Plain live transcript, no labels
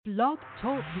Blog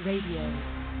Talk Radio.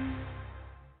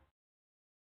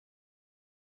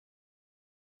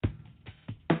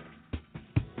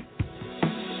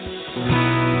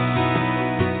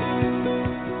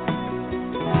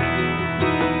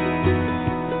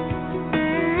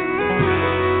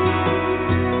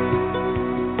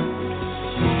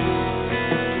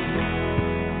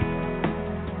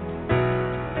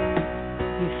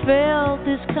 Felt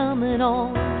this coming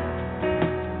on.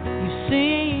 You've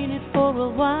seen it for a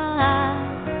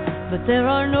while, but there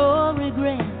are no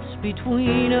regrets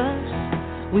between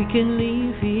us. We can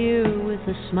leave here with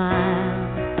a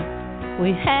smile.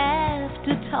 We have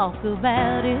to talk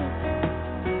about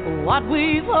it, what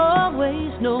we've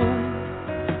always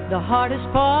known. The hardest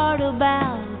part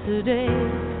about today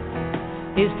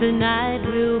is tonight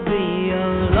we'll be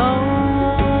alone.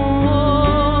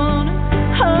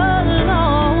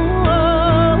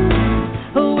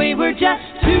 We were just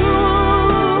two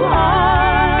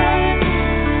hearts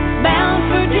bound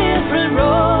for different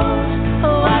roads.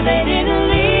 Why they didn't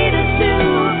lead us to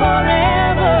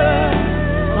forever,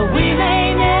 we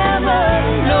may never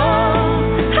know.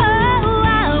 Oh,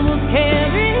 I will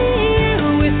carry you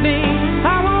with me.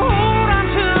 I will hold on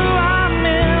to our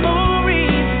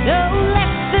memories. Don't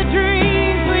let the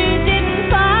dreams we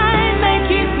didn't find make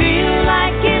you feel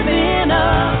like giving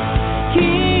up.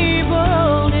 Keep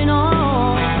holding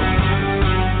on.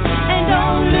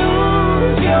 Don't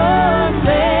lose your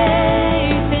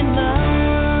faith in love.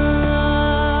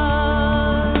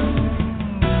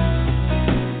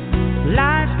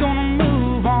 Life's gonna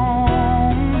move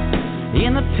on,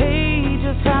 and the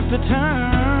pages have to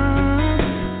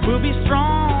turn. We'll be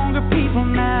stronger people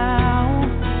now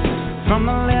from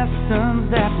the lessons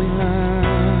that we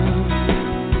learned.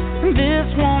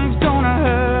 This one's gonna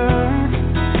hurt.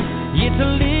 It's a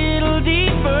little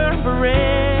deeper for it.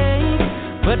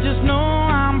 But just know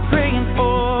I'm praying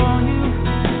for you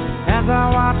as I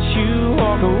watch you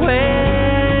walk away.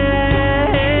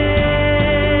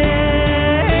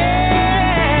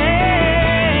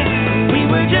 We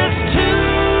were just two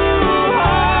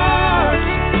hearts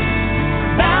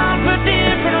bound for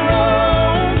different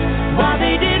roads. While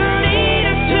they didn't lead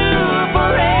us to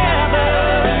forever,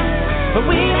 but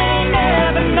we may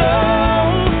never know.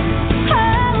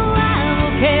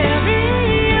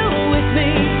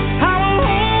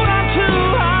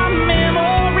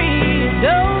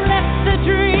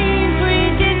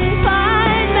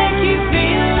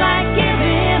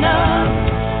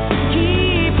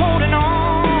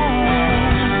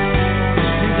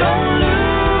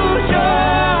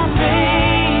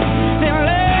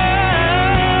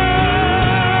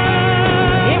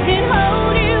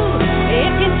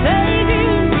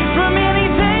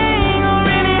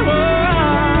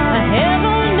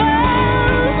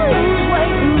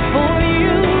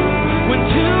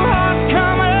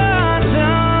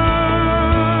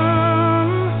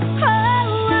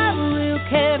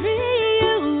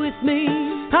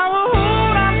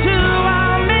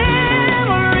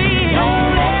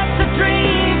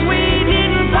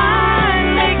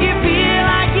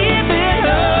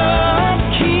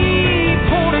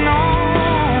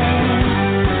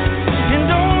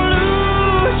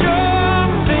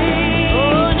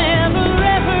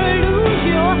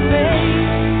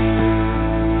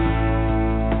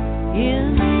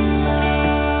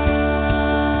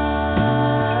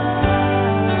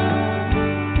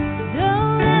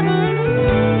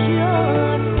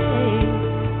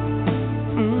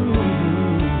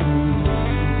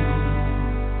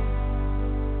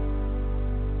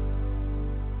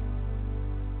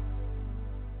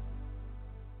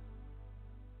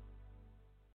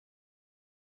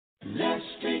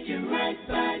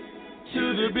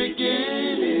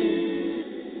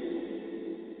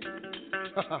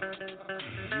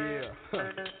 Yeah,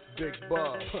 Big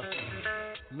Bob,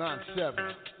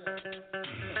 9-7,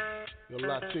 your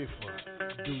latifah,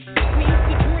 do you? We used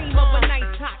to dream of a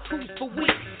nice hot cruise for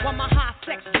weeks, while my high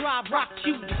sex drive rocked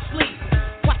you to sleep.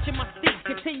 Watching my feet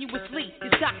continuously,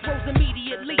 your stock rose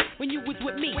immediately when you was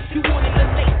with me. You wanted the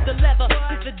lace, the leather,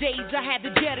 since the days I had the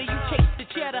Jetta, you chased the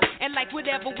cheddar, and like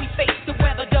whatever we face the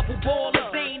weather, double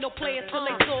ballers, they ain't no players till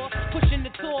they saw, pushing the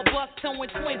tour bus, towing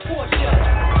twin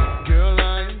Porsche. Girl,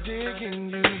 I am digging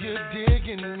you, you're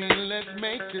digging me, let's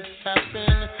make this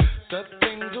happen. The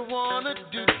things I wanna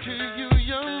do to you,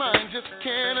 your mind just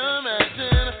can't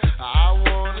imagine. I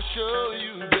wanna show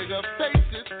you bigger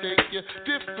faces, take you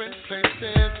different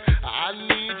places. I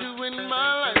need you in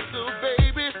my life, so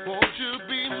baby, won't you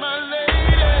be my lady?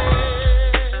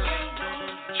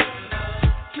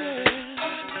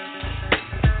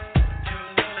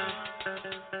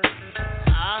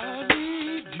 I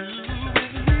need you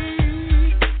with me.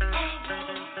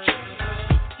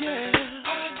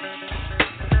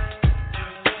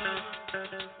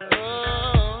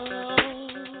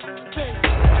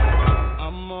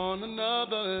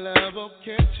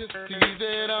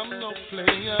 role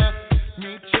player.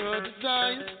 Meet your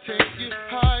desires, take you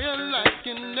higher like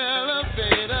an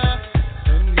elevator.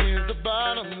 And here's the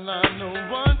bottom line, no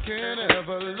one can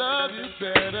ever love you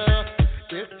better.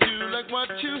 If you like what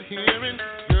you're hearing,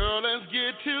 girl, let's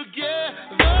get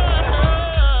together.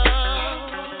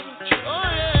 Oh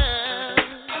yeah.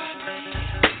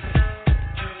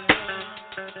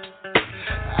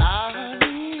 I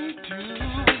need you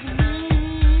with me.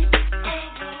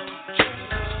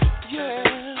 Yeah.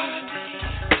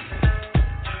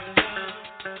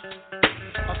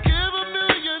 I'll give $1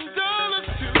 million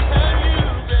to have you,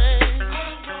 babe.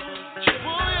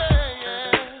 Oh yeah,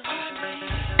 yeah.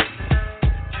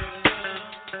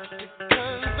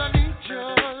 Because I need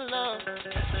your love.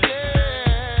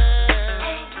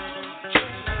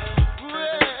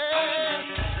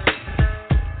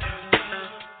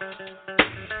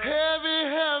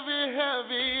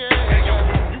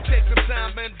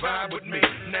 Vibe with me.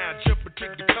 Now jump into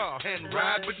the car and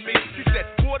ride with me. She said,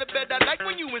 waterbed, I like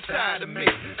when you inside of me.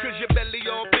 Cause your belly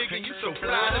all big and you so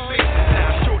fly to me.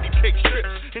 Now shorty takes trips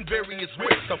in various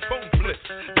whips. Her phone flips,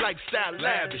 lifestyle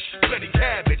lavish, plenty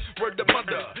cabbage. Word to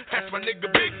mother, ask my nigga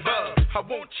Big Bub. I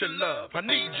want your love, I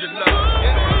need your love.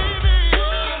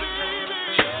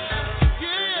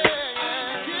 Yeah.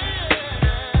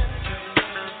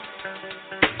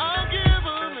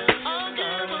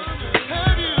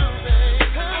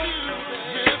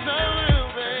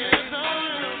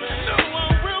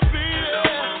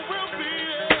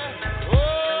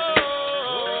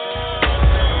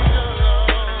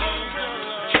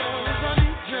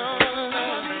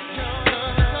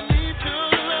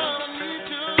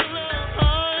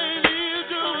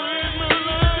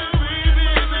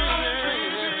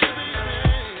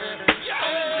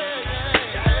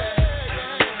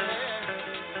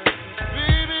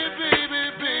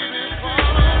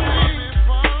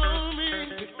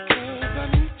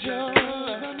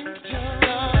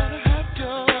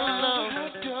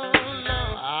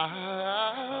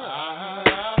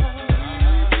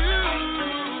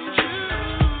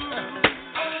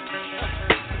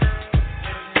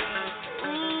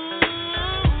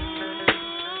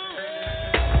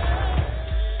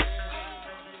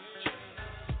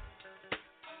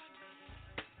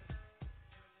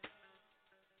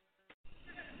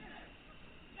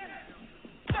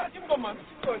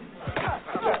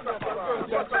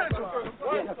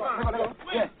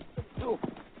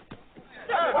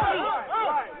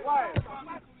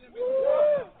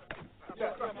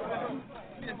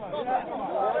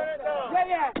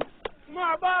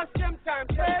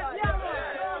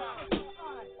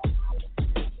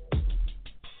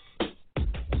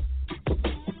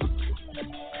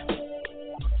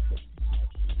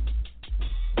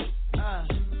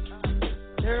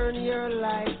 Turn your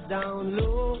lights down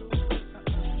low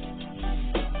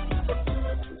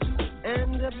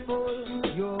and pull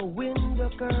your window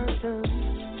curtain.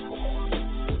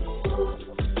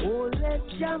 Oh, let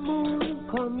your moon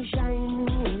come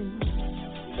shining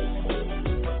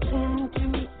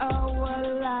into our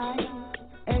life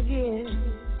again.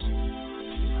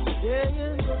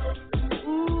 Yeah.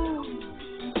 Ooh,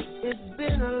 it's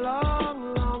been a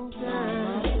long, long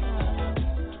time.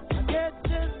 I get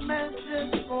this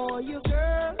message for you,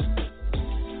 girl,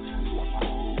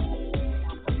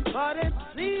 but it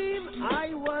seemed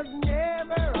I was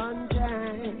never on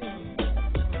time.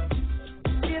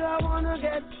 Still I wanna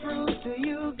get through to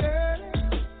you, girl,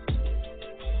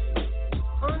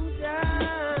 on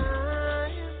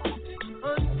time,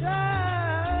 on time.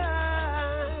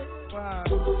 Wow.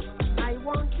 I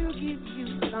want to give you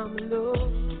some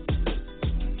love.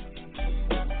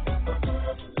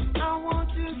 I want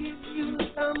to give you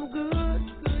some good,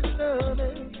 good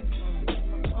loving.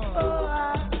 Oh,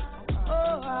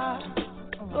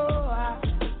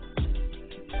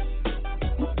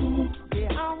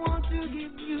 yeah, I want to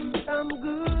give you some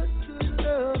good, good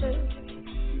loving.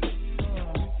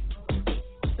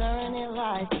 Turn your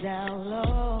lights down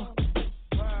low.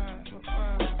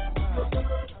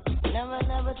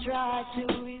 Never try to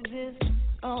resist.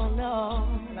 Oh no,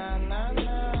 nah, nah,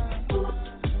 nah.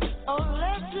 Oh,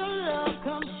 let your love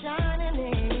come shining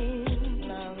in,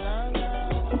 nah, nah,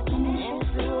 nah,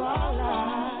 into our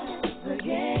lives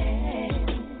again.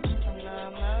 Nah,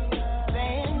 nah, nah.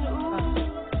 Saying, ooh,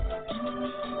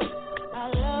 I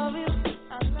love you,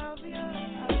 I love you,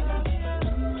 I love you.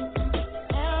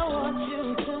 And I want you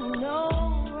to know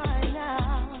right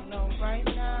now,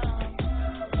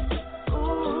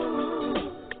 ooh,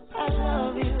 I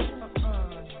love you.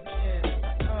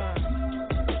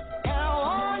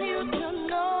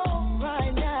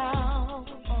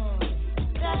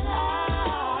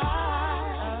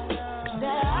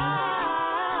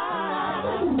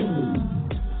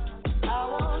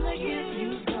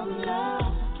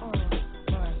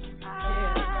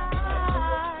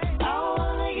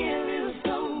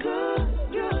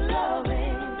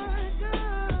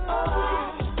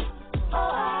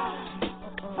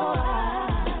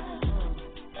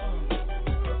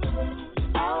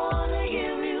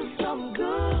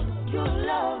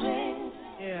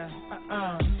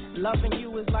 Loving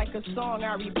you is like a song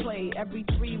I replay every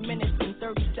 3 minutes and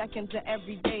 30 seconds of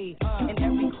every day. And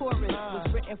every chorus was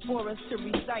written for us to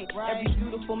recite. Every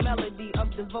beautiful melody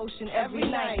of devotion every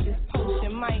night. This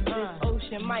ocean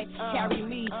might carry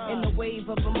me in the wave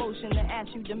of emotion to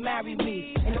ask you to marry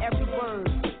me. And every word,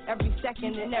 every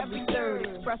second and every third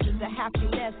expresses a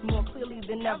happiness more clearly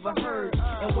than ever heard.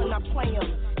 And when I play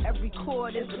them, every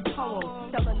chord is a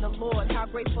poem telling the Lord how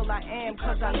grateful I am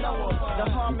cause I know him. The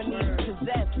harmonies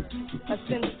possess a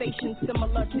sensation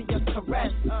similar to your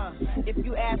caress. If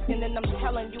you asking and I'm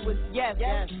telling you it's yes.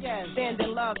 Stand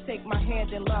in love, take my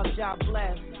hand in love, God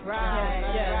bless. I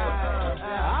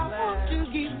want to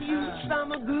give you some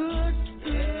good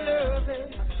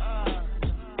loving.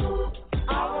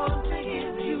 I want to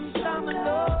give you some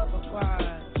love.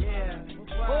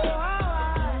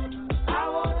 I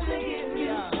want to give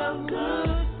you some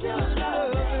good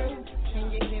loving. Can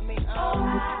you hear me?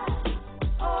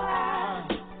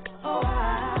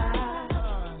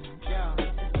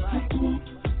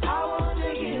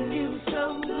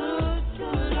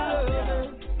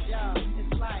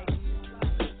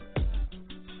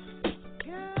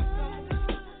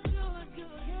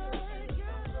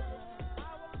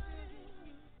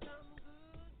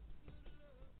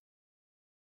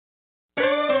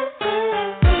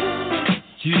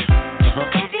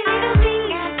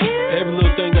 Every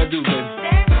little thing I do, baby.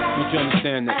 Don't you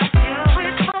understand that?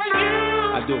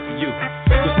 I do it for you.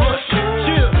 It's much.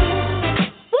 Chill.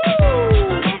 Woo!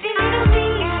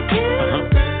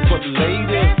 For the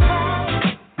ladies.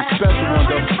 The special one,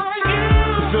 though.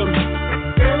 You feel me?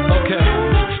 Okay.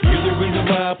 You the reason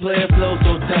why I play a flow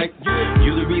so tight.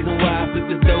 You the reason why I flip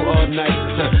this dough all night.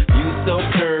 You so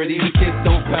curdy, the kids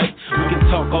don't fight. We can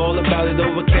talk all about it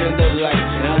over candlelight.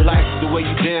 And I like the way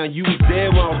you down. You was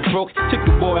there when I was broke. Took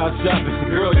the boy out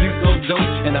shopping. Girl, you so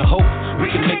dope. And I hope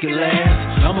we can make it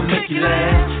last. I'ma make you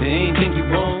laugh. And anything you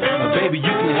want, baby,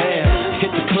 you can have.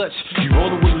 Hit the clutch. You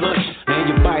rollin' with lunch. And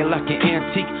your body like an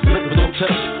antique. Lips don't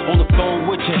touch. On the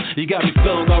phone with you. You got me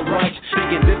feeling alright.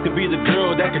 Thinking this could be the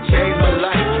girl that could change my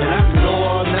life. And I can go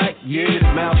all night. Yeah, your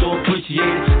smile so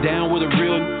appreciated. Down with a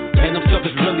real and them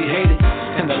suckers really hate it.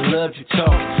 And I love your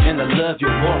talk, and I love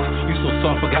your walk. You so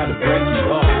soft, I gotta break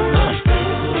you off.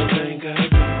 Every little thing I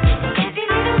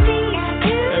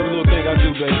do. Every little thing I do,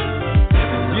 baby.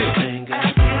 Every little thing I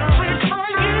do.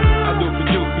 I do it for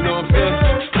you, you know what I'm saying?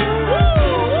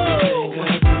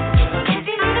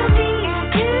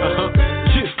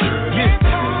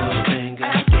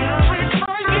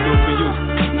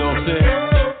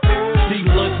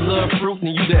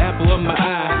 And you the apple of my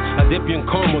eye. I dip you in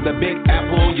caramel, that big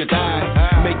apple on your thigh.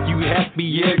 Make you happy,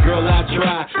 yeah, girl, I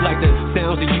try. Like the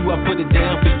sounds of you, I put it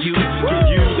down for you. For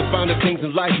you, the finer things in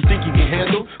life you think you can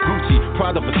handle. Gucci,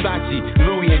 Prada, Versace,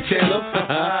 Louis and Chanel.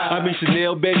 I'm in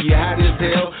Chanel, baby, you hot as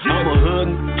hell. I'm a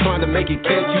hood, trying to make it,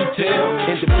 can't you tell?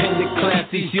 Independent,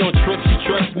 classy, she don't trip, she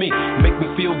trusts me. Make me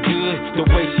feel good, the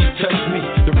way she touched me.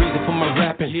 The reason for my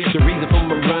rapping, the reason for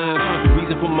my rhyme, the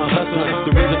reason for my hustling,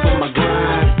 the reason for my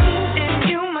grind.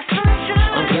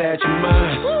 Glad you're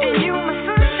mine.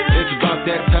 It's about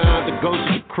that time to go to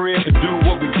the crib and do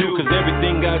what we do. Cause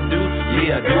everything I do,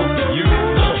 yeah, I do it for you.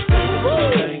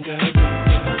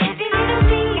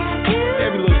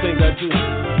 Every little thing I do.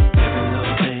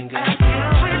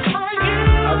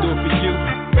 I do it for you.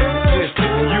 Yeah,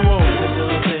 and you won't.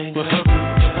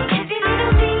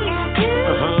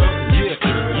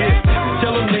 Yeah.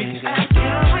 Tell them niggas.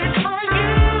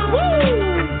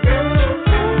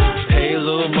 Hey,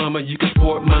 little mama, you can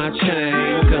sport my chain.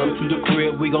 Come to the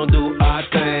crib, we gon' do our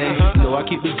thing. You know I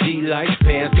keep it G like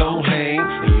pants gon' hang.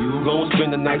 And you gon'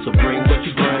 spend the night, so bring what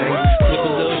you bring. Sip a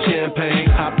little champagne,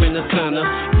 hop in the sauna.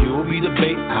 You'll be the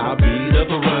bait, I'll be the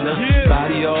piranha.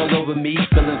 Body all over me,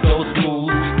 feeling so smooth.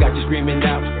 Got you screaming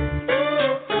out.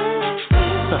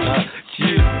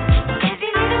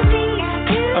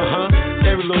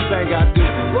 Every little thing I do.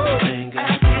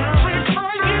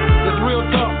 That's real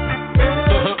talk.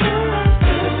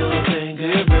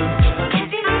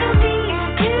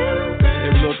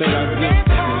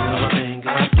 Thing I do.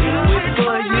 I do it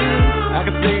for you. I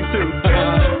can sing too.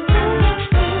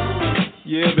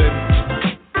 Yeah, baby.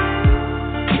 I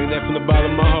mean that from the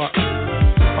bottom of my heart. I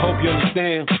hope you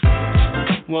understand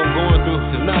what I'm going through.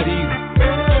 It's not easy.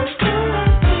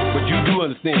 But you do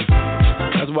understand.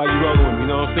 That's why you rolling with me, you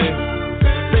know what I'm saying?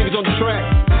 Fingers on the track.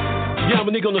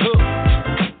 Diamonique on the hook.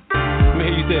 Let me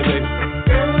hear you say it, baby.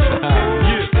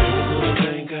 Yeah.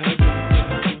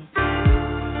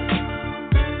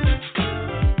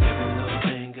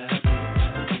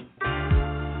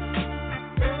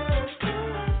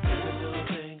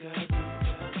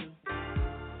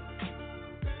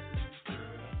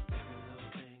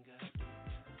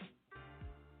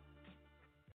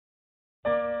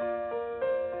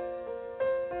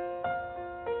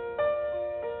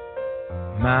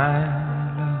 my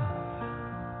love.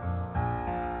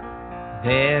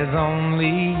 There's only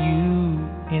you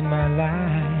in my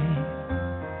life,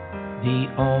 the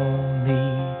only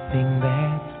thing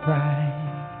that's right.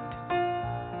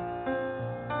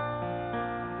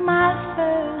 My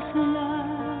first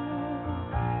love,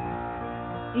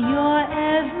 your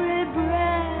every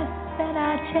breath that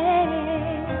I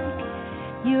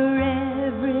take, your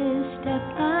every step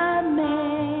I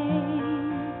make,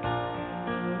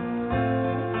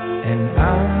 and I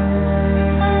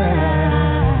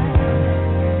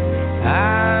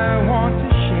want to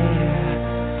share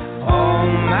all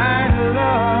my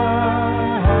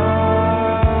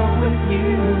love with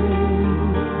you.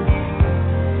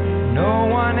 No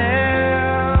one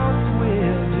else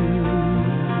will do.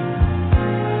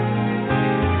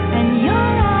 and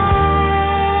your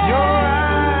eyes,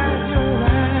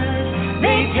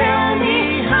 They tell me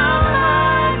how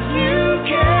much you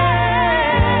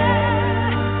care.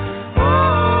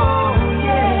 Oh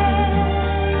yeah,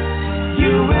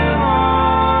 you will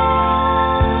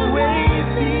always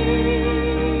be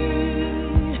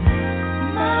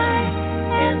my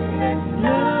endless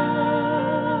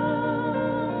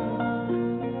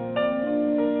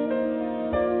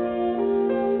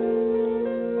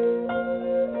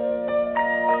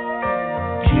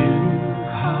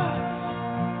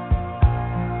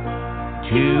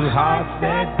Two hearts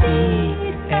that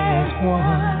beat as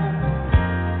one.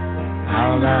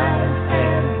 Our lives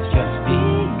have just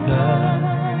begun.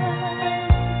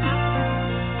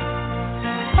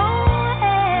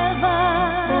 forever.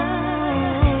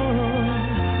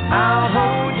 I'll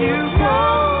hold you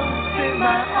close in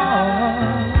my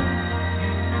arms.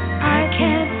 I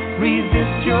can't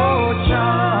resist your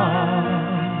charm.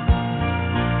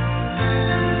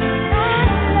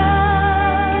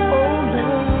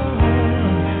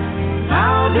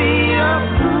 I'll be a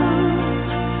fool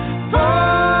for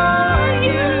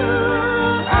you,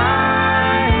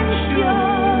 I'm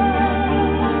sure.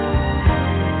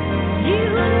 You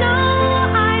know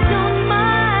I don't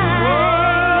mind.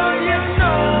 Oh, you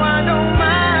know I don't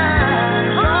mind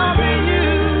loving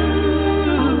you.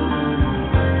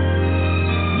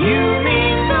 You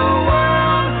mean the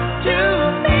world to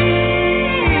me.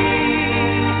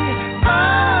 Oh,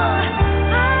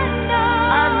 I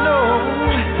know.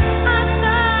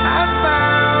 I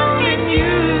found in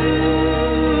you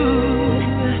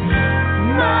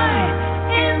my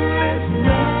endless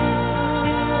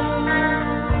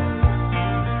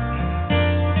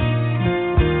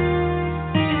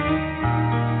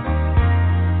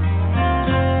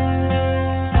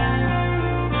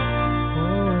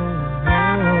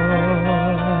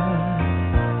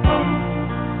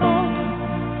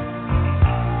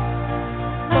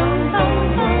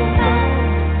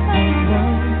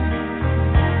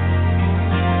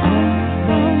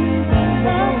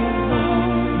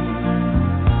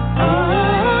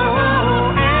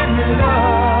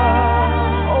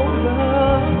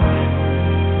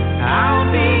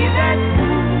I'll be that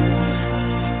fool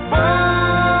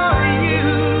for you,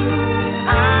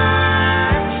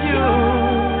 I'm sure.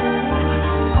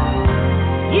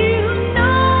 You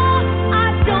know I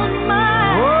don't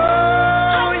mind.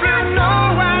 Oh, you know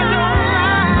I don't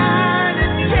mind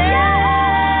it,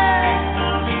 yeah.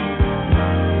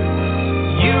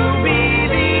 You'll be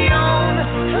the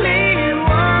only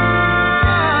one.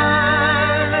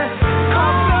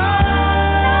 'Cause no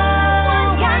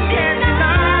one can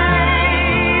deny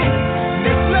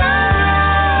this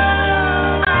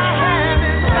love I have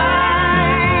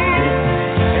inside,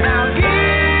 and I'll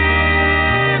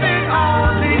give it all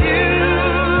to you,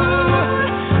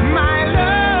 my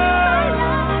love,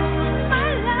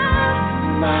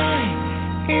 my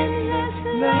endless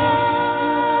love.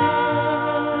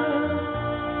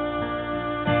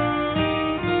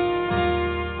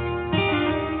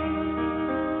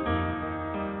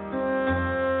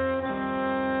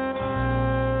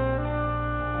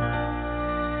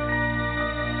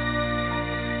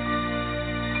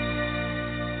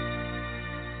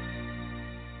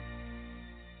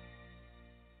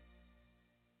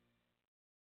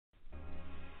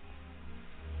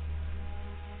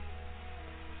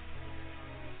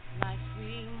 Like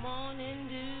sweet morning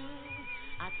dew,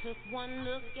 I took one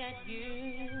look at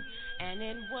you, and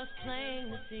it was plain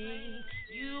to see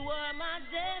you were my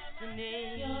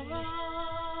destiny. You're all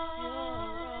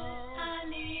I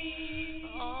need.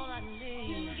 All I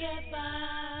need to get by.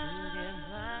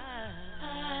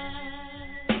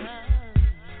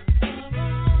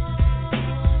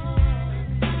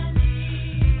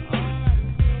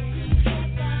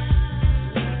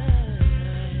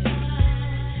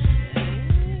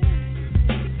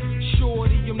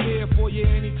 Shorty, I'm there for you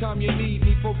anytime you need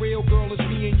me. For real, girl, it's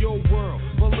me me in your world.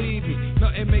 Believe me,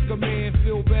 nothing make a man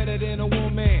feel better than a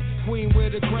woman. Queen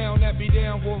with a crown that be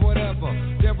down for whatever.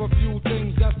 There are few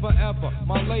things that's forever.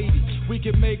 My lady, we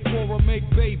can make more or make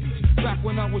babies. Back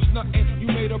when I was nothing, you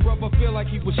made a brother feel like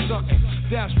he was something.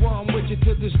 That's why I'm with you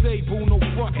to this day, boo, no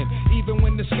frontin'. Even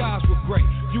when the skies were gray,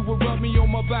 you would rub me on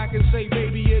my back and say,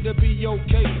 baby, it'll be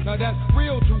okay. Now that's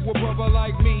real to a brother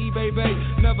like me, baby.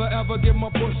 Never ever give my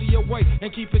pussy away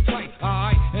and keep it tight,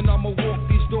 alright? And I'ma walk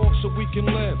these dogs so we can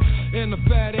live in a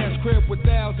fat ass crib with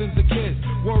thousands of kids.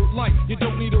 Word life, you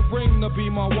don't need a ring to be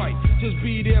my wife. Just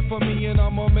be there for me and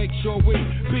I'ma make sure we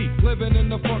be living in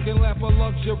the fucking lap of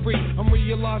luxury. I'm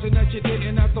realizing that you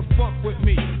didn't have to fuck with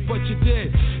me, but you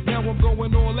did. Now I'm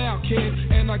going all out, kid,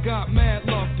 and I got mad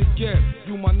love to give.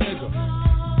 You my nigga.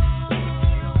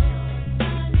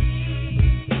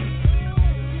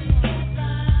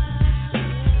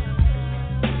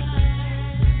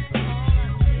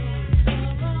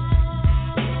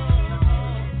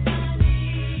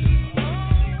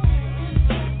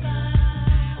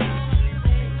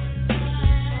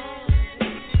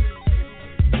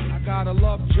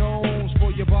 Love Jones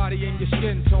for your body and your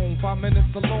skin tone. 5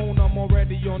 minutes alone, I'm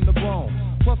already on the bone.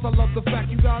 Plus I love the fact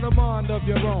you got a mind of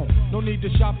your own. No need to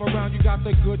shop around, you got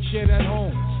the good shit at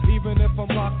home. Even if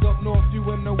I'm locked up north, you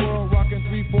in the world rocking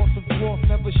 3/4 of 4th,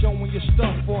 never showing your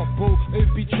stuff off, boo. It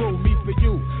be true, me for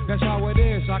you, that's how it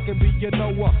is. I can be your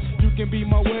Noah, you can be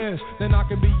my Wes, then I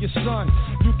can be your son.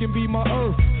 You can be my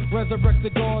earth,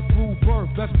 resurrected God through birth,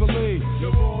 best believe.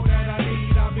 You're all that I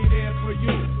need, I'll be there for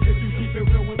you. If you keep it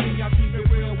real with me, I'll keep it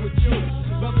real with you.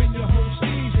 Loving your whole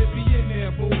steez, it be in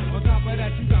there, boo. On top of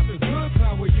that, you got the good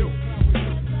power, you.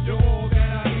 You're all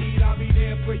that I need, I'll be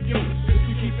there for you. If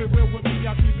you keep it real with me,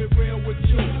 I'll keep it real with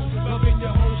you. Loving your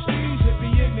whole steez, it be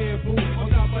in there, boo. On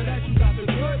top of that, you got the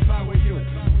good power, you.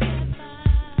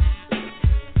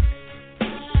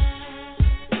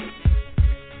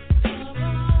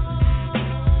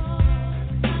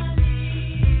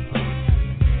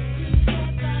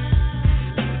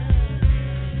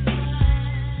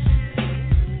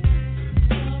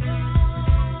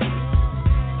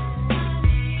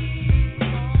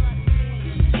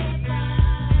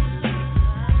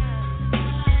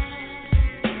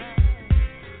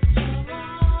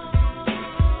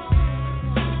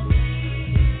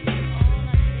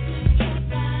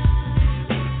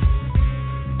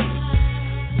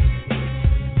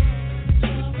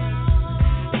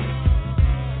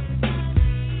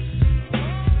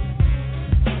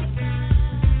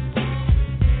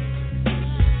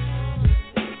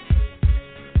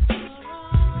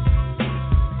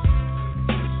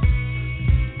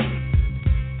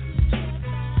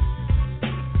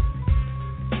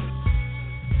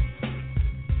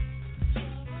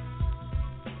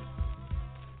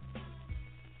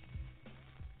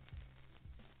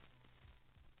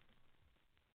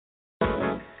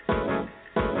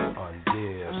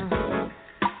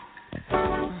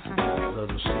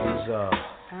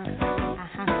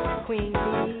 Queen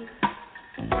Bee.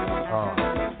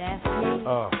 That's me.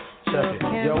 Check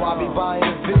it. Yo, I be buying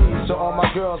V's, so all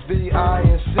my girls be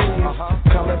eyeing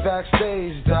C's. Coming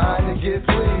backstage, dying to get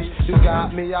pleased. You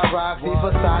got me, I rock the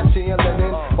Versace and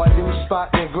linen. While you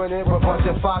spotting and grinning with a bunch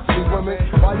of foxy women.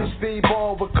 While you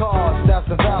speedball with cars, that's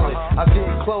the valley. I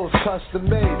get clothes custom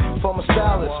made from a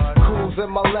stylist. Cruise in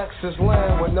my Lexus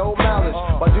land with no malice.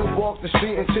 While you walk the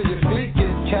street until your feet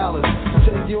get callous.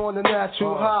 Take you on the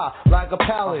natural high like a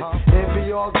pallet. If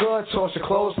you all good, toss your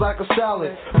clothes like a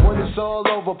salad. When it's all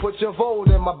over, put your vote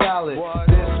in my ballot.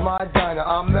 This my diner,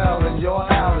 I'm Mel and you're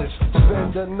Alice.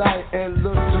 Spend the night and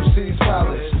look to C's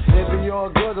palace. If you all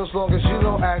good, as long as you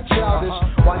don't act childish.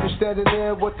 While you standing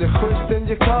there with the crisp in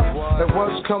your cup, the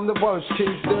worst come to worst,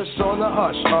 keep this on the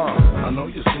hush. I know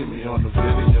you see me on the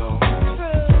video.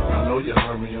 I know you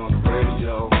heard me on the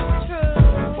radio.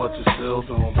 But you still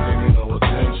don't pay me no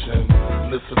attention.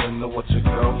 Listening to what your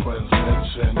girlfriends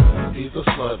mention. He's a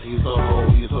slut, he's a hoe,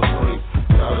 he's a freak.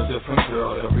 Got a different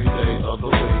girl every day of the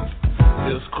week.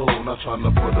 It's cool, not trying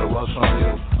to put a rush on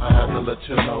you. I had to let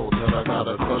you know that I got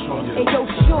a crush on you. Hey yo,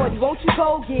 shorty, won't you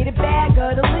go get a bag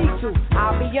of the lethal?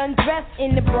 I'll be undressed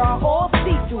in the bra all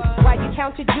see-through. While you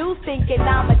count your juice, thinking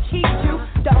I'ma cheat you.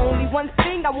 The only one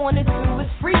thing I wanna do is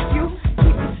freak you.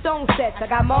 Keep the stone sets, I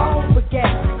got my own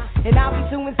baguette. And I'll be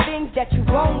doing things that you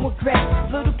won't regret.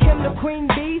 Little Kim the Queen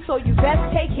Bee, so you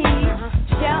best take heed.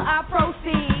 Shall I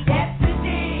proceed? Yes,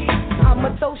 indeed.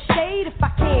 I'ma throw shade if I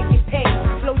can't get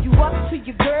paid. Blow you up to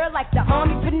your girl like the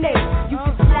army grenade. You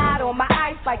can slide on my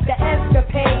ice like the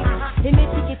escapade. And if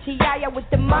you get yaya with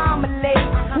the marmalade.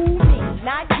 Who me?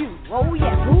 Not you. Oh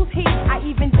yes, who's he? I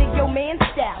even dig your man's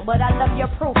style, but I love your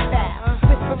profile.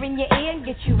 Whisper whisper in your ear and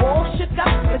get you all shook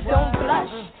up, but don't blush.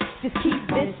 Just keep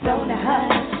this on the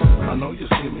hush. I know you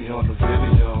see me on the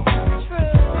video.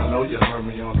 I know you heard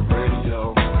me on the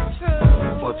radio.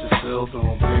 But you still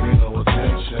don't pay me no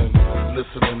attention.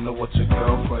 Listening to what your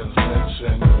girlfriends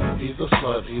mention. He's a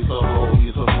slut, he's a hoe,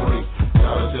 he's a freak.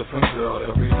 Got a different girl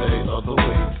every day of the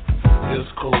week. It's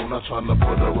cool, not trying to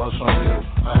put a rush on you.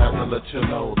 I had to let you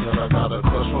know that I got a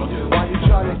crush on you. Why you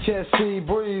trying to catch sea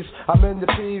breeze? I'm in the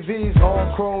PVs,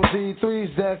 all chrome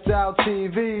D3s, decked out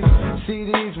TVs,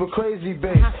 CDs with crazy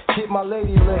bass. Keep my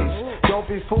lady lace. Don't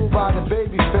be fooled by the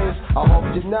baby face. I hope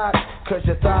you're not, cause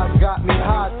your thighs got me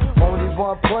hot. Only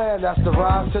one plan, that's to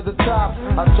rise to the top.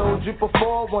 I told you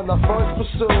before when I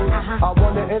first pursued, I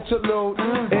want an interlude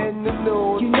in the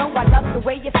nude. You know I love the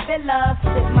way you feel her.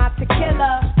 Sip my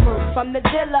tequila, smirk from the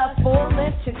dealer, full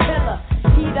length chinchilla.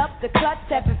 Heat up the clutch,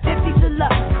 750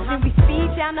 deluxe. Then we speed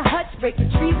down the hutch,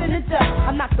 breaking trees in the dust.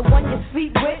 I'm not the one you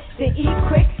sleep with, then eat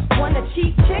quick. Want a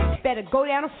cheap chick? Better go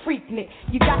down a freak nick.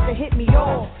 You got to hit me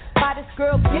off. Buy this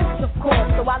girl gifts, of course.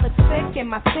 So I look sick in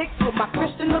my six with my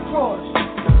Christian lacrosse.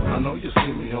 I know you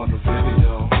see me on the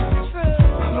video.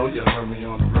 I know you heard me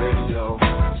on the radio.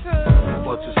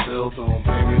 But you still don't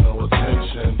pay me no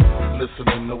attention.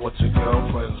 Listening to what your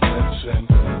girlfriends mention.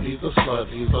 He's a slut,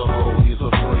 he's a hoe, he's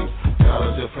a freak. Got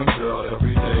a different girl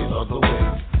every day of the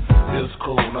week. It's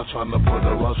cool, not trying to put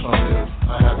a rush on you.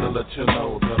 I had to let you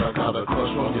know that I got a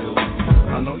crush on you.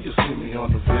 I know you see me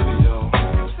on the video.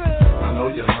 I know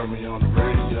you heard me on the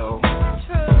radio.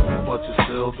 But you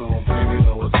still don't pay me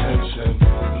no attention.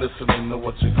 Listening to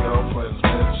what your girlfriends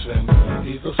mention.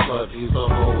 He's a slut, he's a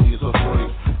hoe, he's a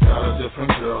freak. Got a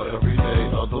different girl every day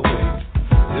of the week.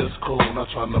 It's cool,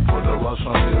 not trying to put a rush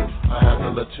on you. I had to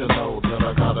let you know that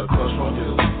I got a crush on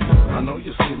you. I know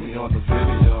you see me on the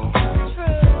video.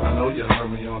 I know you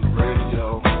heard me on the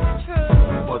radio.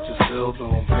 But you still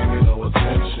don't pay me no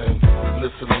attention.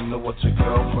 Listening to what your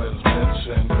girlfriends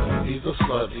mention. He's a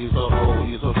slut, he's a hoe,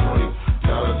 he's a freak.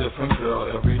 Got a different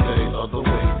girl every day of the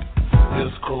week.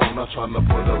 It's cool, not trying to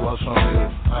put a rush on you.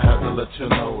 I had to let you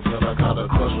know that I got a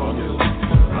crush on you.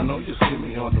 I know you see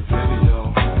me on the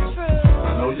video.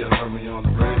 I know you heard me on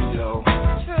the radio.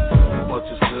 But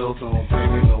you still don't pay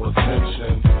me no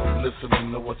attention.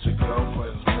 Listening to what your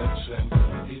girlfriends mention.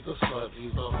 He's a slut,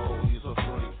 he's a hoe, he's a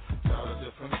freak. Got a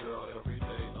different girl every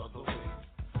day of the week.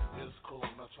 It's cool,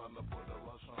 not trying to put a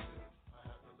rush on you. I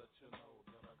had to let you know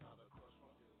that I got a crush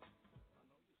on you.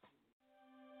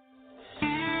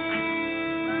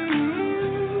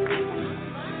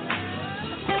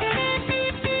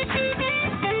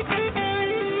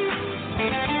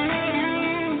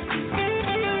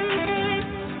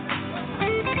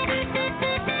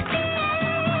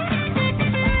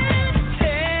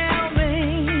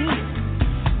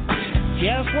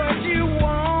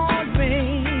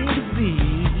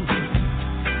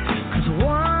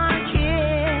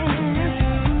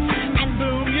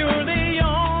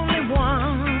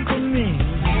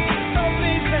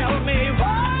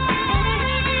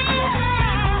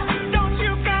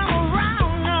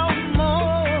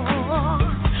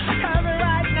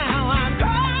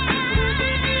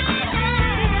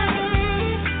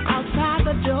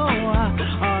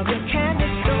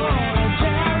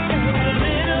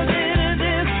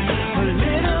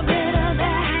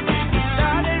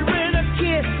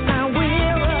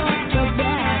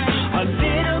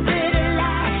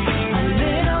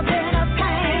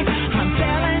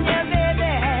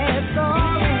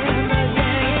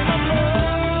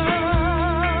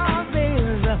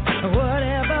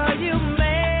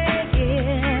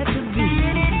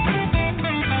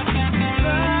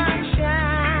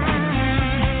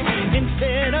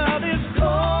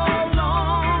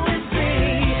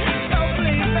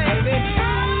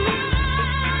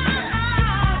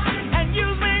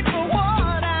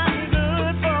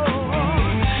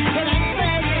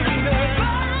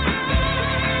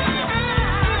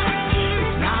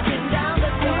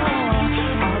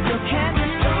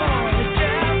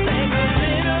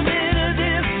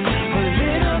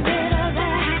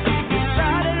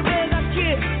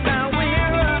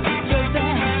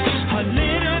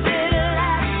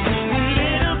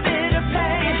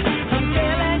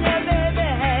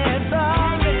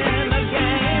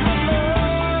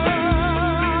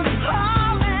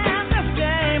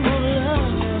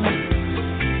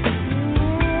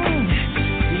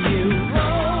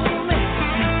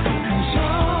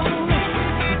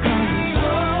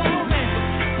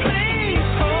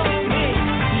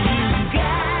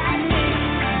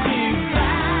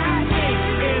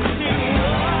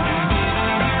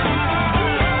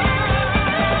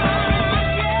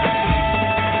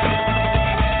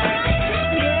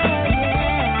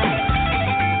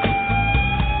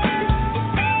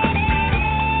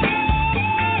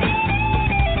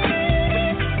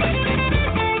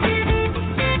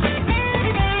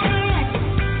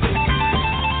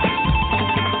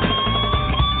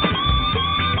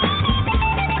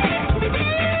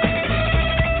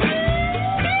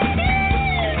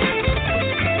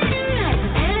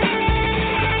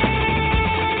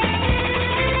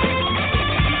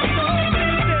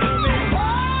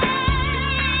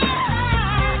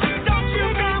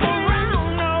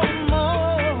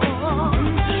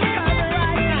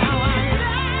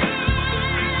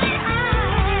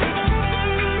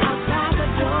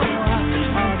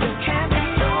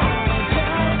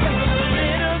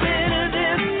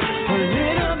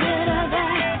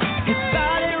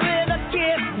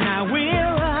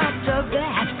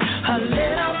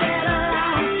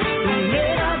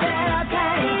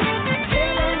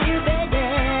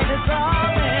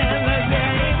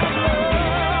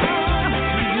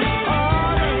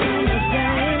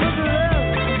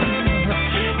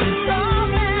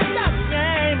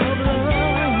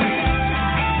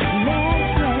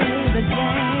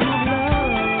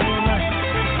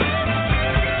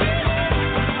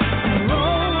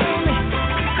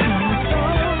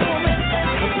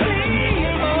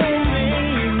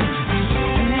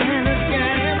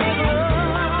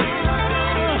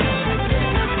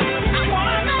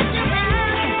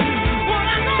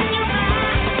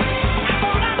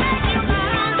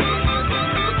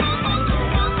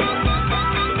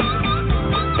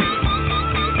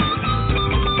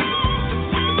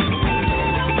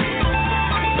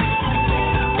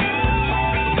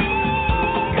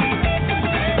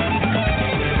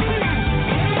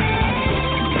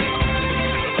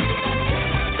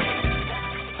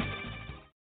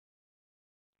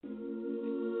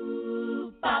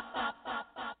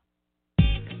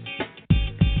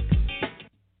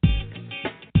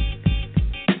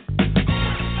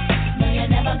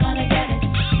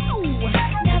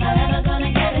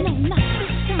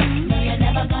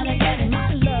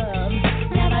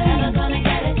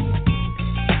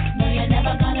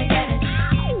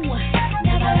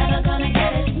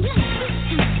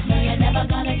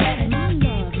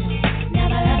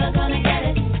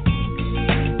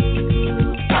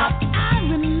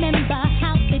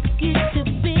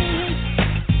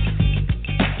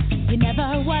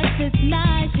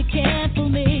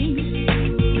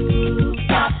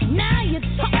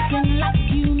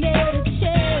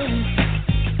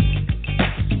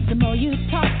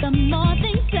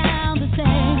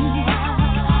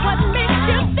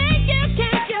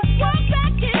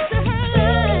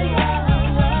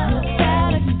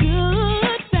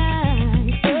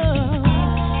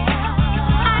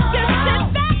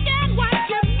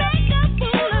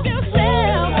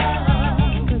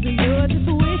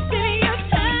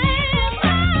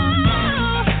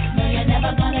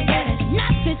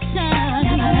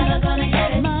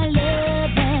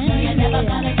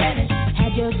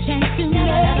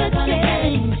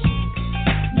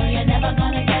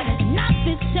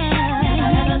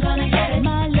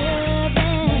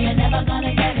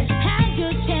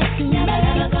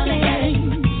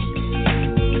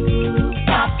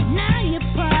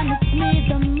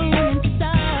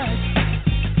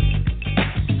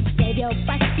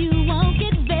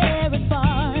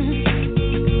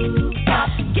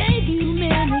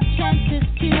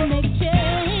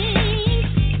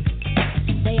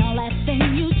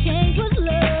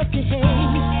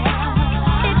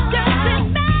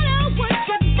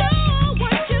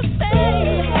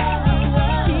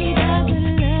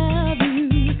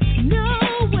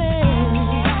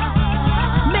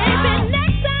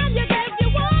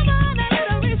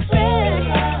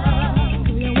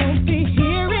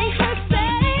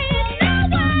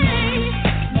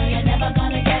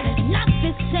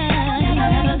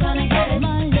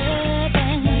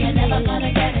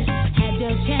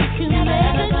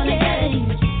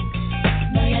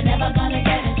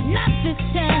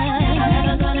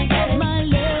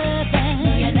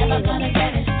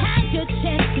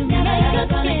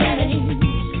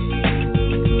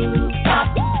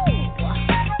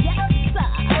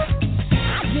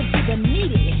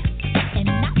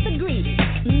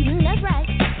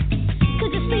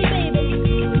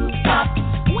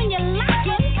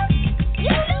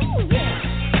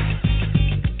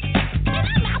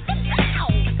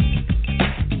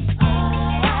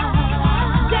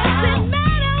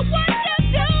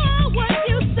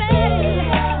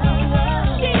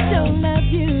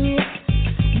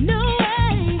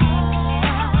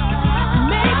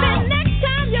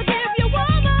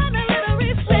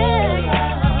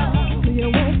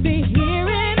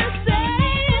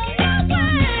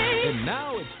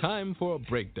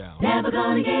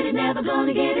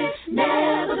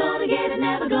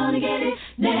 gonna get it,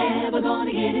 never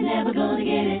gonna get it, never gonna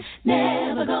get it,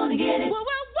 never gonna get it.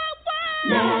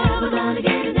 Never gonna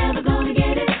get it, never gonna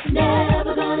get it,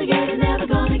 never gonna get it, never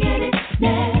gonna get it,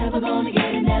 never gonna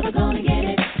get it, never gonna get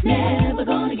it, never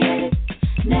gonna get it,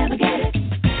 never get it.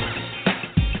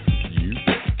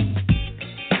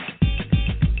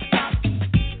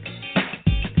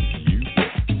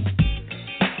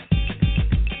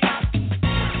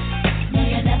 No,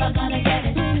 you're never gonna get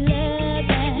it.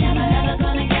 Never ever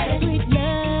gonna get it. No,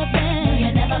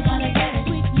 you're never gonna get it.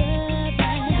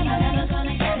 Never ever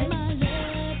gonna get it.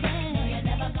 No, you're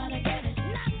never gonna get it.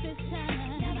 Not this time.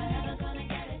 Never ever gonna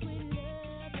get it.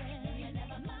 No, you're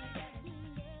never gonna get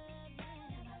it.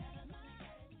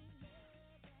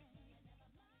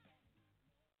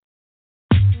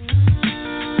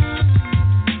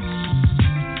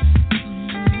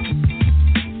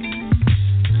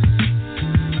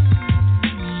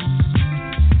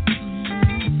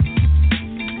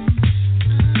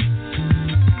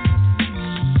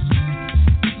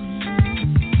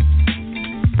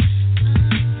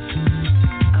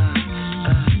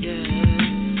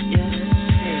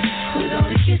 With all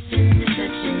the kissing, the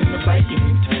touching, the biting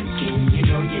and twerking, you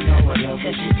know I love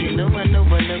it. You know I love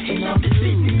it. And all the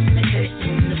spitting, the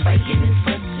cursing, the fighting and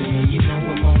fussing, you know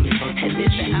I'm only fucking. And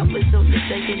if I was on the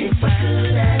second, if I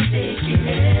could, I'd take it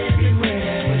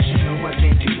everywhere. But you know I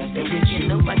can't do nothing with you.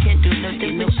 Know I can't do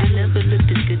nothing with you. Never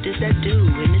looked as good as I do,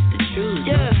 and it's the truth.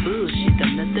 No bullshit,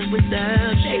 I'm nothing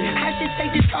without you. I should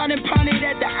take this on and pawn it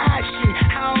at the auction.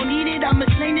 I don't need it, I'ma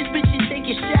sling this bitch and take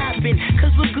it shopping.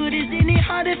 Cause what good is in it,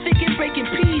 hard if it can break in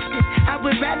pieces. I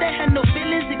would rather have no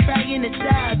feelings than crying and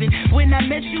sobbing. When I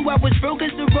met you, I was broke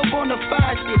as a rope on a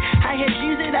faucet. I had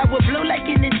dreams that I would blow like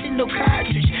a Nintendo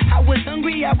cartridge. I was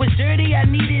hungry, I was dirty, I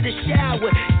needed a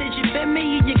shower. Said you fed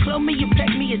me and you clothed me, you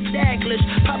packed me a sack lunch.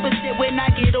 Papa said when I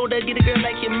get older, get a girl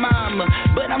like your mama.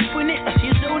 But I'm 20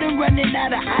 years old and running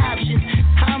out of options.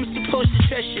 How I'm supposed to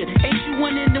trust you? Ain't you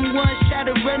one of them ones try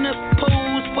to run up,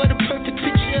 pose for the perfect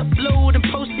picture, upload and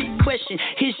post it? Question,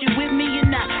 is you with me or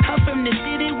not? I'm from the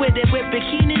city where they wear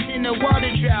bikinis in the water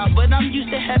drought, but I'm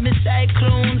used to having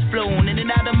cyclones blowing in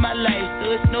and out of my life, so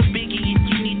it's no biggie if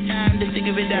you need time to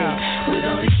figure it out. With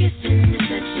all the kissing, the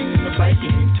touching, the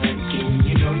biting and twerking,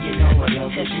 you know I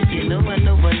love it. You know I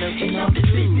love it. And all the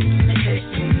spitting, the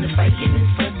cursing, the fighting and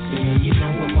fussing, you know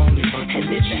I'm only fucking.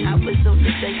 And if I was on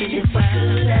the second, if I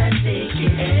could, I'd take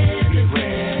it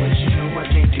everywhere. But you know I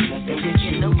can't do nothing with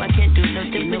you. Know I can't do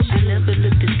nothing with you. Never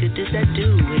looked as good as I do,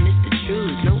 and it's the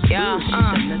truth. No bullshit,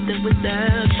 I'm nothing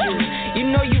without you. You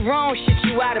know you wrong, shit,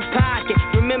 you out of pocket.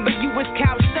 Remember you was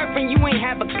couch surfing, you ain't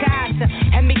have a casa.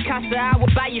 Had me casa, I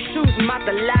would buy your shoes from out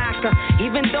the locker.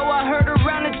 Even though I heard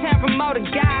around the town from all the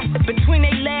gossip, between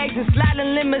their legs and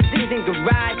sliding limousines and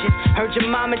garages. Heard your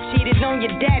mama cheated on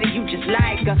your daddy, you just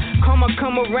like her.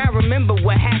 Come around, remember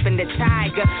what happened to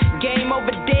Tiger. Game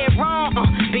over, dead wrong,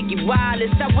 Biggie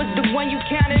Wireless. I was the one you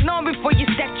counted on before you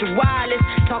stacked your wireless.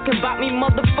 Talking about me,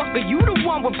 motherfucker, you the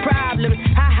one with problems.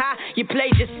 Ha, you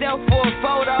played yourself for a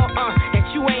photo, that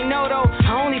you ain't know though.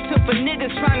 I only took for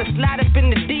niggas trying to slide up in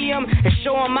the DM and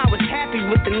show them I was happy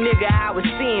with the nigga I was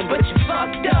seeing. But you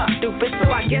fucked up, stupid, so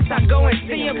I guess I go and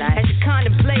see him. As you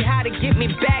contemplate how to get me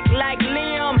back like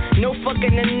Liam. No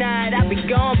fucking tonight, I'll be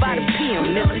gone by the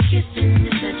PM. Never kissing,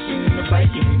 the touching, the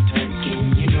biting and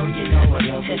twerking. You know I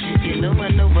love it. You know I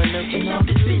love it. And all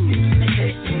the spitting, the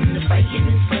cursing, the fighting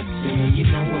and fussing, you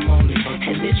know I'm only fucking.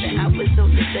 And if I was on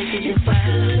the second, if I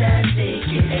could, I'd take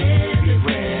it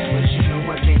everywhere. But you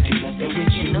know I can't do nothing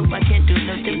with you. Know I can't do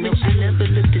nothing. No, I never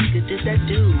looked as good as I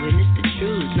do, and it's the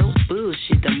truth. No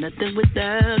bullshit, I'm nothing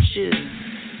without you.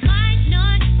 Might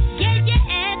not get your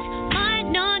ass, might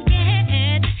not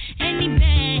get any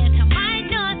better. Might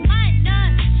not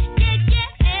get your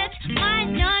ass,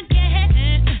 might not get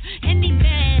any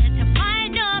better. Might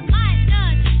not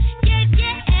get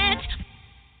your ass.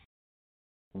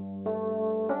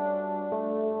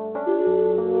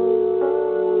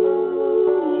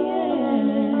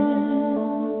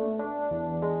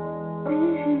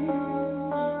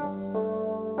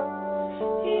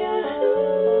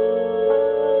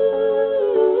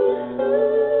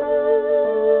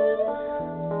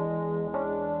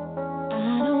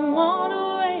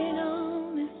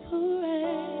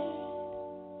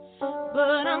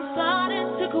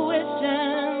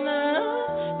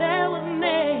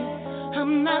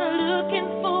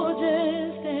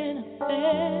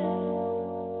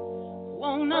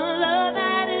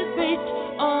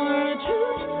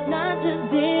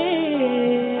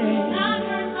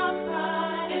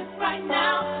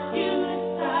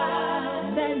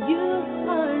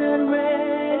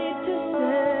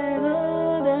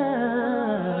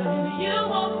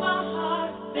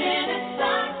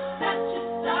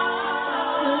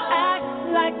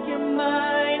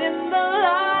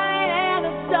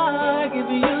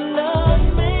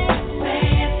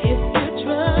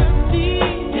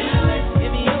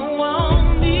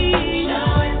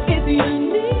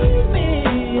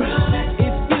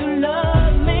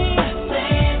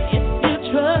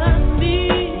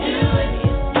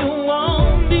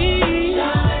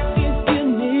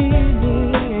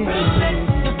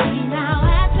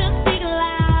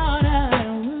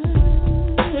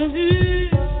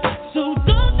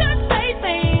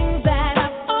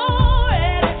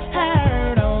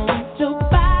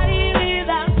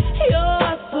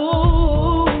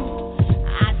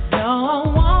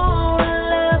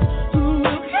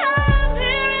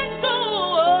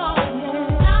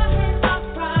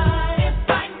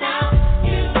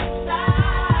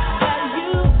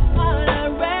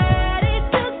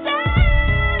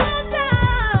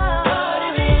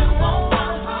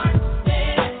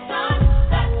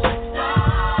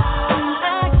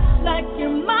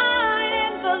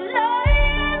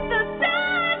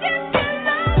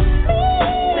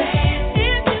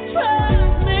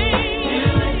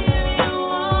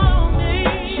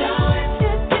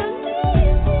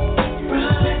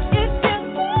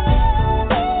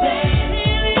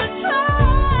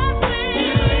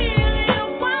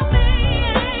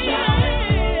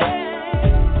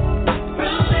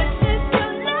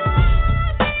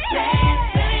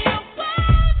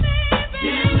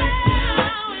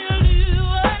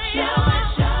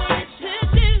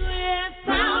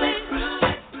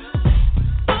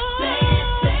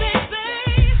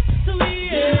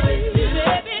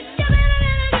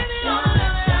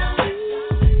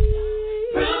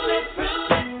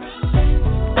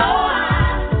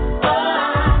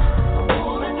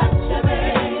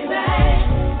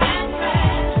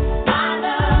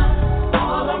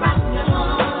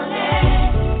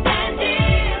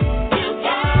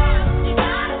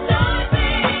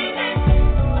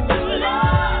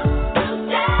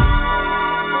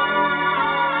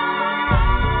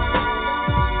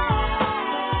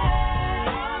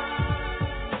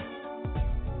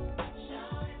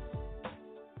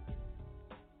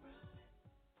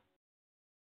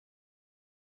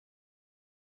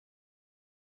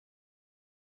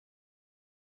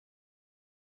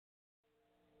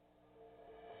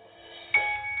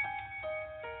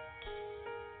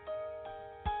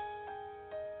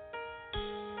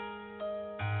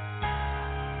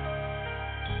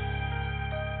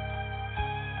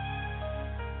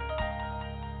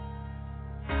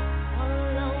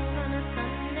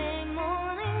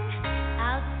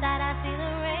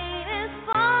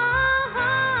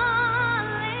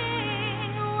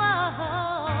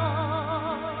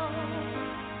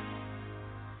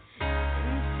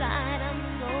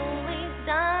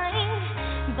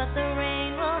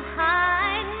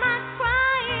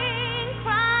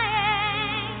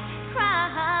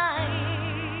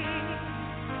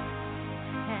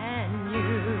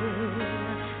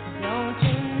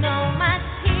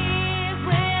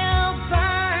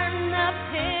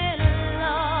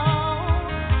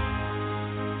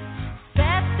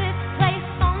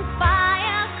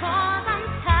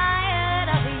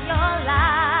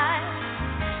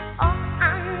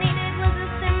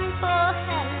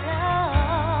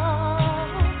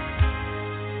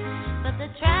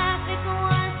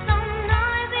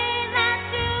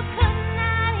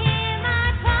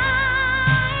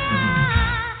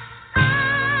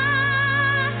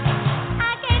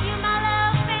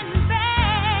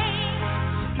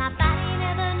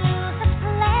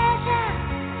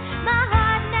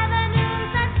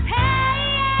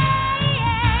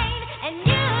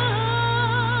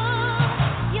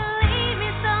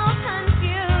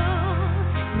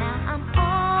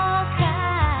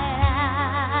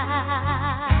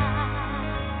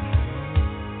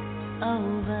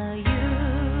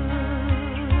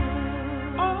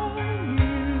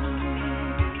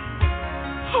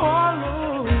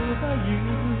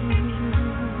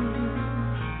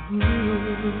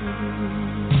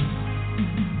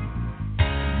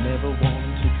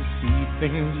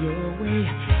 went your way,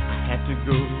 I had to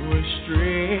go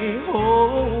astray.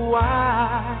 Oh,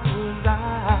 why was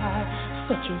I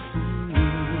such a fool?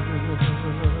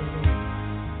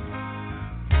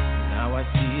 Now I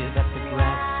see that the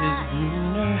grass is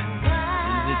greener.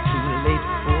 Is it too late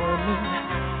for me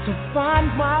to find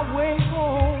my way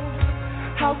home?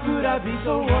 How could I be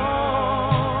so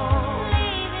wrong?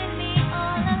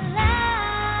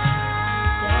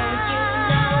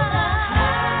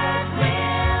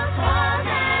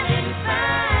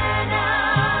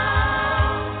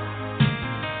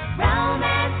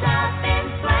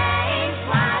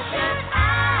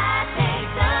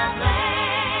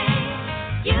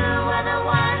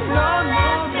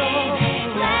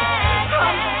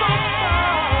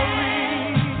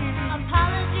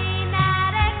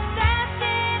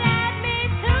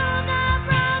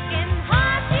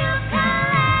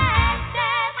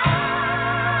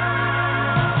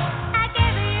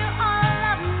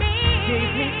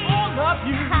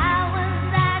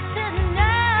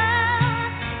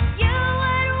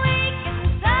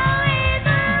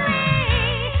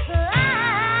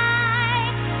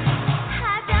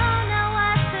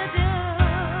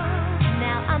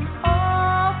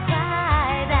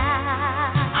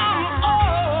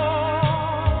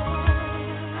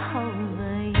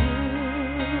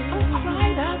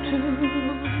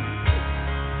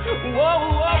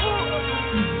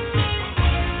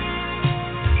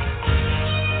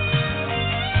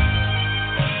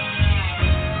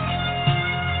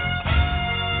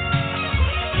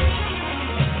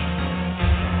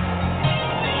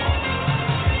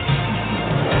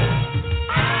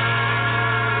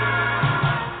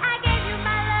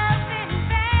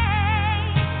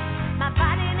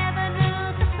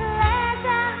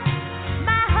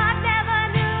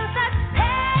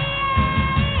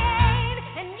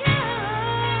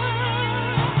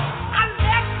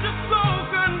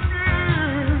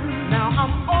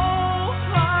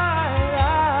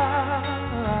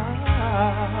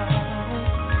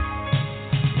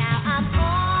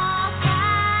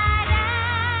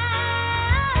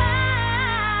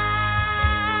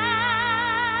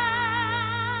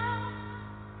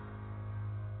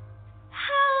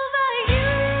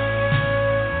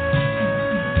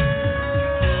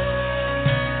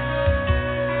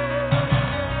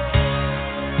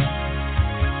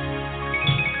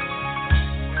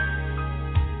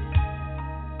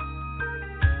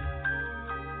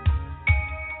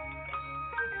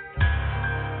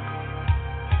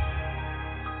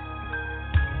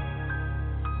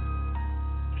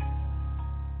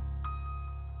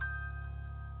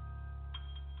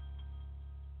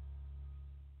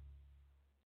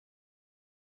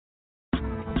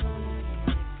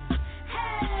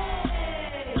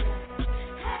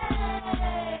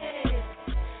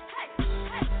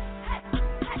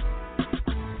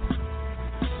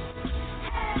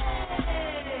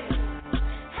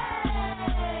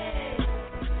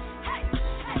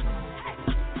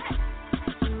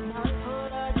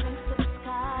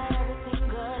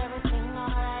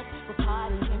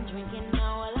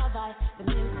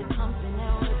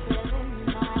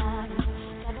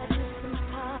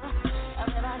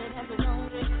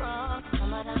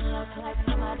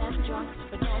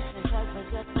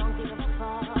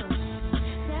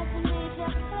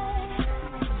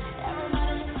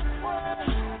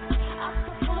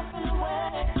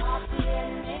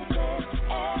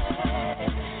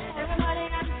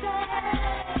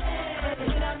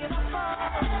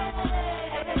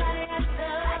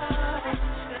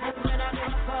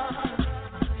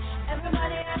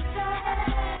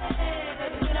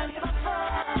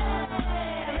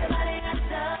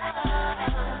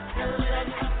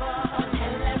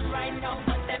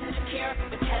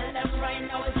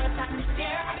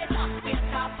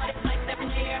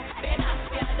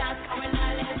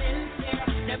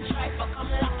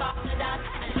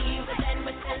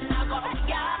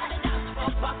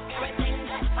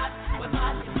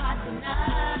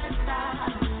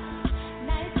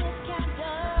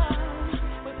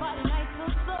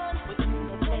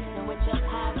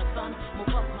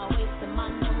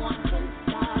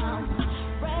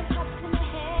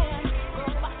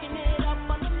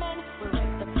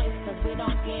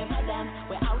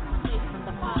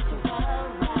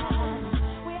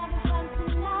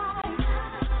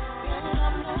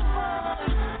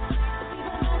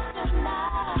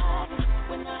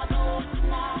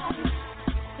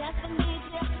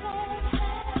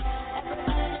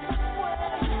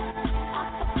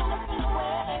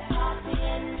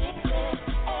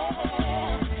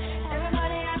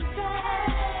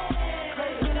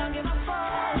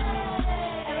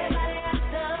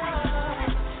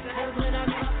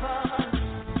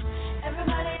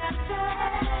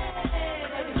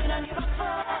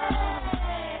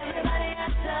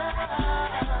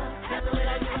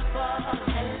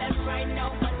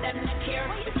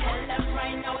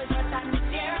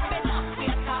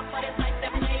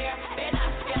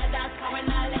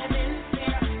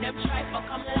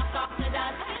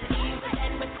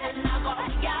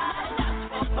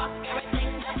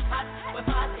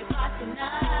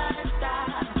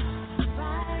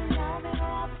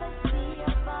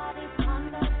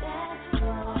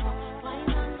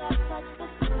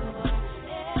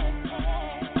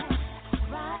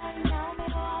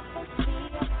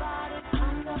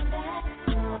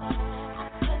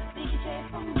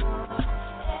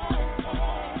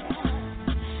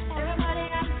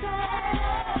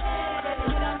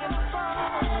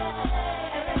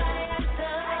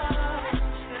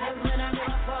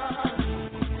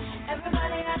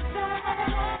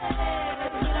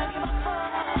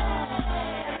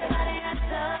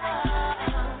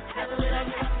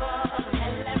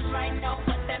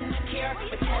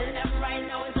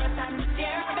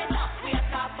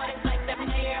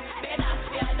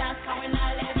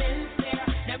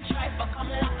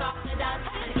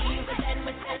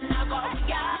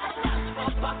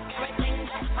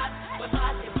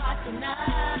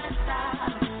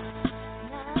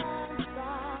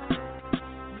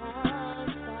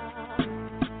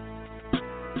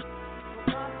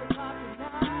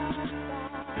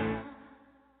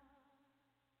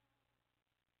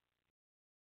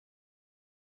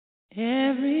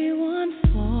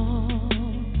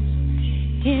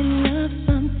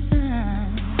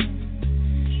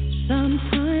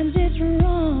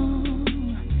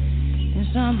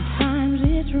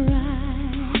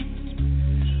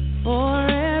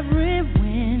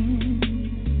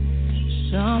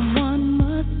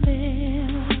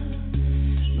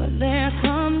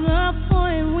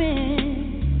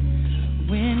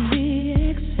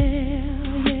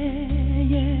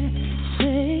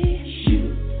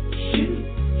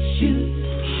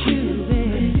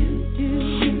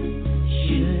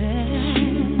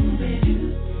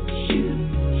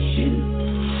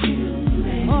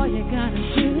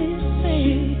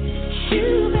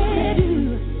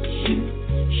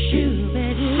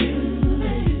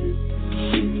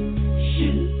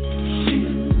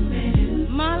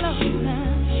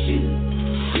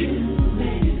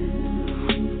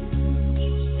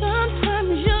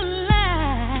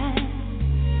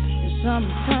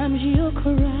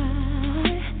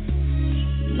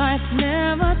 Life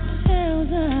never tells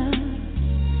us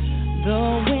the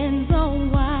winds are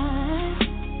wide.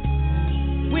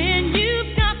 When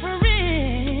you've got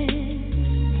friends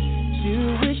to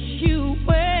wish you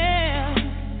well,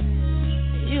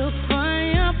 you'll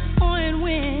find your point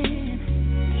when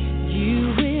you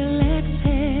will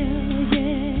exhale.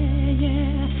 Yeah,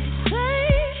 yeah. Say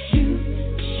shoot,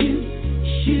 shoot,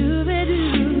 shoot, baby,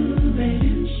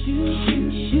 baby, shoot,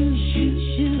 shoot, shoot, shoot,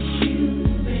 shoot, shoot,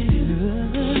 baby,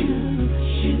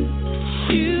 shoot,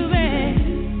 shoot, baby,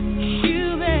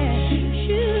 shoot, baby,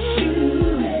 shoot,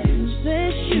 say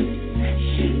shoot, say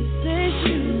shoot, say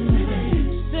shoot, baby,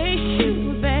 say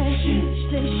shoot,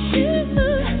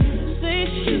 say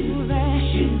shoot,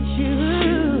 baby, shoot,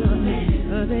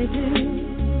 baby.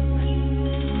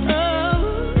 Oh,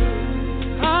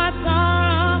 hearts are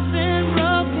often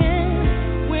broken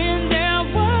when their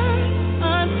words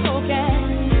unspoken.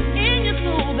 In your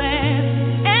soul, babe,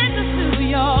 answer to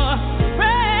your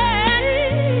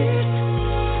praise.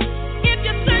 If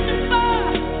you're searching for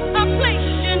a place,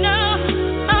 you know,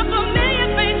 a familiar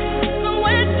face,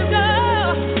 somewhere to go,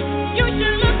 you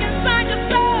should look inside your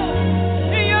soul.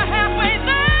 You're halfway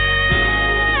there.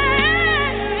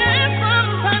 From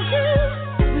time to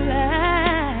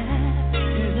life,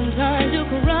 isn't hard to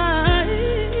cry.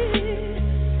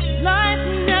 Life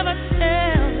never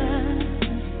tells us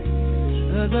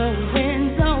the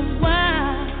winds are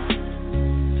wild.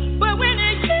 But when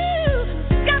you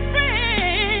got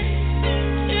friends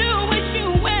to wish you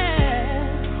well,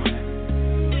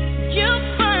 you'll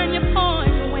find your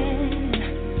point when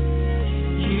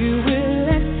you will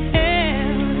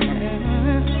exhale.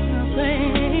 Say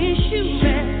shoot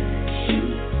back,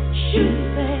 shoot, shoot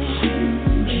back,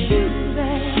 shoot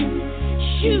back,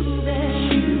 shoot back,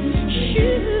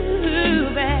 shoot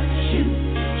back, shoot,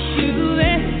 shoot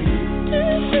back.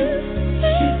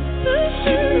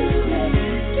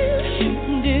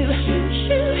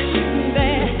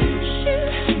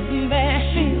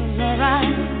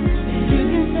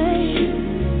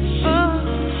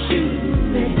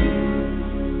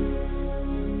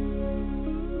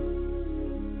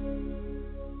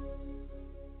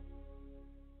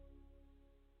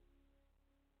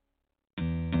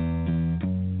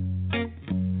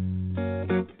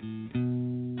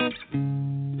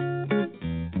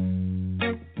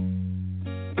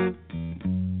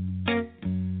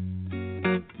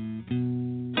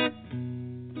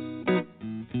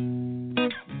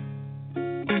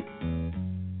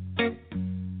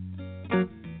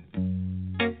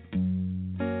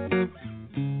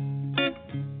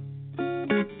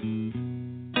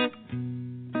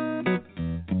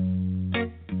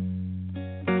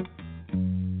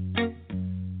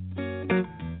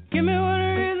 Give me one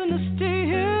reason to stay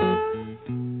here,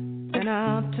 and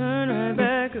I'll turn right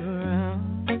back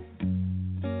around.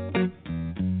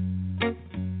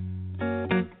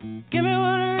 Give me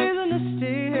one reason to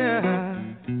stay here,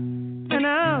 and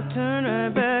I'll turn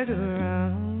right back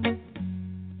around.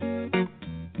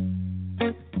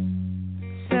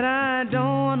 Said I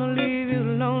don't wanna leave you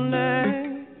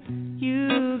lonely.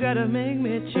 You gotta make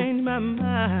me change my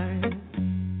mind.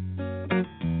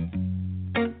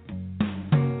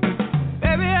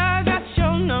 Baby, I got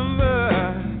your number.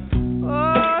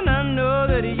 Oh, and I know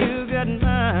that you got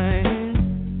mine.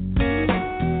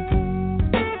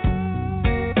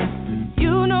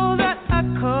 You know that I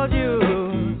called you.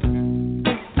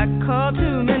 I called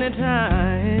too many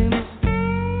times.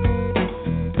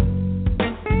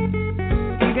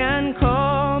 You can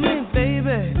call me,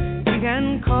 baby. You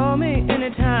can call me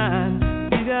anytime.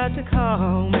 You got to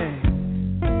call me.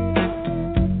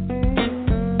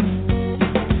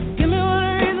 Give me one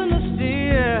reason to stay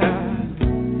here,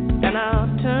 and I'll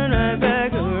turn right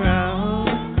back around.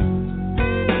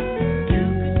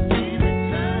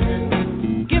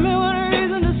 Give me one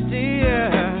reason to stay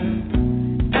here,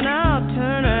 and I'll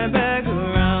turn right back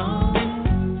around.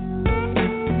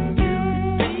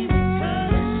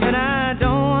 But I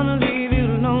don't wanna leave you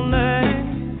lonely.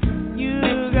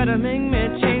 You gotta make me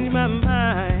change my mind.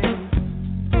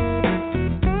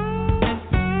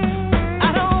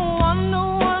 I don't want no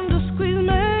one to squeeze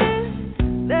me.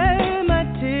 They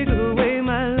might take away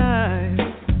my life.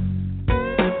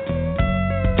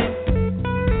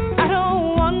 I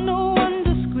don't want no one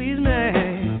to squeeze me.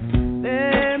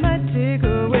 They might take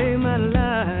away my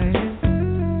life.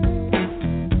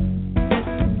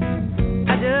 I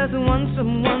just want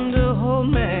someone to hold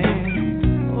me.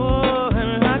 Oh,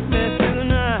 and rock me through the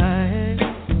night.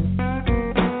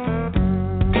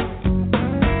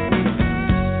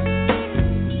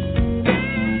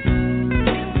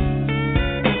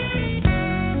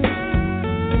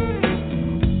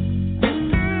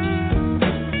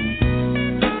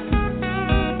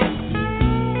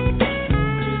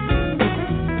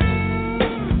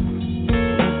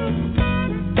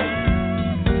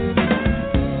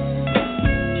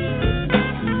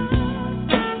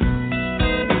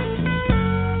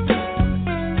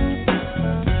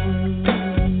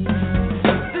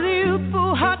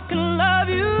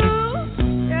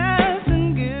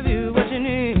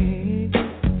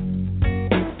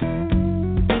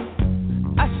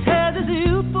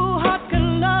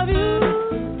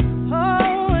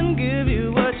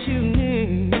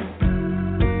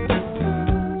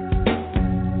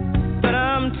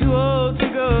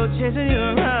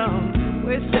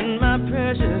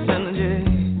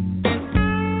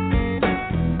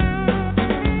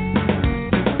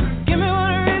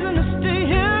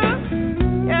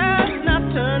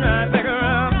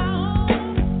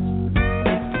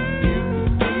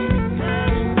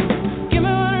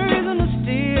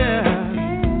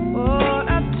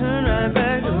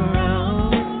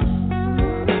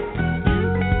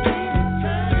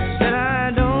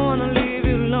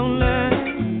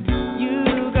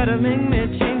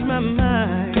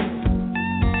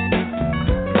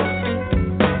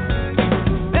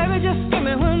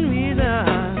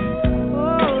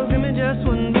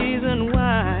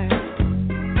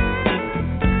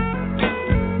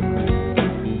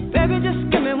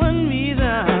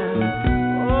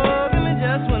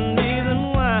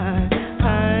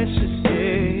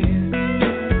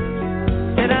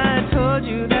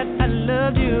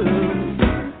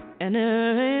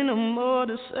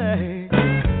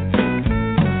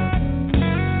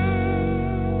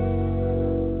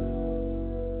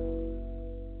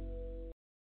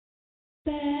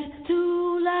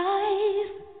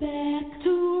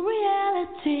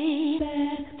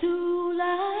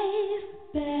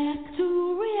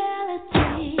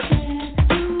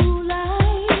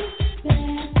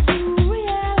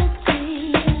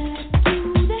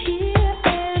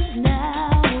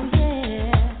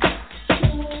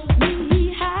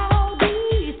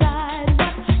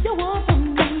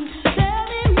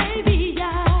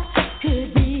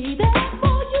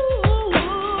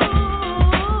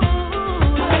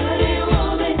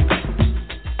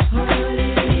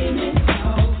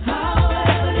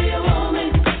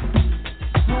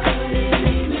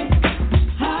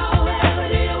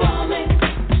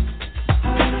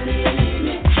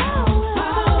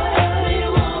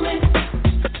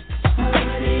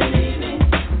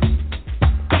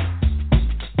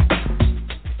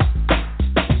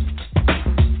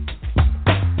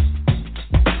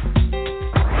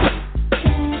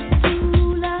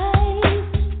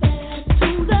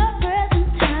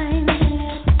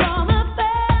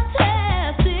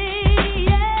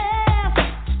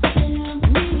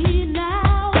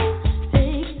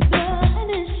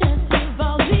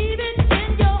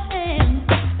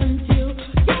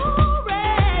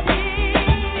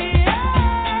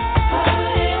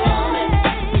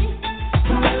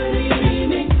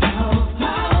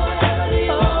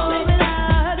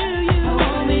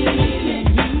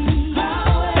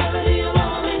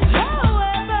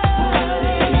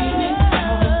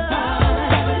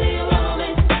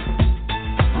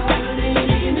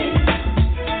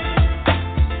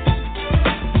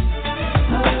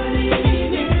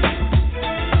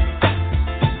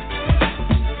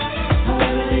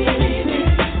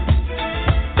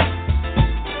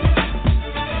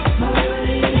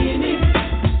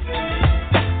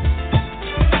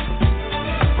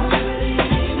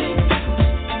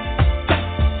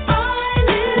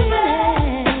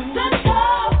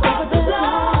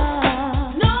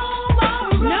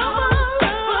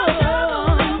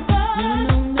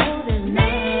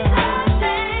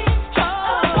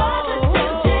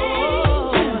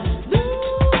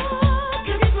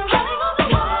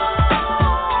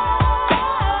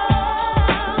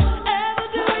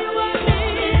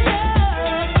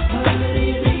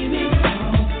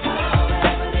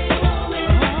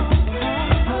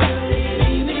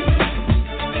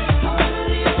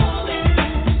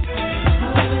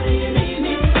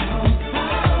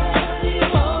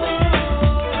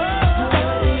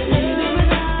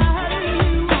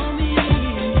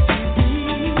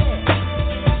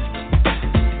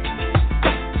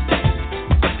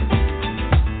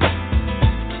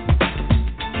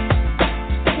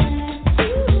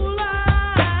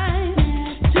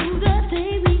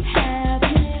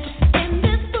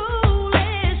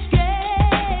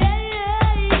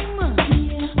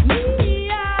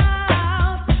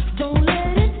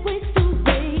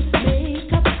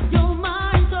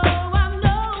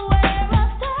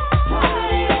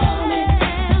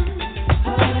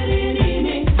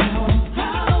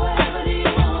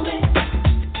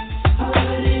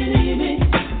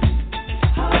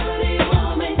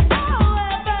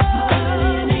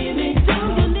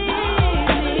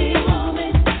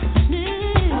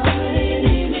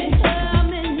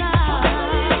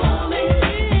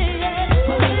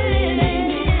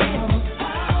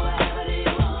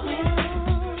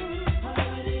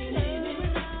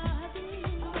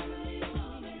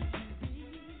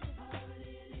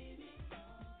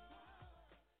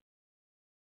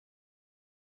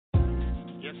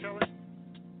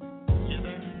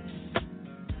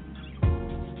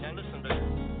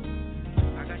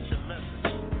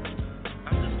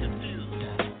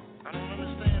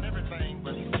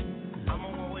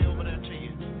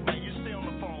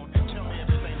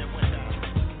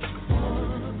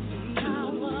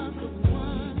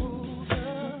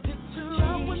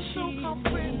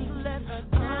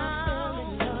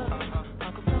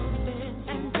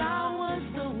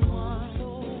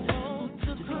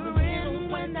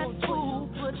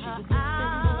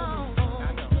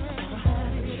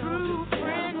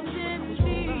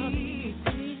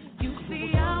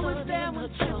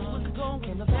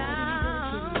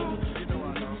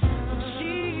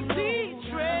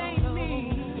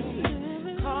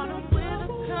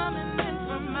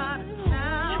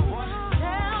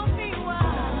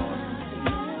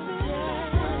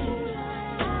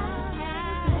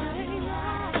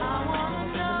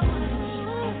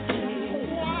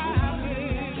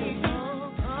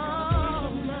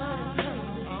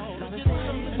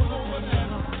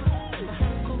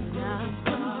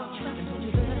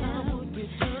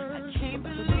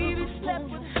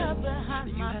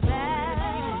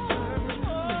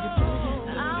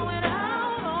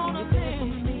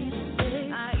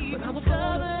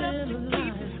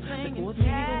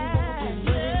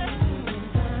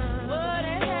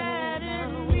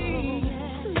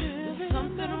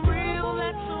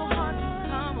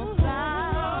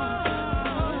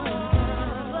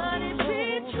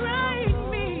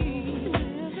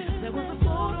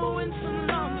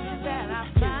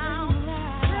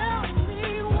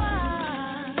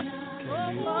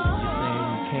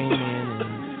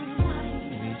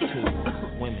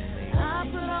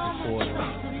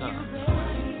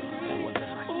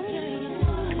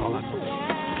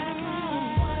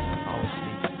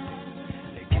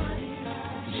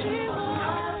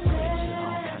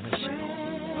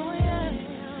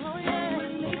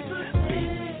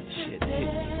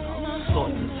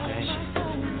 sorts of type shit.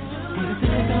 When you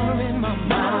think I'm in my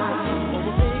mind,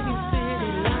 over Vegas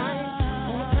city lights,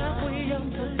 on the pathway up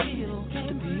to Leo,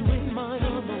 to be with my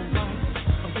other wife.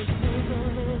 I'm just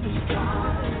living in the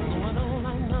sky, no I don't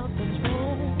like nothing's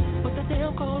wrong, but the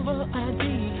damn caller ID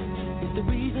is the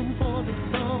reason for the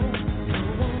song. No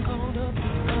one called up the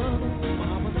other,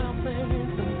 while I was out playing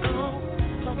some songs,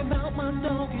 talking about my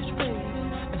doggish ways,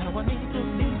 and how I need to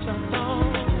teach our song.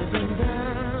 Living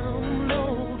down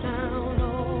low,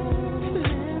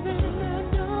 living that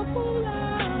double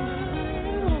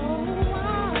life, oh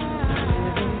wow.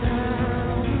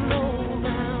 Living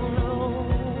down low,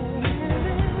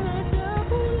 living that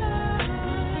double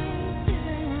life,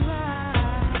 ain't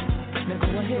right. Now go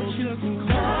ahead, shoot me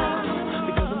now,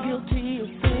 because I'm guilty of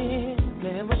sin.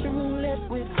 Man, Russian roulette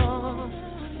with heart,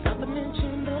 not to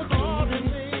mention the kids.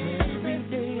 Man, every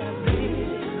day I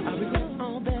live, I regret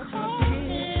all that I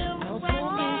did. I was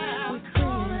hoping with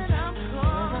friends, as I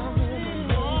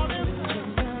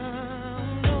living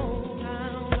down low,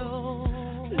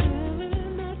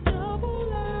 living that double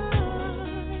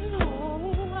life,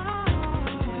 oh wow.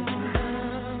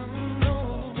 Down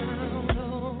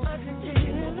low,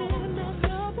 living that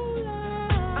double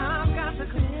life. I've got to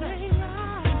clean it right.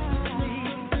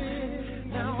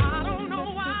 Now I don't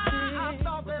know why I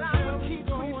thought that I would keep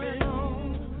going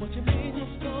on. What you mean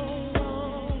is so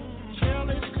wrong?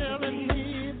 Shirley's telling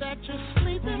me that you're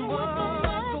sleeping with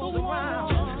another woman.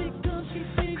 Just because she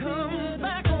sees come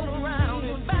back on around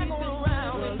and back on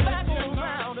around and back on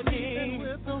around again.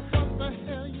 What the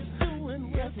hell you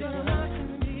doing? Yes, I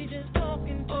can be just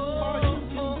talking to you. Or you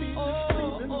can be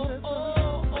sleeping with her.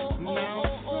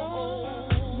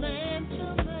 Now, man to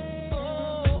man,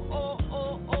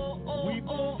 we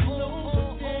both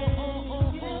know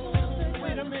today.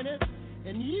 Wait a minute,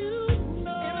 and you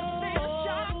know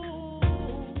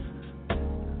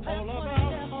all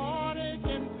about heartache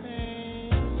and pain.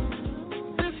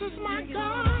 This is my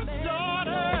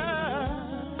goddaughter,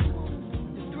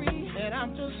 and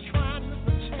I'm just trying to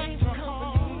protect her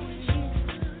heart.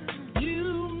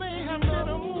 You may have been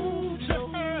a move to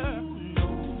her,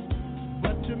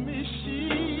 but to me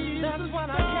that's what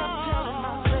I kept telling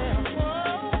myself.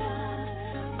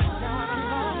 Now I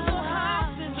know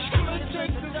how to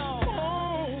take the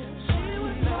phone. She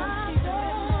was my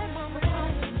dog.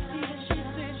 She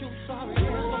said you're sorry.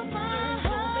 You were my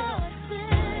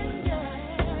husband,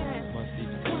 yeah. Must be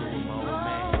the one with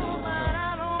my old man. But I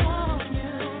don't want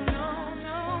you, no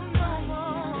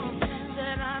more.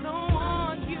 Said I don't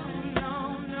want you, no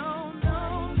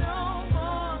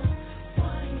more.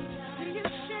 See your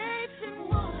shapes and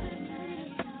what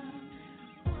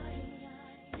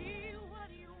do what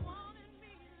you wanted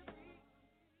me to be.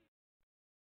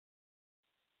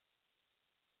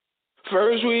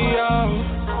 First we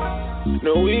out,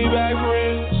 no we back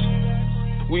friends.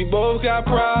 We both got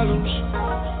problems,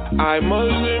 I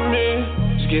must admit.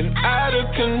 It's getting out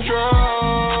of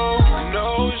control.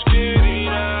 No, it's getting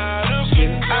out of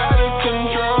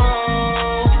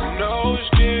control. No, it's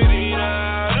getting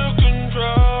out of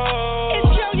control.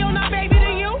 It's yo, not baby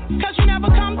to you, cause you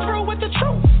never come through with the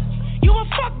truth. You a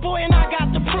fuckboy and I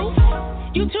got the proof.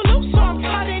 You too loose, so I'm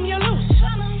cutting you loose.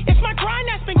 It's my grind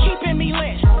that's been keeping me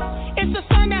lit. It's the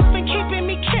sun that's been keeping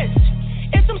me kissed.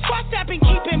 It's some sweat that's been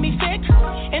keeping me thick.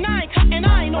 And I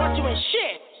ain't ordering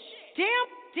shit.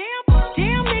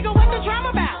 Damn, nigga, what the drama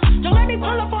about? Don't let me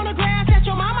pull up on the grass at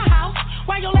your mama house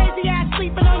while your lazy ass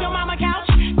sleeping on your mama couch.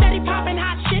 Steady popping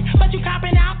hot shit, but you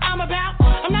copping out. I'm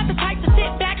not the type to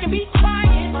sit back and be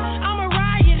quiet. I'm a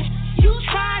riot, you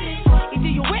tried it. Either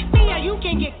you with me or you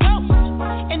can get ghost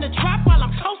in the drop while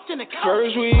I'm coasting the coast.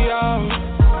 First we out,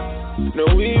 no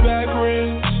we back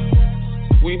friends.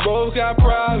 We both got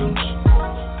problems,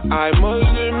 I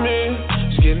must admit.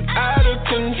 It's getting out of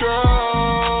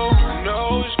control.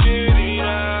 No, it's getting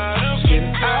out of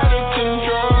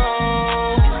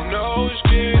control. No, it's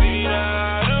getting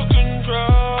out of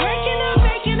control.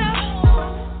 Breaking up.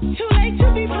 Too late to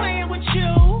be playing with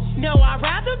you. No, I'd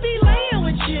rather be laying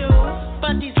with you.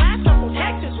 But these last couple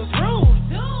texts was rude.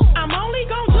 I'm only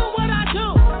gonna do what I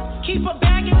do. Keep a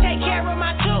bag and take care of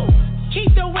my two.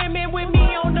 Keep the women with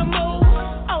me on the move.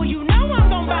 Oh, you know I'm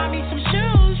gonna buy me some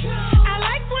shoes. I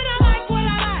like what I like.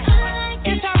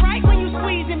 It's alright when you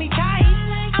squeezing me tight.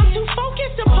 I'm too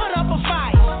focused to put up a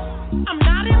fight. I'm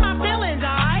not in my feelings,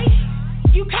 alright?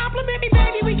 You compliment me,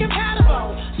 baby, we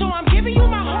compatible. So I'm giving you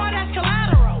my heart as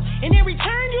collateral. And in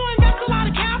return, you invest a lot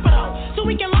of capital. So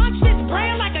we can launch this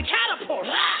brand like a catapult.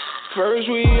 First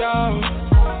we out,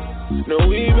 no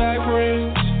we back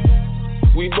friends.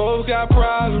 We both got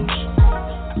problems,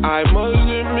 I must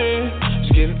admit.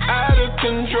 It's getting out of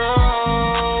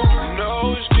control.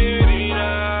 No, it's getting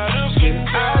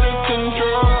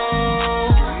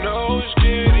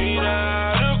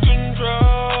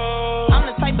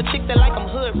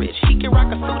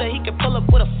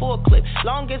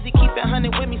Long as he keep it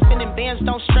 100 with me, spinning bands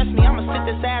don't stress me. I'ma sit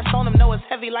this ass on him, know it's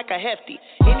heavy like a hefty.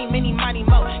 Any, mini, mighty,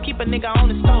 mo, keep a nigga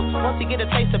on his toes. Once he get a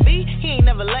taste of B, he ain't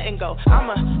never letting go.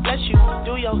 I'ma let you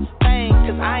do your thing,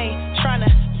 cause I ain't tryna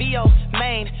be your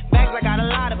main. Bags, I got a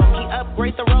lot of them. He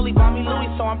upgrade the rollie, bought me Louis,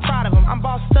 so I'm proud of him. I'm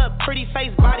bossed up, pretty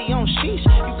face, body on sheesh.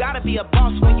 You gotta be a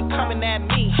boss when you coming at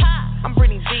me. I'm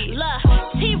Brittany Z. Look,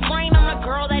 T-Rain, I'm the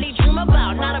girl that he dream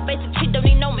about. Not a basic chick, don't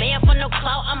need no man for no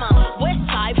clout. I'm a West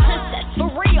Side princess, for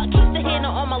real. Keep the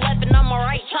handle on my left and I'm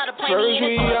alright. Try to play me in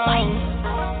it for a fight.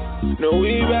 No,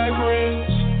 we back friends.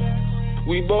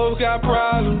 We both got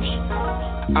problems.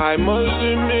 I must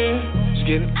admit, it's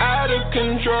getting out of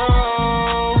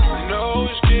control. No,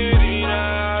 it's getting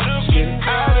out of control. Getting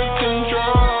out of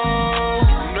control.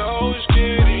 No, it's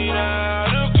getting out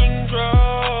of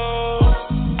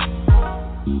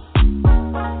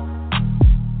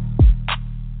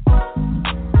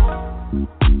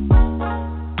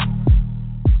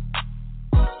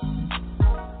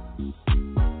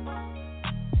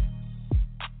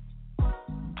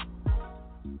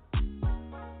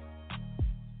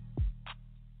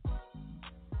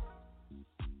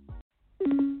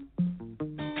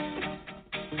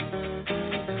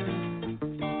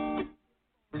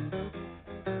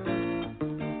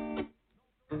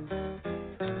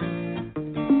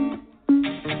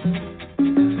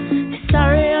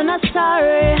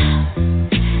Sorry,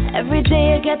 every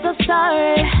day I get so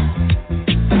sorry.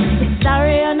 You're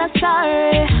sorry, I'm not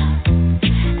sorry.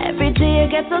 Every day I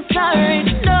get so sorry.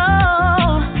 No,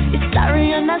 you're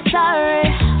sorry, I'm not sorry.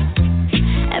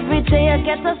 Every day I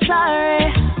get so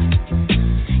sorry.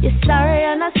 You're sorry,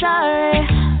 I'm not sorry.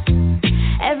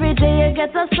 Every day I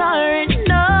get so sorry.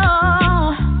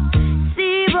 No,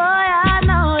 see boy, I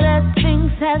know that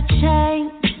things have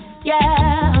changed.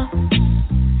 Yeah.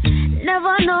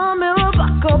 Never know me will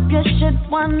back up your shit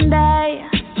one day,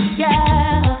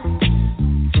 yeah.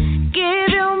 Give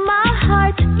you my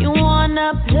heart, you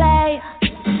wanna play,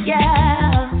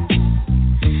 yeah.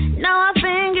 Now I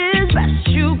think it's best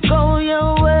you go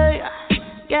your way,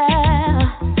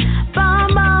 yeah.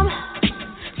 Bam bam,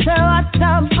 say what's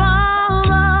up, bam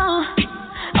bam.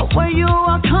 Where you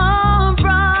are come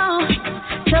from,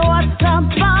 say what's up,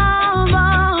 bam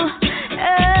bam.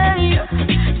 Hey,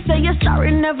 say you're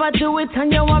sorry, never do it,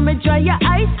 and you want me dry your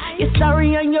eyes. You're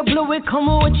sorry and you blew it, come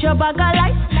with your bag of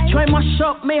lies. Try my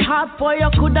shock me heart, boy, you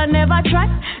coulda never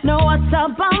tried. Know what's a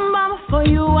bam bam for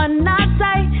you and not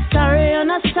say sorry, I'm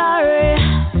not sorry.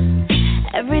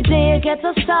 Every day I get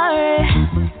so sorry.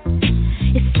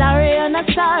 You're sorry, I'm not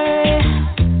sorry.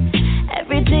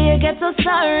 Every day I get so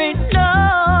sorry.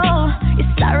 No,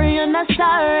 you're sorry, I'm not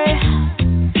sorry.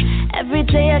 Every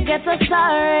day I get so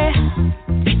sorry.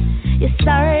 You're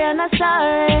sorry, I'm not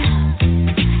sorry.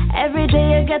 Every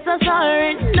day I get so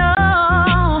sorry, no.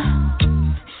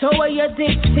 So what you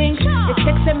did think? You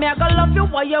texted me, I go love you,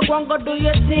 why you gon' go do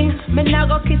your thing? Me now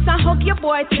go kiss and hug your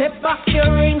boy, take back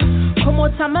your ring. Come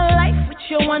out of my life with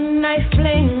your one night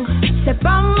fling. Say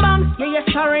bam bam, yeah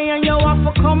you're sorry and you want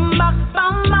to come back.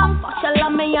 Bam bam, but you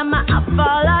love me and my apple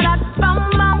all of that. Bam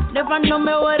bam, never know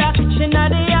me with a kitchen or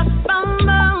the yak. Bam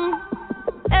bam,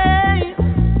 hey,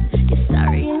 you're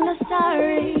sorry and you're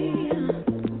sorry.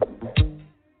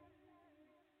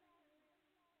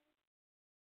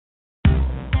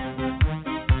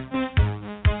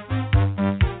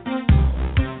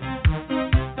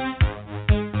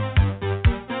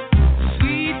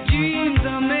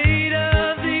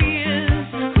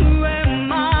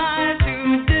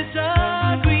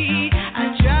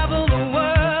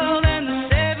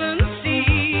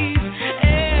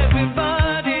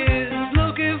 Everybody's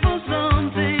looking for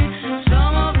something.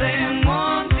 Some of them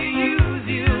want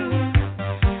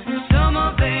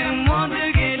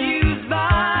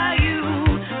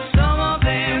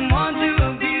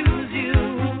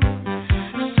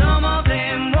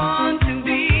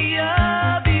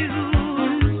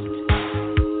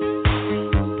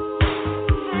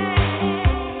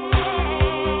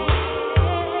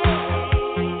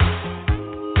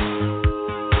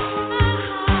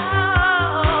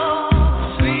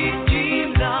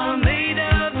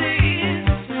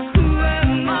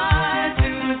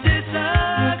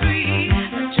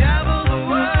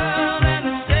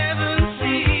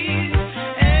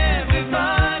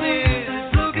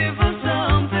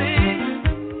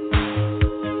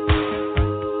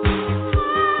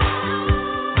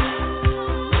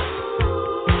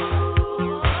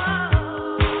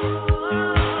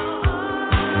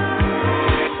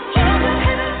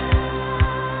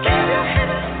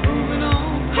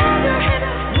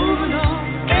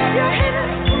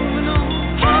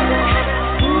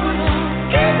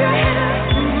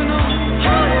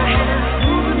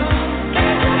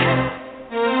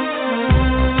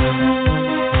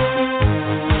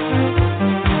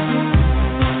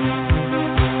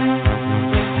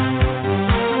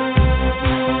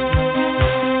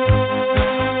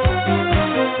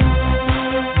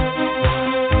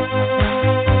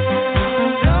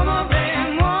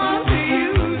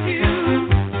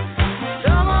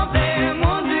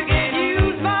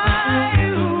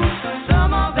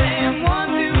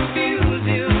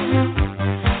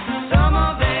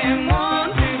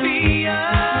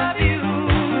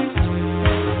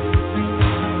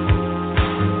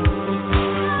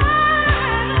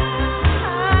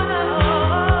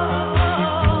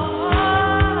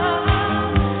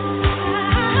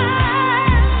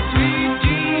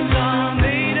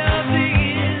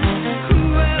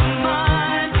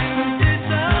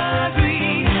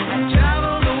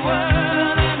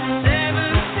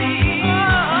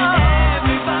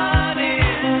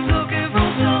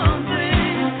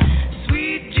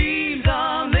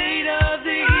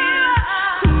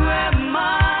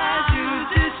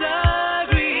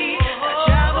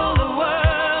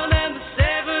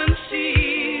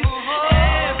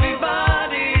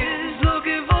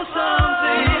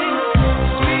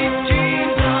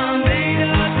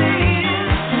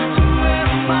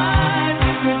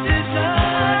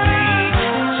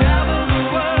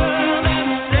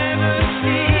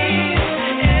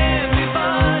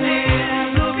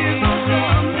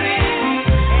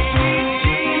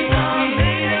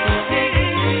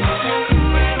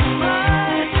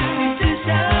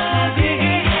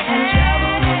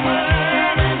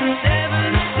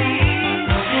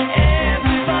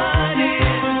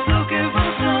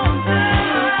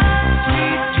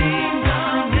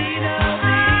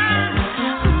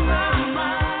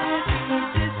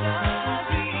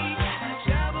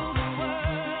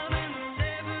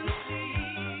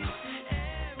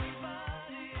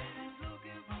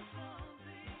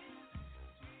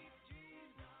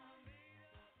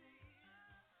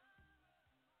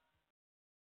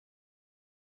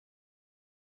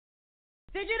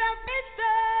Did you know,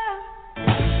 mister?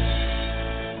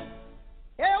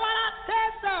 Yeah, what I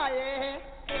said, sir, yeah.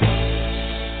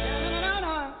 No,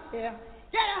 yeah.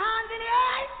 Get your hands in the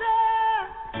air, sir.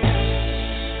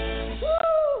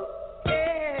 Woo,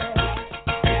 yeah.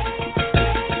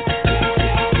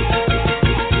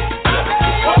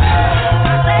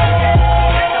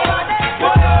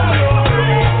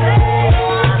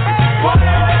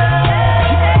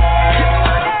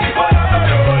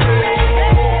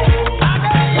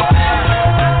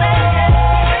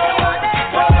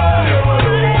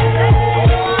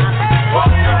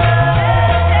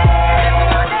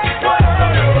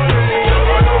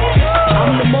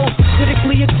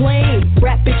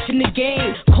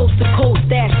 Game, coast to coast,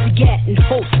 dash the gat and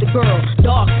host the girl.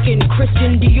 Dark skin,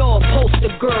 Christian Dior,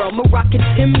 poster girl. Moroccan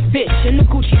Tim bitch and the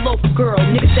Gucci loafer girl.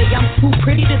 Niggas say I'm too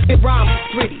pretty, this bit rhyme is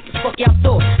pretty. The fuck y'all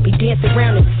thought? Me dancing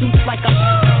around in suits like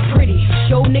I'm pretty.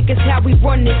 Show niggas how we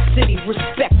run this city.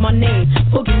 Respect my name.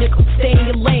 Boogie nickel, stay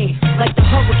in your lane. Like the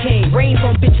hurricane. Rains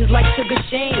on bitches like Sugar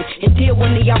Shane. And deal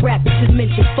when they y'all rap bitches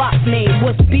mention Fox name.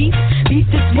 What's beef? Beef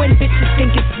is when bitches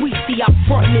think it's sweet. See, I'm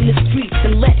frontin' in the streets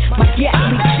and let my gas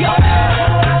leak. Yo!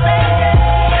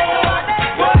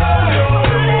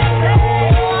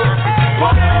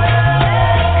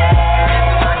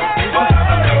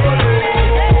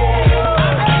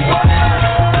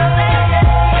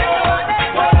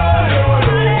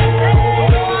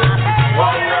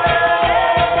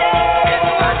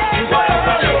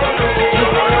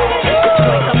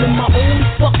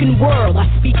 World, I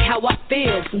speak how I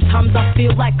feel. Sometimes I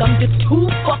feel like I'm just too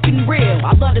fucking real.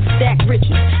 I love to stack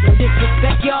riches. No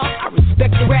disrespect, y'all. I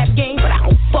respect the rap game, but I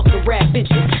don't fuck the rap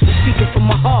bitches. I'm speaking from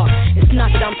my heart. It's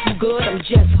not that I'm too good, I'm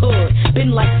just hood.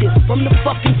 Been like this from the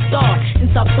fucking start.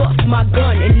 Since I bust my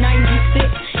gun in 96.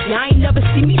 Y'all ain't never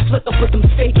see me slip up with them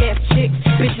fake ass chicks.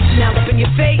 Bitches now up in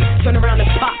your face, turn around and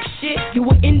pop shit. You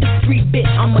an industry bitch,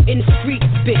 I'm an in the streets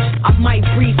bitch. I might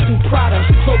breathe through Prada,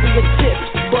 Chloe or tips,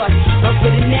 but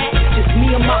other than that, just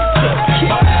me and myself.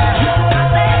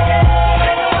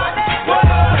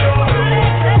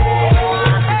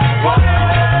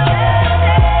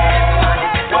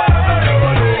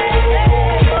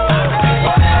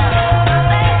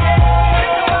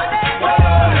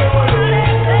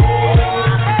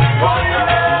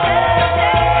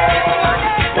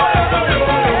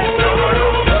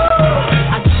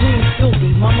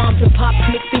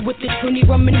 Trini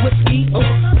rum and whiskey,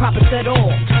 proper set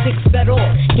off, 6 bet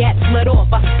off, gats let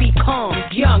off, I speak calm,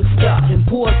 young stuff, and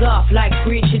pours off like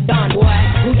Richie Don, boy,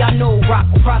 who y'all know rock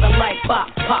product like pop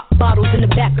bottles in the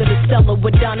back of the cellar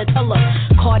with Donatella,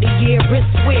 Cartier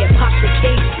wristwear, pop the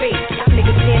cage face, y'all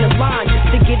niggas stand in line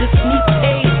just to get a sneak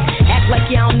taste, act like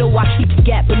y'all know I keep the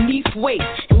gap beneath weight,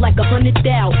 and like 100,000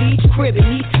 each crib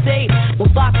in each state,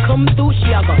 when Fox come through, she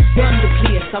all gon' run the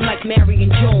place, I'm like Marion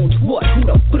Jones, what, who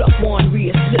the put up on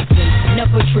Rhea, listen,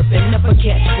 never trippin', never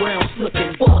catch ground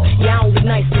slippin'. Boy, y'all only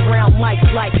nice around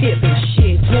mics like Pippin.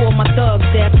 Shit, two of my thugs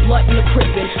that blood in the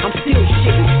crippin'. I'm still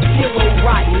shittin', zero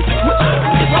riding,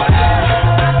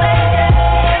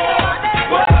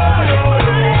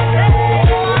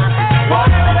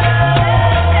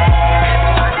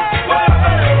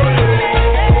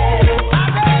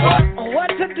 What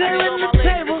to do when the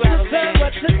tables are turned?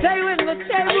 What to do when the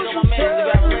tables are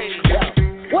turned?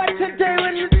 What to do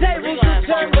when the tables are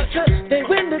turned? What to do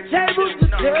when the tables are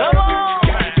turned? Come on!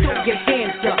 Throw your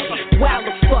hands up, wild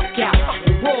the fuck out,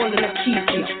 roll in the keys,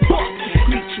 you fuck,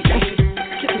 screechy.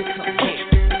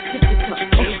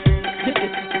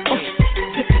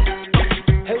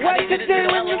 Hey, what to do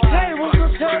when the tables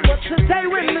are turned? What to do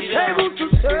when the tables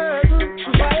are turned?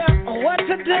 What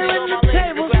to do when the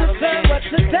tables are turned? What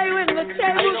to do when the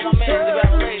tables are turned?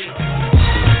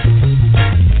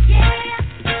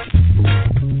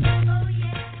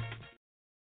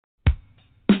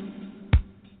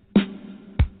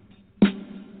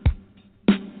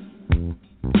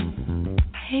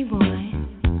 Hey boy,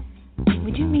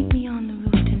 would you meet me on the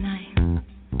roof tonight?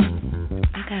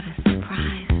 I got a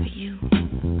surprise for you.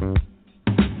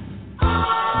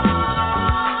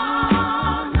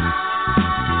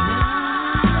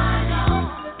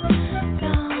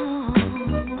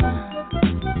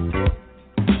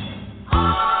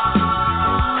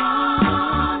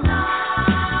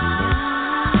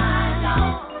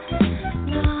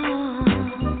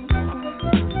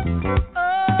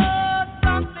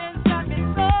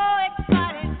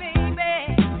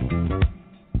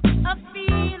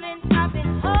 Feeling I've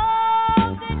been holding.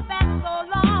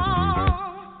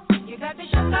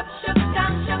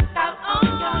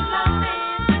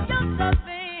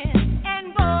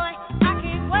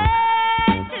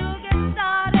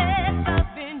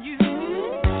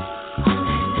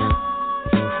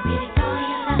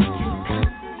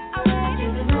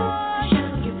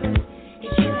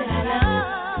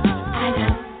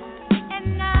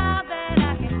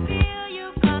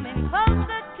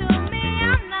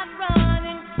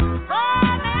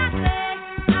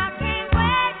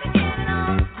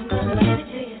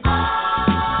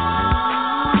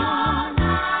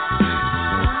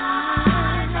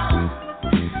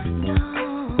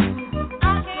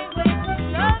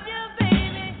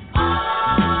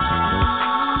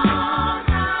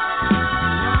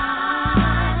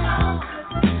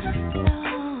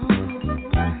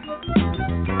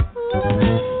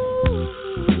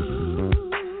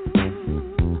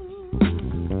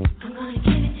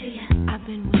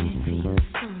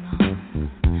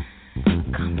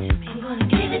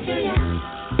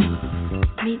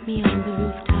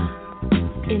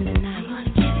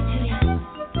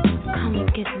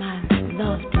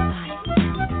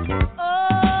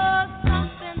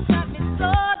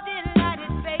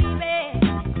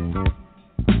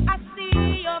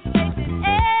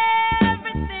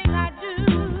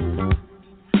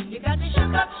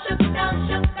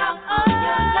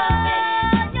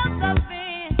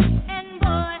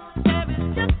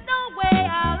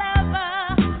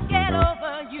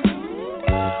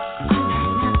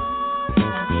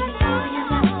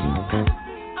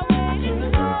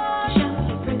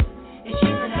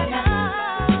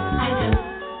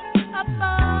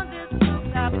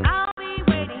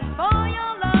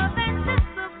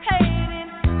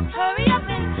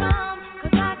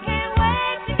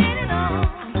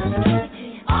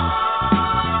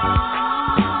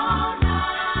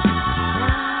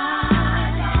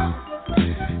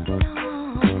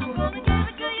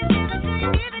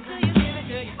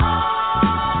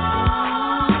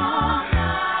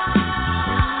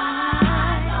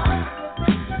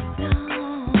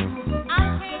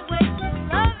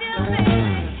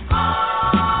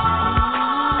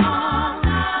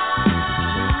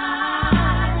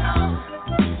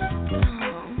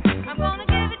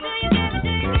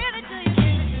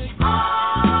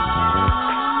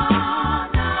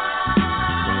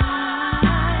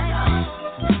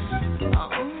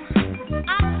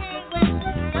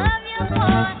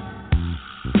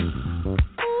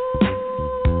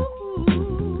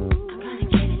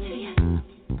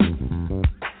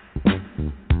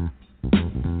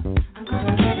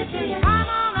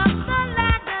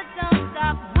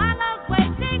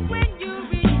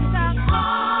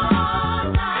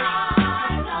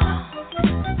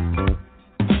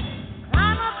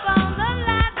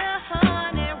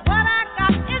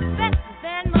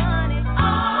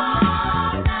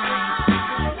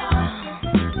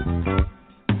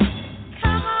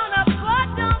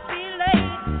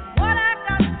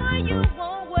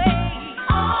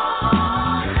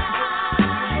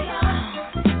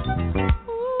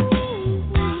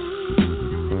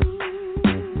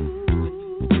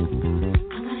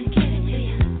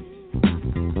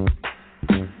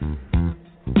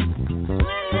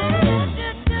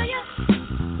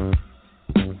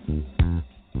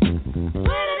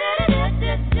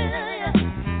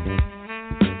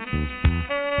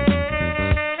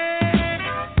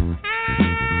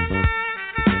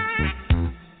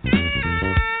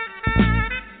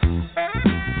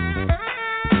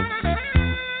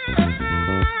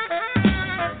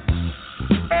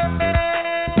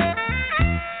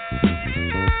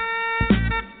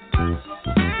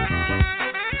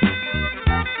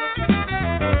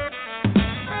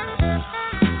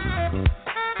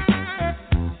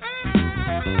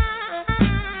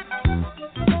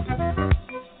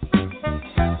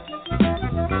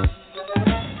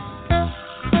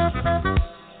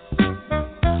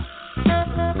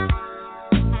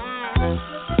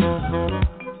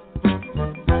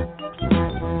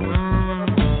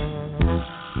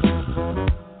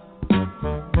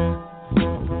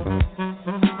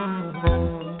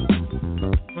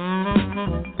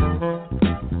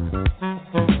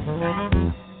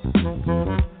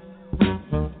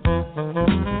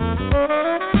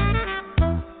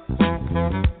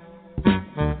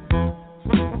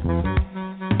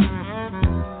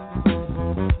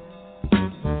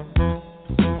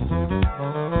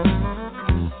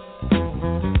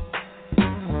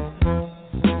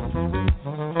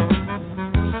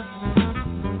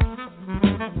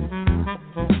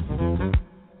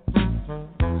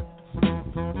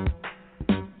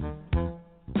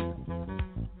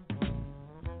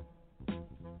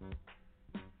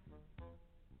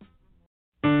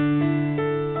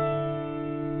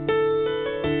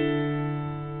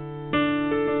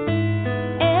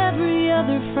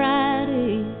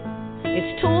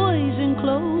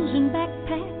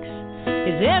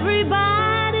 Is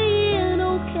everybody in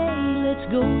okay? Let's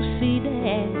go see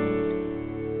Dad.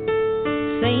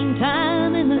 Same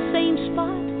time in the same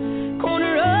spot,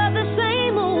 corner of the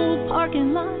same old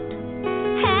parking lot.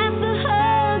 Half the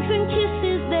hugs and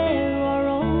kisses there are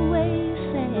always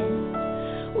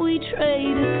sad. We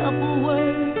trade a couple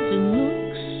words and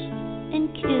looks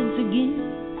and kids again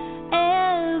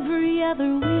every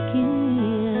other weekend.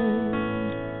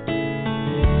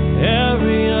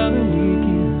 Every other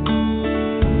weekend,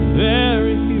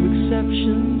 very few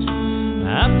exceptions.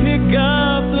 I pick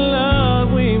up the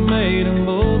love we made in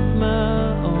both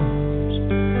my arms.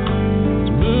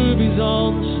 There's movies on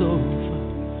the sofa,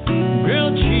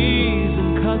 grilled cheese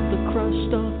and cut the crust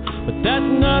off. But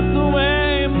that's not the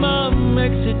way Mom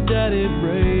makes it, Daddy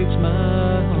breaks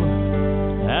my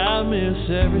heart. I miss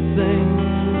everything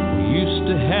we used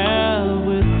to have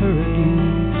with her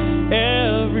again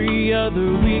every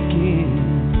other weekend.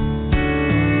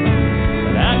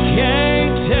 But I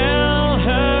can't tell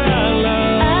her I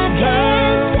love her,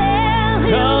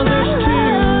 'cause there's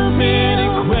too many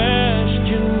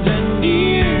questions and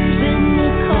ears in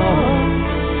the car.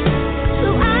 So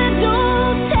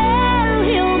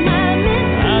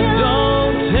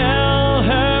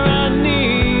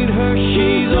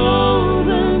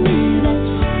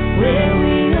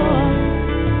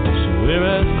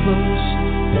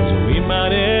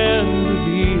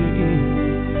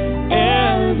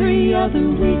other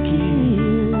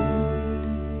weekend.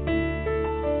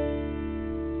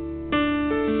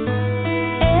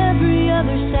 Every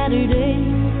other Saturday,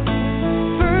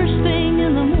 first thing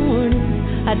in the morning,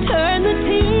 I turn the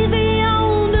TV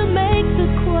on to make the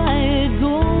quiet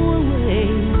go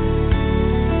away.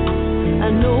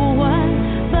 I know why,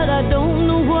 but I don't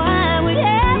know why we'd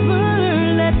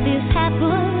ever let this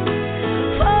happen.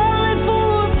 Falling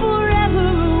for forever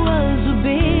was a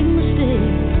big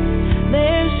mistake.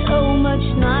 There's so much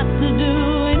not to do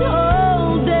and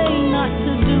all day not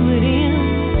to do it in.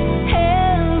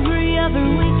 Every other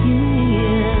weekend.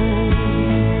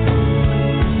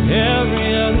 Every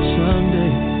other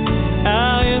Sunday,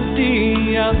 I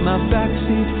empty out my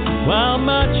backseat while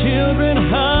my children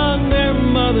hug their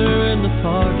mother in the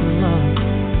parking lot.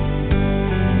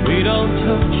 We don't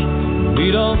touch,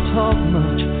 we don't talk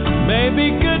much,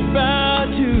 maybe goodbye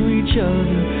to each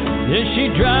other. Then she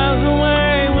drives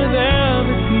away with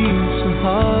every piece of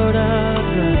heart I've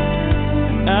got.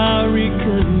 I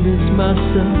reconvince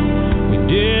myself we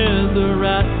did the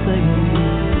right thing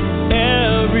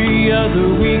every other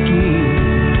weekend.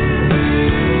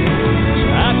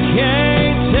 I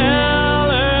can't tell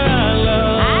her I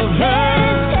love her,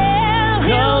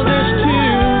 'cause there's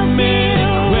too many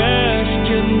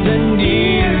questions and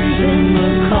years in the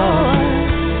car.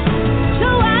 So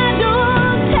I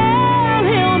don't tell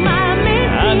him I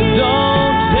miss him. I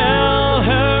don't tell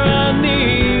her I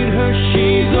need her.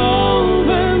 She's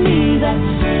over me.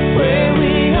 That's where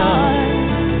we are.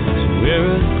 So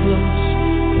we're as close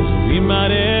as we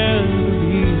might ever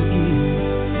be again.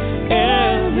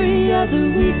 Every other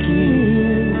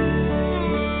weekend.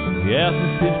 Yeah, for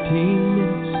 15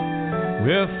 minutes,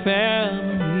 we're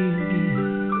family again.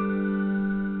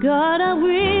 God, I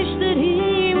wish that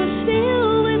he was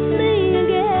still with me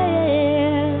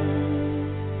again.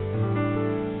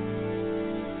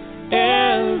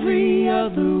 Every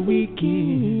other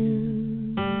weekend.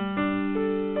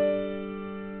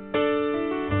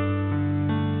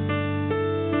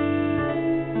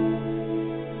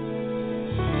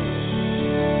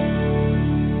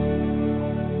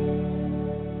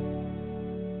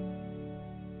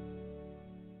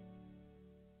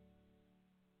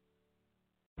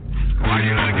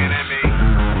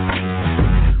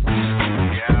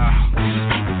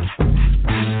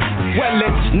 Well,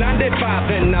 it's 95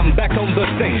 and I'm back on the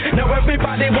scene. Now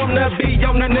everybody wanna be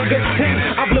on the niggas team.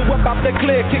 I blew up out the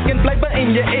clear, kicking flavor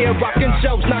in your ear, rocking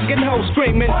shows, knocking hoes,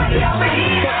 screaming. But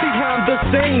behind the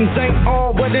scenes ain't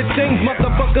all what it seems.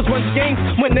 Motherfuckers run schemes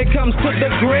when it comes to the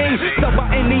green. So by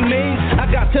any means, I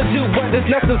got to do what is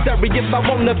necessary if I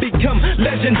wanna become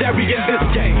legendary in this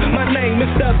game. My name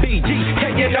mr.biggs,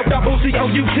 KNOCCOUT.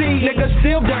 Niggas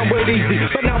still down with easy,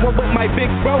 but now I'm with my big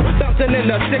bro, bouncing in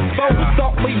a 6-4.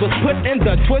 Thought we was put in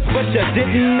the twist, but you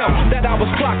didn't know that I was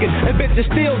clocking. And bitches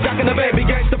still jocking the baby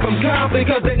gangster from Compton,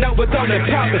 cause they know it's on and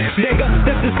poppin'. Nigga,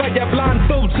 this is for your blind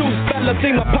fools who fellas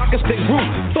see my pockets stay roof.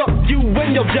 Fuck you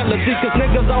and your jealousy, cause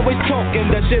niggas always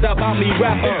talking that shit about me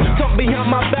rapping. Talk behind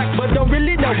my back, but don't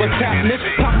really know what's happening.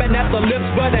 Popping at the lips,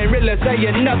 but ain't really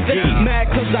saying nothing. Mad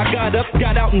cause I got up,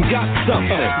 got out, and got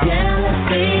something.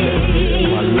 Jealousy.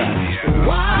 My life.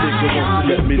 Nigga, won't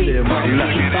you let me live my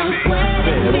life? Man,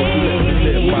 won't you let me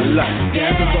live my life?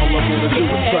 That's all I'm gonna do is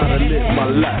try to live my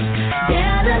life.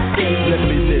 Let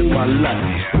me live my life.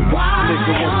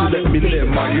 Nigga, won't you let me live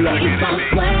my life?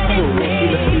 So won't you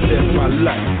let me live my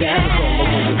life? That's all I'm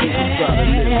gonna do is try to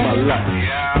live my life.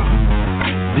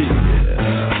 Yeah,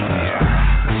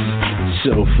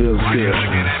 show feels good.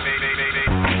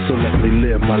 So let me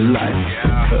live my life.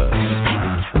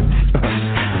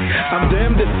 I'm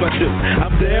damned if I do,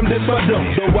 I'm damned if I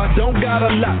don't. Though I don't got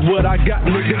a lot, what I got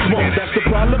niggas want. That's the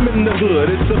problem in the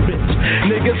hood, it's a bitch.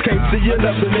 Niggas can't see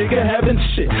another nigga having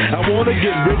shit. I wanna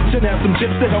get rich and have some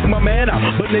chips to help my man out,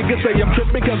 but niggas say I'm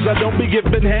tripping cause I don't be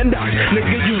giving handouts.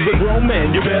 Nigga, you's a grown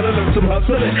man, you better learn some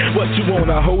hustling. What you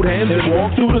wanna hold hands and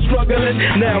walk through the struggling?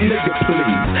 Now nigga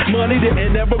please, money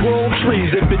didn't ever grow on trees.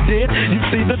 If it did, you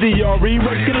see the DRE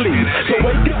raking leaves. So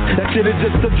wake up, that shit is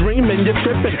just a dream and you're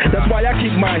tripping. That's why I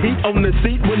keep my heat on the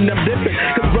seat when I'm dipping.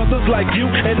 Cause brothers like you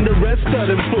and the rest of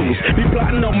them fools be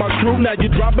plotting on my crew, now you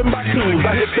dropping my tools.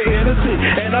 I hit the Hennessy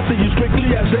and I see you strictly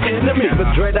as the enemy.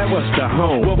 But Dre, that was the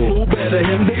home. Well, who better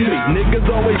him than me? Niggas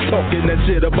always talking that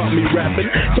shit about me rapping.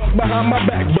 Talk behind my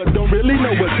back, but don't really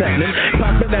know what's happening.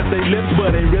 Popping at their lips,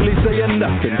 but ain't really saying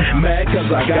nothing. Mad cause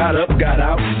I got up, got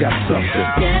out, got something.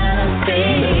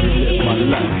 Let me live my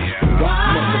life.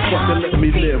 Motherfucker, let me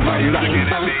live my life.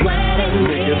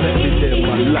 Nigga, let me live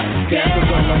my life. Cause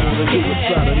all I wanna do is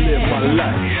try to live my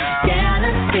life.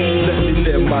 Jealousy. Let me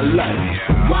live my life.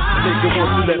 Why? Nigga,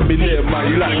 won't you let me live my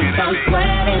life? I'm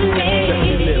sweating me. Let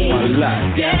me live my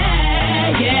life.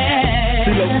 Yeah.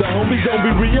 See, look, the homies don't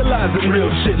be realizing real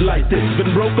shit like this.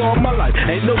 Been broke all my life,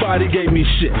 ain't nobody gave me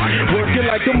shit. Working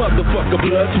like a motherfucker,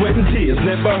 blood, sweat, and tears.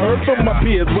 Never heard from my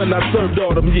peers when I served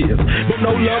all them years. But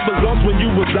no love was lost when you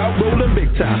was out rolling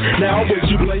big time. Now I wish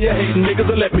you player hating niggas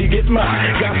to let me get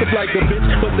mine. Gossip like a bitch,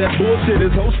 but that bullshit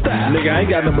is whole style. Nigga, I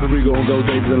ain't got nothing but a Rigo on those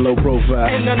days in low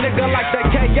profile. And a nigga like that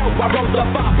KO, I roll the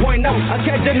 5.0.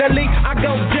 Occasionally, I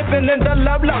go dipping in the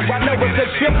love low. I know it's a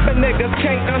trip, but niggas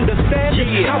can't understand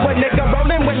it. How a nigga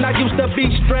rolling when I used to be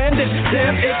stranded.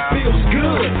 Damn, it feels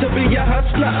good to be a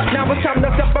hustler. Now it's time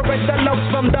to separate the locs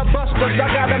from the busters. I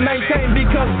gotta maintain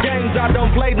because games I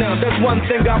don't play now. There's one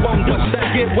thing I won't do,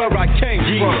 forget where I came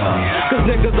from. Cause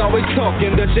niggas always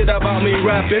talking the shit about me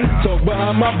rapping. Talk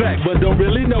behind my back, but don't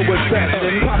really know what's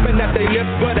happening. Popping at they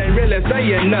lips, but ain't really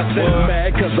saying nothing.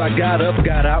 Mad cause I got up,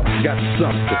 got out, got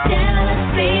something.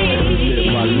 Jealousy.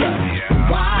 Live my life.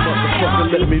 Motherfucker,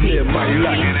 let me live my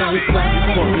life.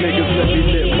 Fuck niggas, let me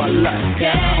live my life.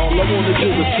 All I wanna do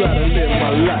is try to live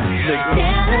my life, nigga.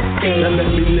 Now let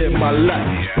me live my life.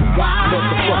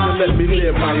 Motherfucker, let me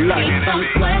live my life. Come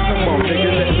on,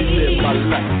 nigga, let me live my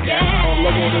life. All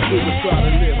I wanna do is try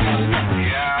to live my life.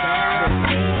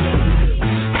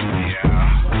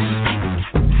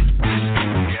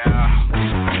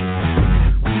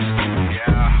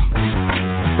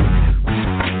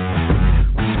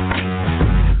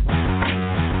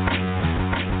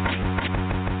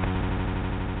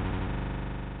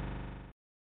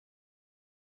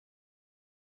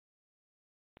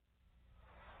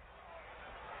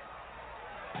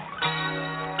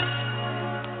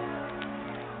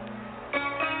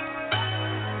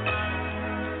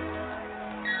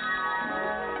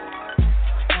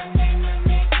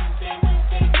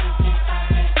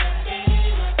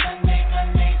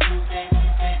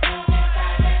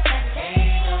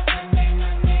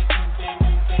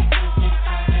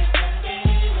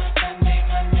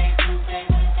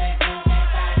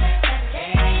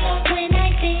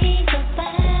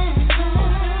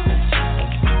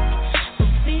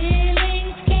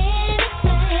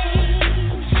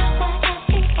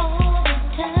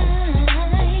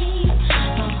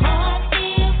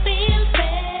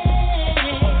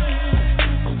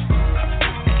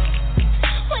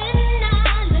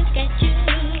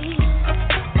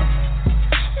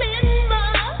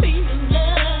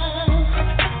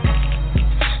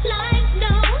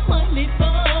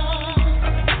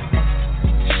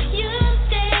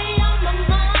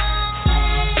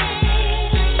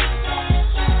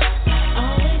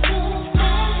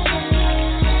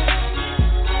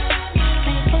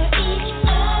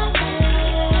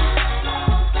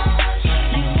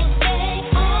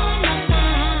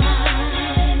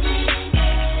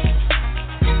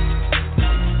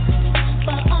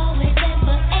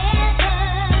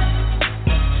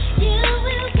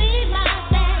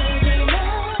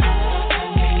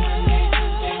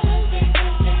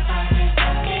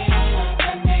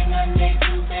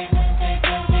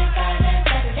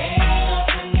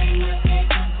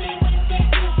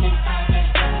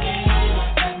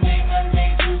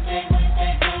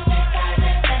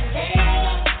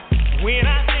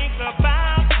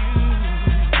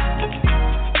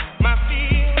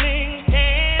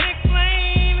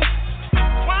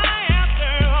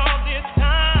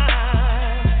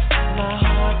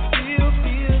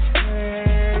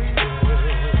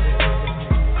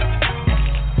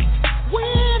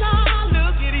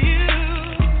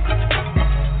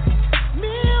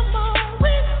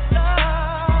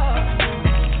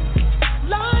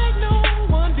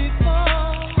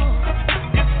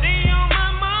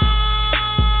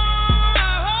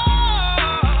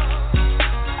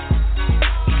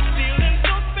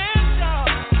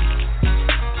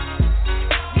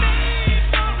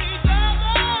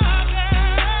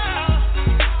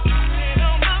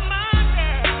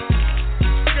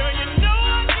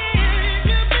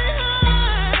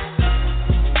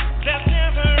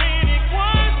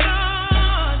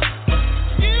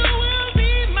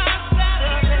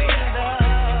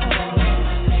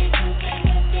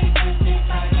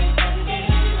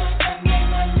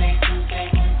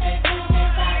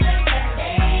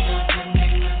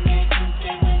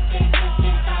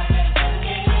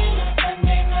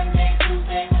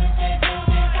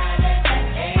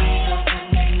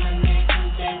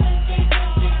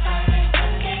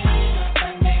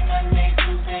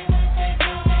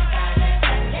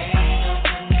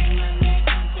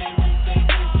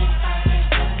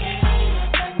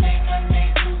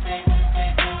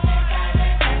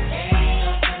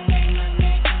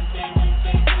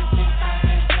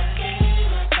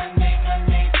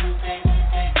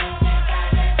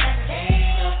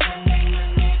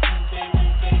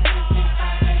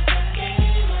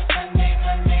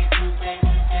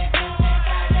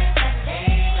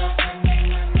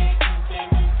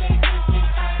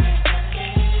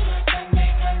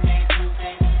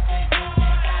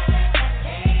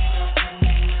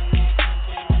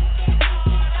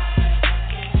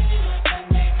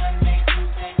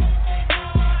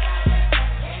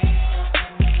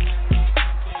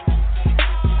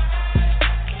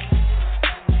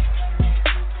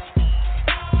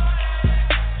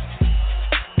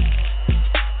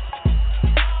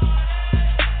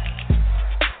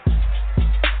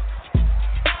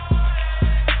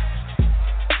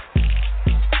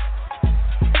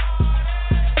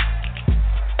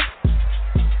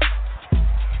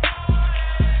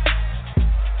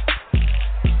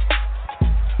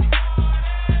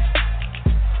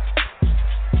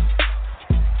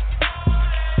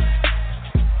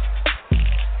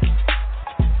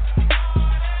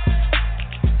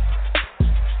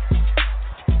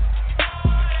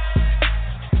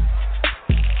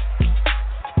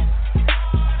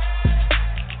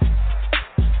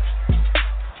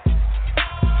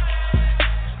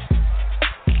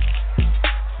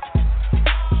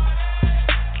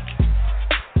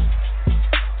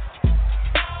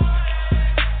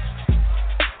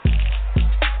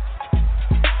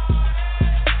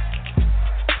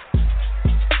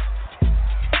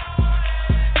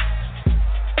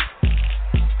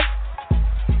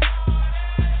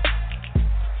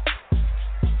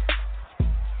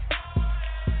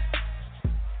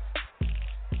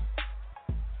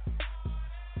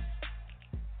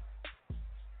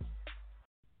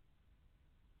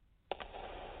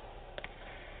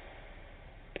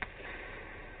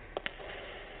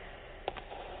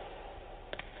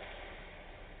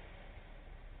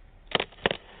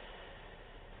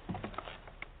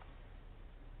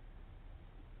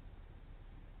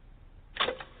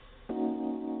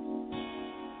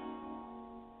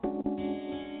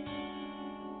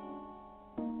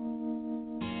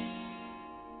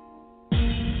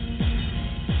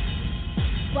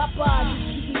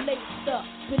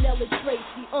 it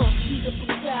Tracy, he's a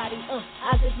Bugatti,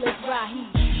 Isaac Mizrahi.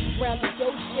 Round the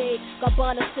Dolce,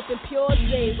 Gabbana sipping pure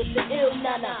J with the ill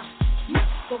nana.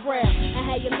 Around, I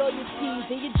had your loyalties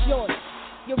and your joints,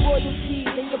 your royalties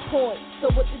and your points.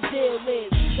 So what the deal is?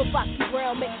 With Foxy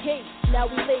Brown make cake. Now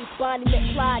we lace Bonnie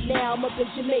McFly. Now I'm up in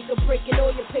Jamaica breaking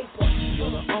all your paper.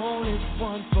 You're the only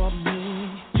one for me.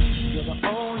 You're the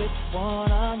only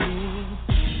one I need.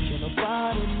 Can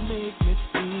nobody make me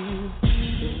feel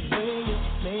the way you're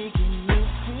making me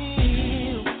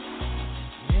feel?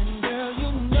 And girl,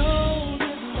 you know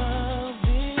that love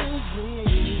is real.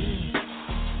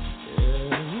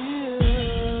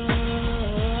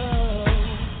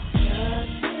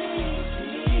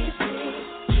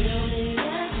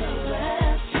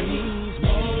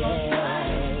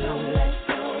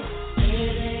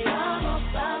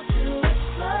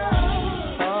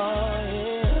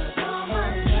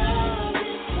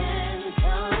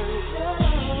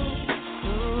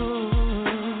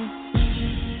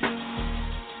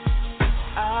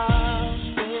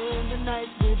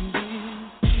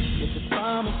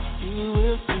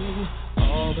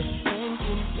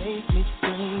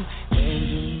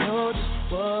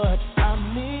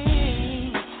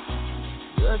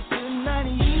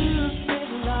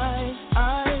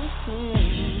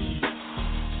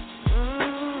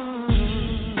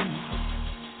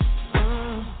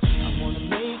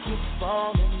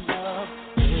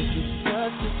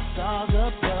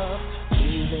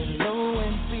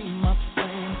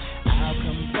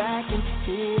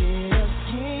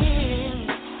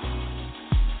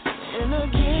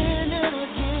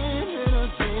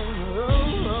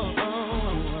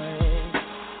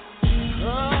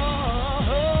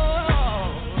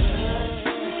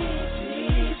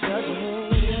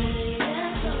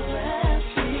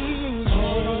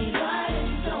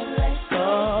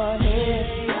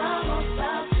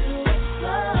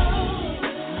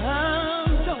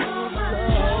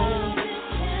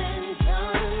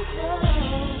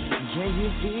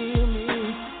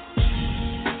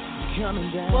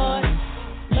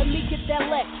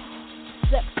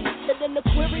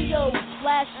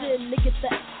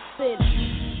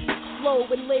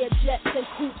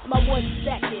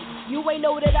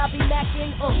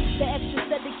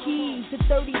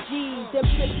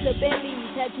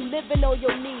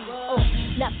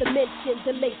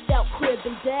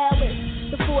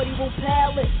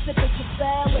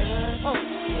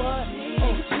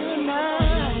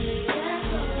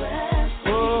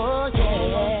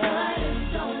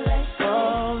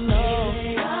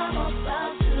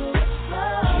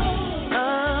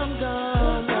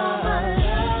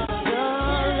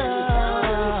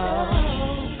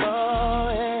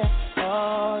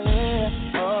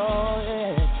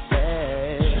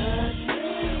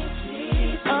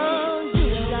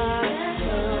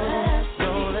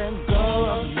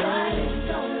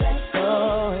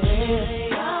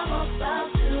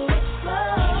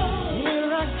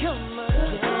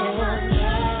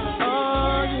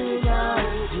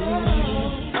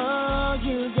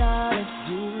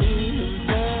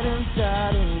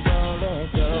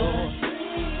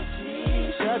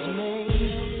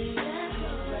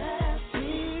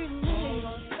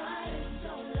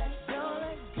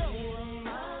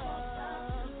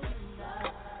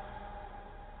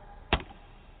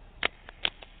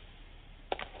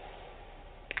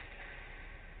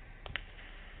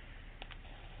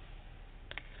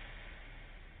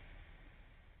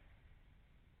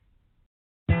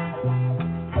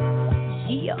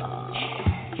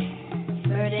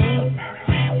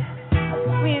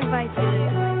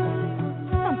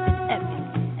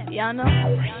 Y'all know?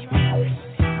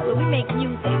 Well, we make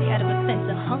music out of a sense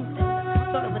of hunger,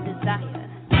 sort of a desire.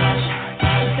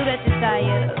 And through that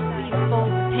desire, we expose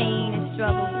the pain and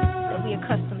struggle that we are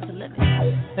accustomed to living.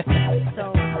 So,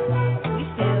 we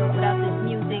feel without this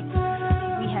music,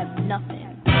 we have nothing.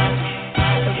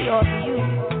 So we offer you,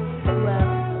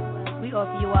 well, we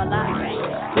offer you our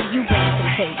lives. What you bring to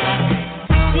the table?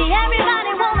 See,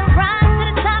 everybody wanna rise to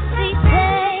the top seat,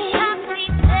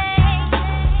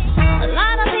 a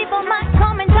lot of people might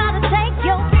come and try to take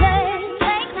your place.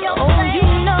 You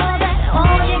know that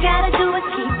all you gotta do is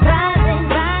keep rising.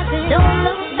 Don't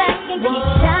look back and keep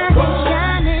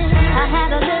shining. I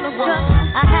had a little work,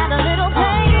 I had a little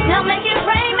pain. Now make it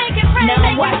rain, now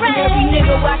I'm watching every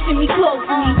nigga watching me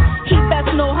closely. He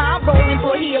best know how I'm rolling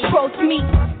before he approach me.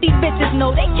 These bitches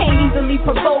know they can't easily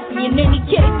provoke me. In any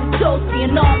case, it's toasty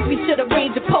and arms we should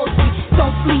arrange a post.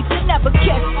 Don't sleep, never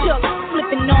catch up.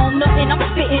 Flipping on nothing, I'm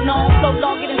spitting on. Flow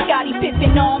longer than Scotty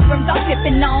Pippen on. Rims I'm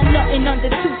sipping on, nothing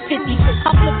under 250.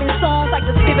 I'm flipping songs like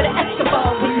the spirit of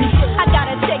Escobar with me. I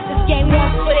gotta take this game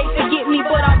once before they forget me,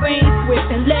 but I reign swift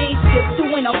and lane dip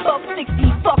through in a fuck 60,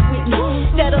 fuck with me.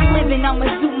 Instead of living, I'ma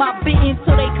do my bidding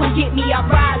till they come get me. I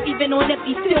rise even on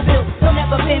empty still built. Don't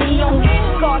ever bend me only.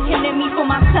 God can let me for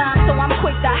my time, so I'm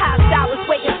quick to hot showers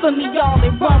waiting for me, y'all,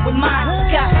 and run with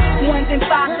mine. Got ones and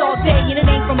fives all day, and it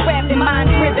ain't from rapping, mind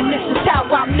driven. This is how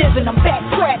I'm living. I'm back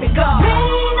scrapping, God.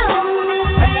 Rain on me,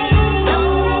 rain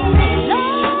on me.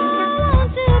 Lord,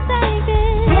 won't you take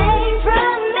it? Rain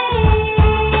from me.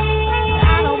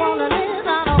 I don't wanna live,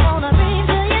 I don't wanna breathe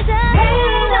till you die.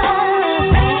 Rain on me,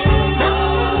 rain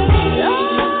on me.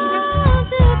 Lord, won't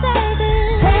you take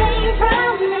it? Rain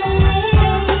from me.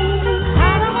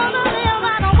 I don't wanna live,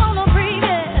 I don't wanna breathe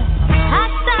it. I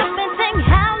stop and think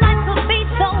how life could be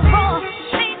so raw,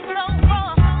 be so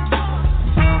raw.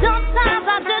 Sometimes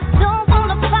I just don't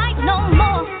wanna fight no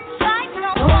more, fight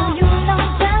no more. You know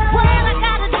what I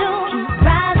gotta do? Keep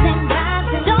rising,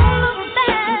 rising. Don't look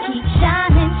back. Keep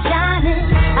shining, shining.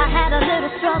 I had a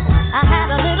little struggle, I had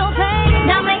a little pain.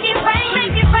 Now make it rain,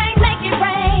 make it rain, make it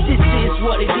rain. This is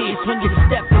what it is when your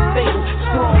step is fatal.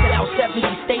 Sprawled out 70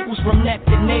 staples from neck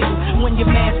to navel. When your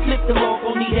man split the log,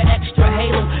 gon' need an extra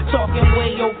halo. Talking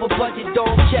way over budget,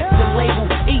 dog, check the label.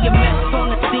 EMS on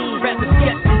the scene, rather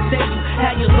sketch than say you.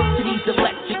 How you look to these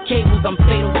electric cables, I'm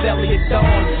fatal belly at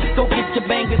dawn. Go get your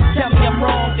bangers, tell me I'm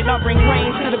wrong. Then I bring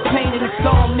rain to the pain of the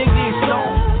storm, nigga, it's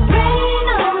on. Rain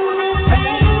on me,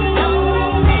 rain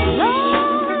on me.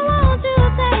 Lord, won't you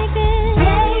take it?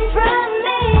 Rain from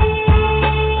me.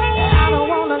 I don't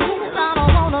wanna live, I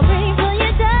don't wanna breathe till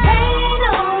you die. Rain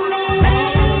on me,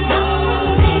 rain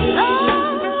on me.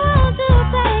 Lord, won't you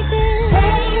take it?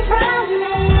 Rain from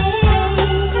me.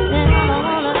 I don't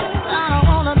wanna live, I don't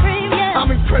wanna breathe, yeah. I'm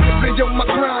incredibly on my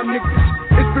grind, niggas.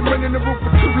 It's been running the roof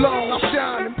for too long. I'll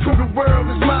shine and prove the world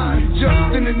is mine.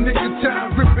 Just in the nick of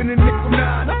time, ripping a nickel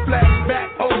nine. I flash back,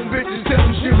 old bitches tell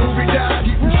them chivalry died.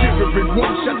 Keep them shivering.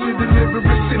 One shot to deliver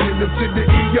it, sending them to the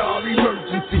ER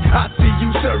emergency. I see you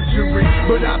surgery,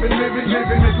 but I've been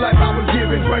living this life I was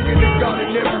given. Praying to God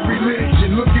in every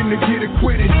religion, looking to get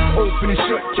acquitted. Open and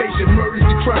shut case and murder's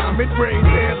the crime. It rained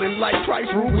hell and like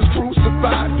Christ rule was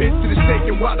crucified. Bent to the stake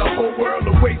and while the whole world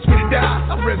awaits me to die,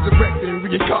 I'm resurrected and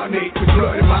reincarnate with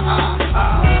blood in my eye.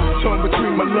 I'm torn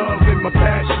between my love and my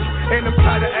passion, and I'm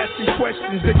tired of asking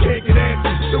questions that can't get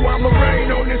answered. So I'ma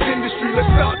rain on this industry, let's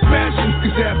start smashing.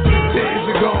 Cause after the days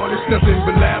are gone, it's nothing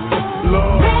but laughter,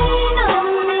 Lord. Rain on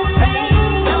me,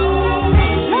 rain on me.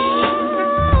 Lord,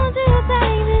 won't you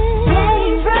take it?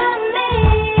 Rain from me.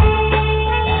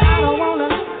 I don't wanna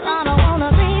live, I don't wanna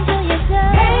breathe till you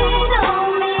die. Rain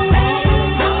on me,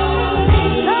 rain on me.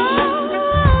 Lord,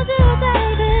 won't you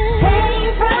take it? Rain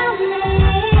from me.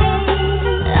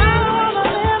 I don't wanna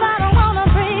live, I don't wanna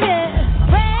breathe it.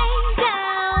 Rain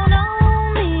down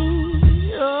on me.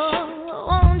 Lord,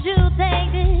 won't you take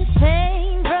this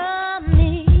pain from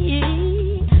me?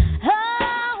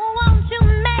 Oh, won't you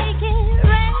make it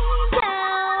rain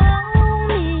down on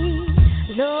me?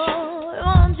 Lord,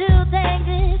 won't you take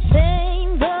this pain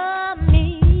from me?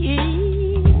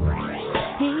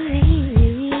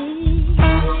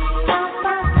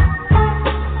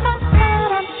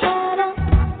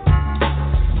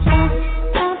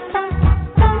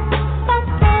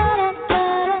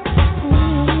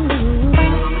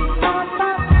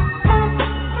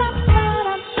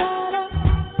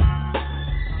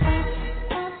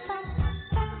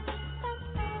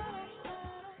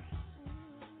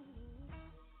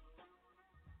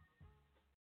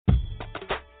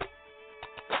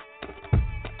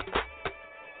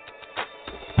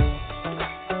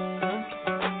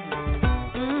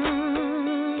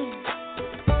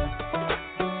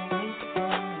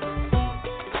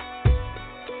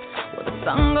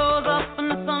 Sun goes up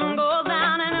and the sun goes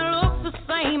down, and it looks the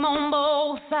same on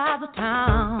both sides of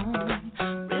town.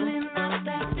 Really not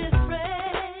that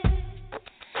different.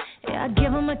 Yeah, I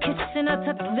give them a kiss and I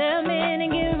tuck them in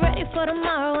and get ready for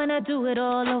tomorrow, and I do it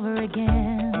all over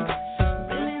again.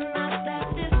 Really not that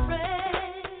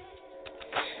different.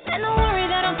 And the worry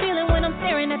that I'm feeling when I'm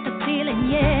staring at the ceiling,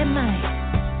 yeah, it might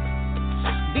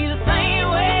be the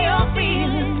same way you're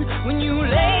feeling when you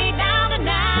lay down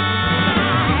tonight.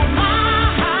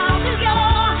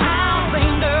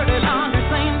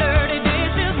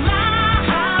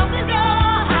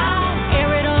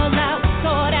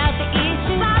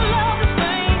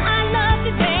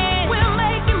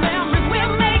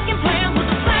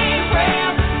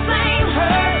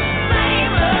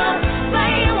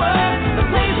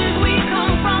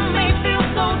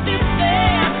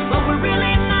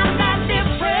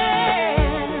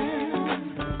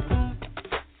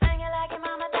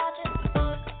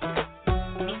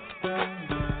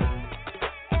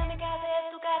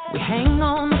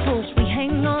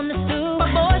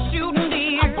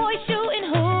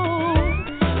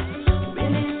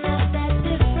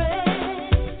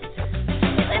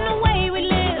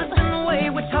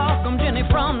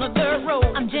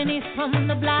 away from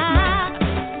the block.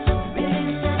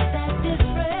 Really not that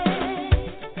different.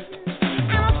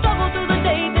 And I struggle through the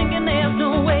day thinking there's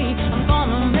no way I'm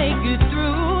gonna make it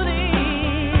through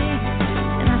this.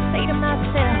 And I say to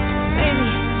myself, baby,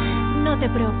 no te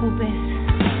preocupes.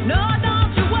 No,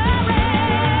 don't you worry.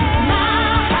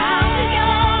 My house is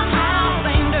your house.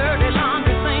 Ain't dirty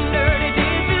laundry, ain't dirty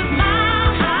dishes.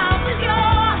 My house is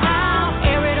your house.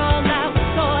 Air it all out,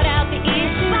 sort out the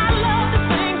issues. I love to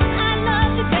sing, I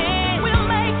love to dance. We're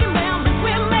making memories,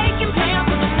 we're making plans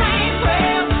for the same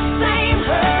world, same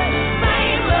hurt,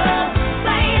 same love,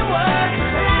 same work.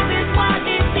 Life is what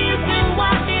it is and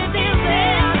what it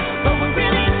isn't, but we're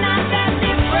really not that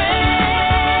different.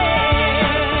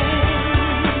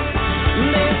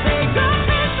 Let's say good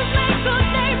business make good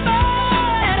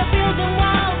neighbors. Better building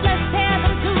walls, let's tear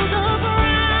them to the ground.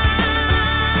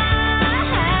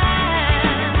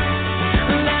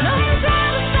 Let them try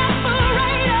to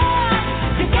separate us.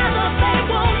 Together they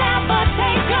will never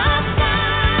take us down.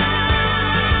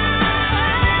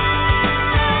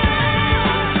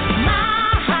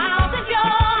 My house is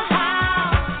your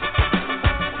house.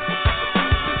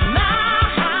 My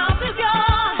house is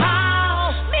your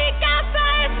house. Mi casa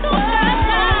es tu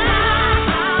casa. My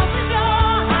house is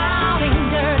your house. Same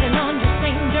dirty laundry,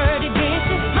 same dirty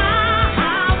dishes. My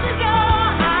house is your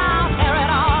house. Air it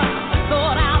all,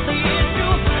 sort out the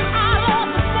issues. I love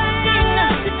to sing,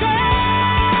 love to dance.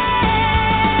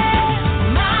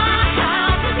 My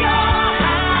house is your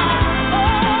house. Oh,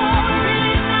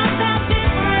 really not that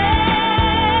different.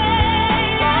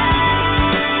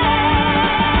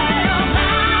 My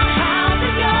house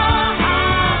is your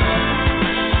house.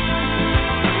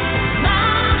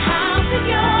 My house is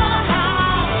your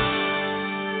house.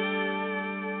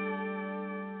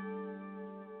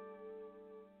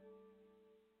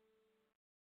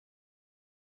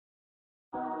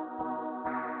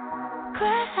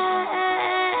 Crazy.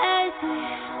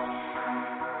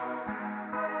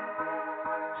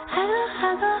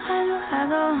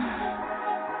 Hello.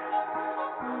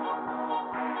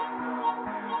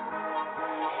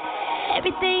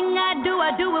 Everything I do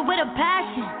it with a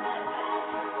passion.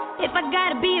 If I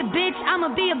gotta be a bitch, I'ma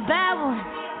be a bad one.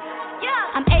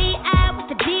 Yeah. I'm AI with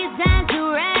the design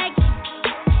to rag.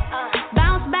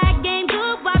 Bounce back game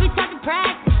good while we talking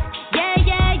practice. Yeah.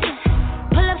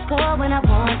 Pull up score when I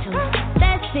want to.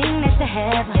 Let's sing next to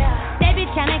heaven. They be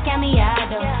tryna count me out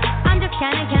though. I'm just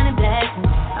counting blessings.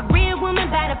 A real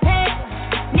woman by the paper.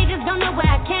 Niggas don't know where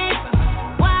I came from.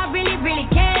 Where I really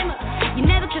came up. You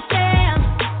never could say I'm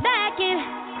back in.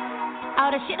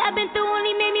 All the shit I've been through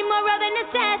only made me more of an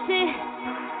assassin.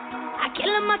 I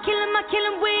kill 'em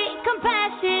with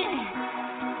compassion.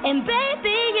 And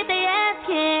baby, if they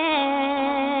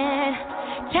asking,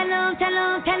 tell 'em. I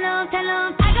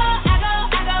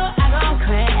go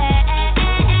crazy.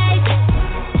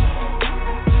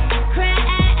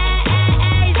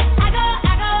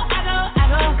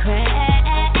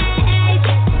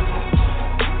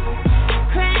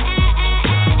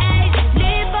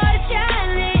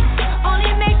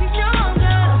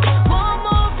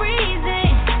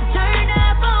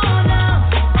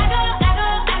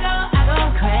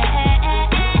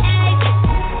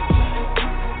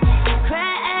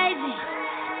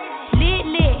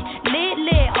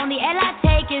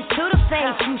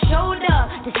 You showed up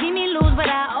to see me lose, but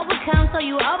I overcome, so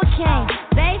you overcame.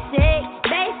 Basic,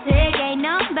 ain't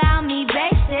nothing about me.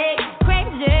 Basic,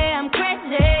 crazy, I'm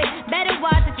crazy. Better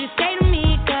watch what you say to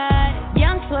me, cause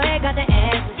young swag got the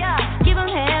answers. Give 'em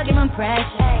hell, give 'em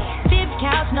pressure. Dip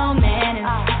couch, no manners.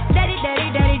 Dirty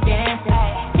dancing.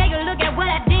 Take a look at what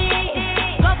I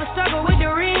did. Go for struggle with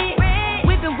the rig.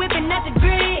 Whipping at the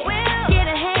grid. Get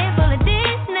a handful of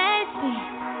this nasty.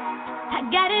 I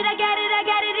got it,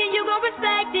 and you gon'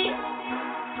 respect it.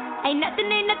 Ain't nothing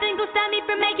gon' stop me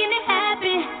from making it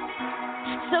happen.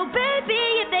 So baby,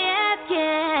 if they asking,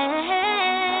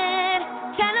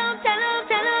 tell 'em.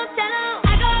 I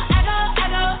go crazy.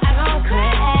 I go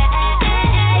crazy.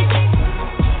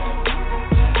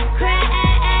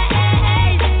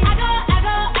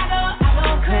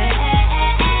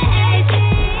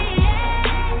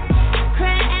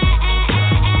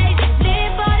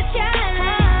 Live for the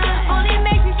challenge, only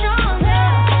makes me stronger.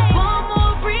 One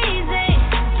more reason,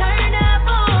 turn up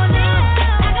on them.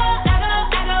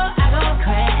 I go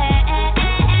crazy.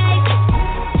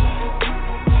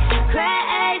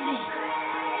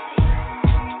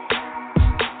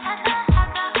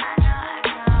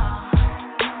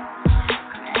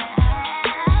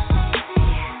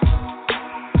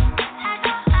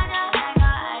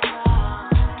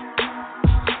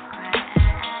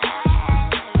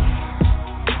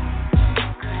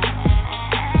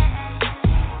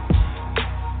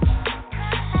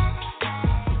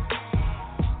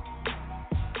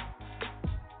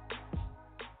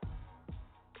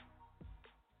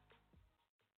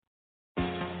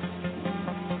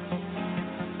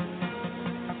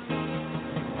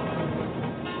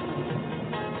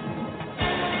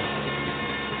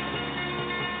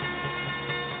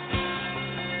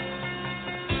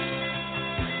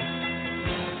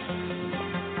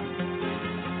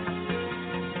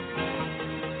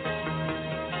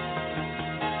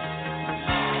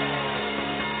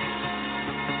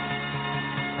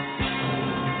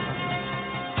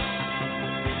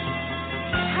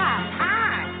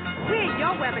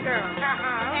 weather girl.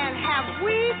 And have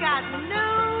we got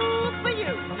news for you?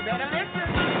 You better listen.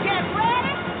 Get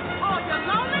ready, all you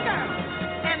lonely girls,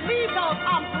 and leave those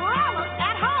umbrellas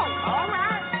at home. All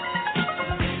right.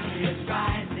 It's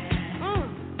rising.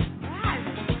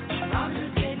 Rising. I'm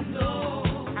just getting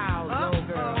low. How low,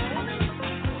 girl?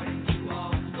 According to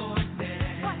all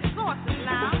sources. What sources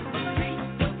now?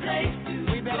 The place to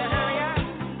we better hurry up.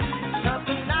 Cause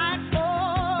tonight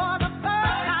for the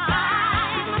first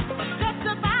time, just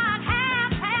about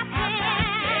half past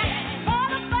 10. For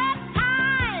the first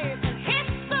time in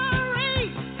history,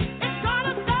 it's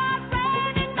gonna start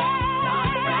raining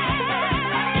men.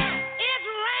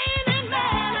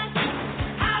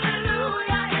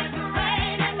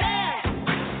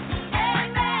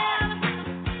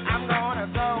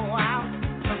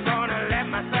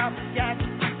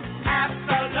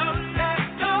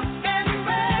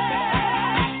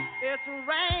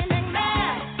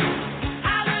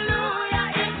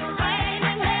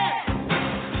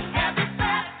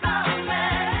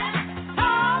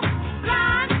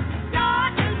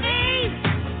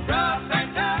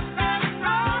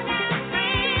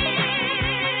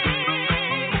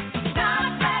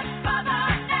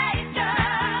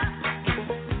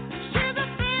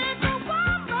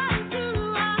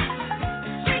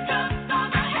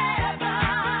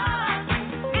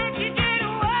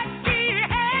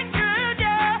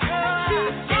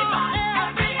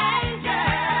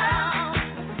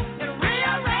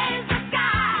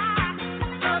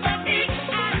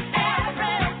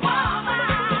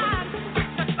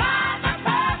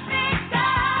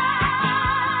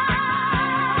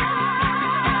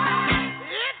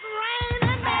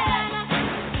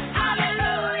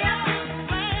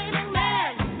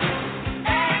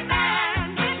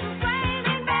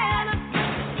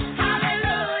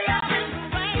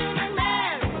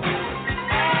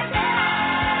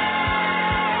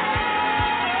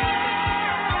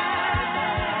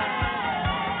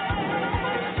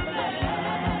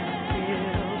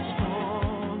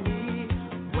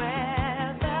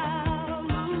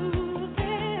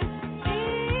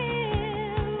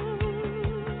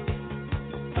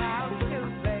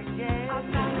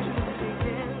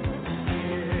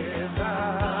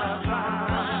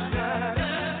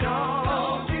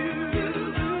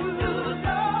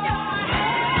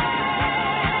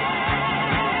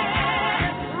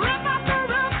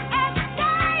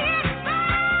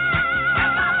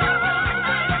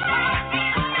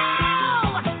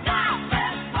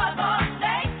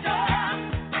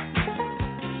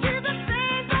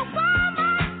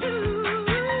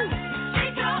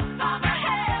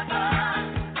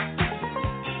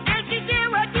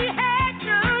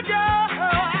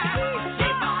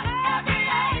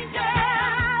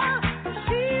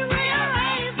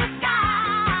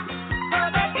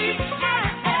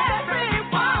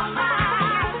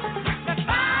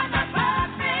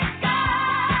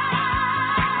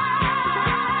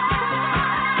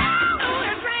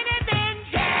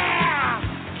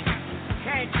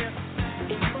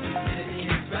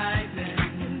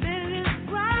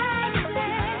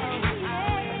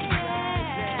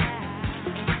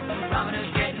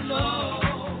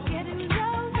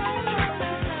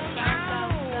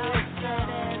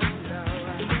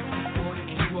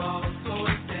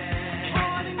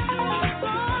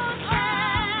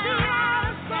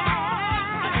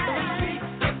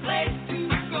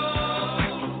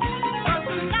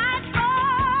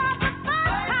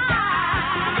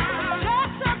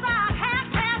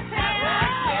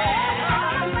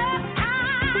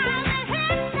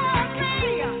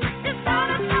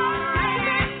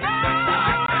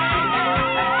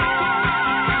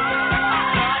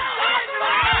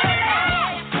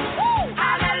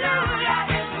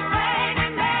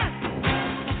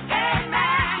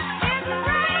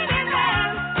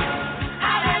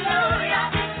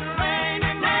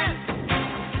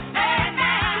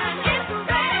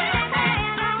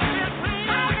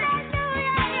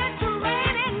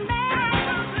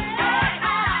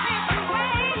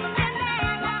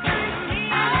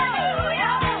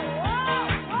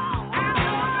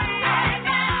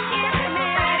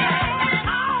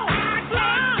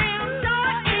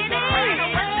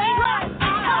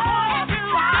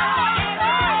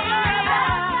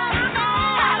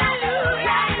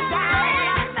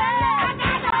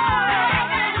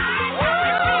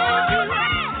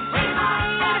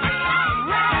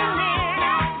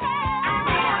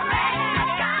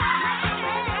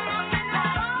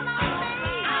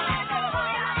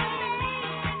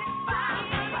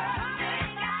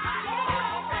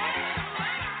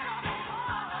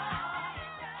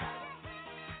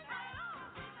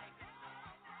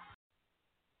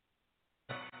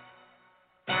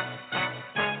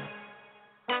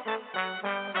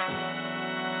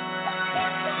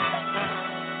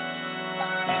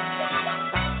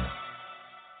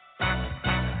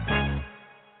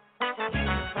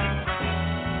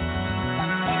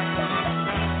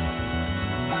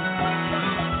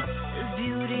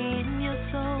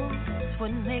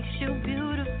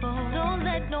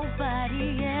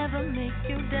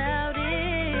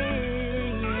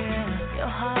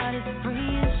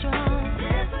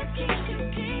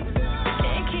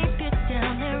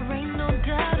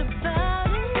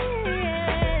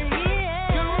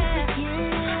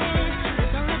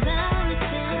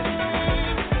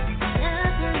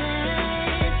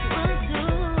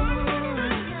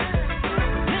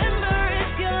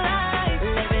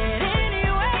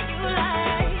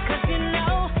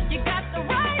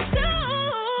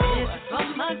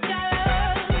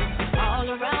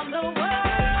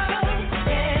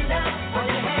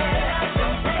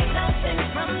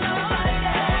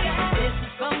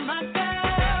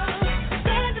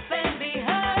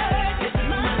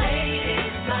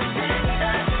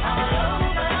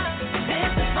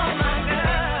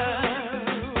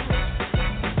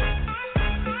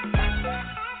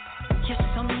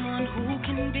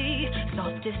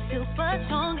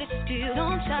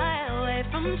 shy away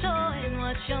from showing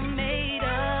what you're made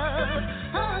of.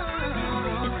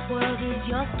 This world is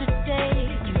yours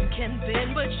today. You can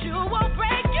bend, but you won't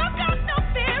break. You got no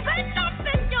fear, ain't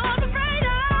nothing you're afraid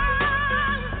of.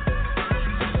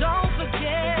 Don't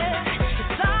forget,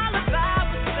 it's all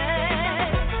about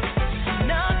respect.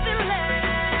 Nothing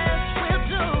less will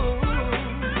do.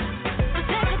 So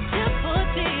take a tip for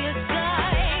the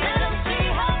sky. Let them see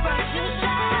how bright you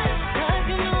shine. 'Cause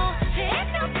you know take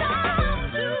no time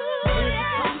to.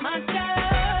 For my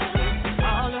girls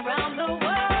all around the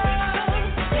world,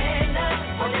 stand up,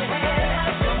 hold your head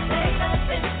up, don't take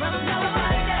nothing from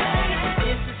nobody.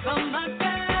 This is for my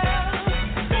girls,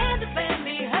 stand up and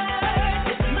be heard.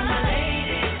 It's my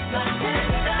ladies, my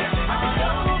sisters all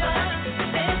over.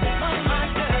 This is for my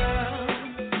girls.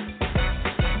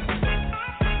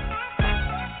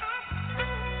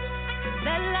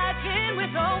 Let life in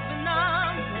with open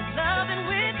arms, let loving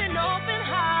with an open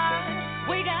heart.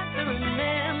 We got to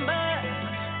remember,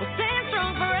 we'll stand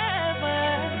strong forever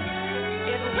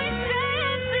if we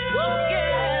stand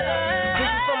together.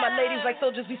 This is for my ladies like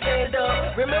soldiers, we stand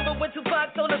up. Remember when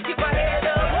Tupac told us keep our head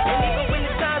up. And even when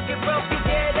the times get rough, you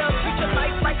get up. Treat your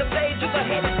life like a stage, you go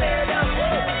ahead and stand up.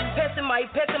 Passing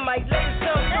mic, ladies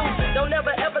come through. Don't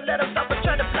ever ever let them stop or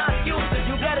try to block you.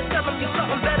 You gotta tell them you're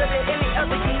something better than any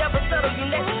other. You never settle, you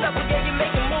next level, yeah, you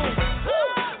make a move.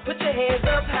 Put your hands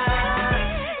up high.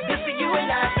 This for you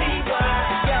and I see why.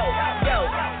 Yo,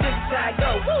 this is how I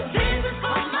go. This is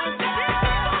for my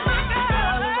girls,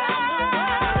 all around the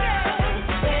world.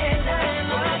 Stand up and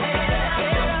put your head up.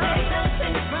 Don't take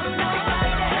nothing from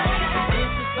nobody.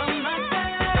 This is for my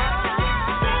girls.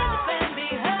 Stand up and be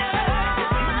heard.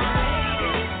 My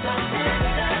ladies, my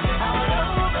sisters all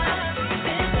over.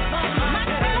 This is for my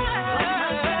girls,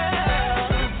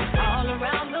 all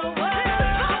around the world.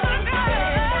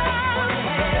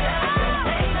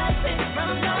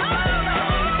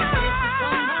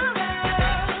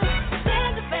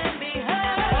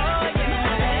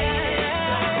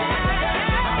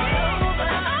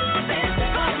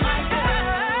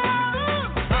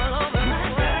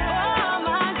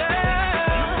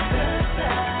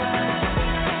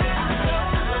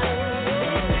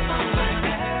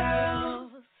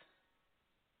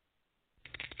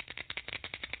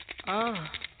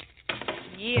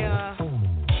 Yeah.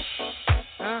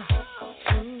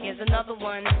 Here's another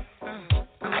one.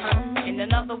 And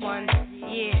another one.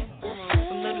 Yeah.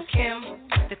 From Little Kim,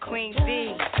 the Queen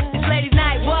Bee. This ladies'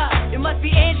 night, what? It must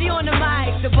be Angie on the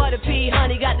mic. The butter pea,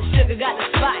 honey, got the sugar, got the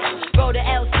spice. Roll the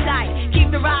L side.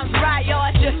 Keep the rhymes right, yo.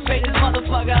 I just straight this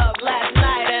motherfucker up last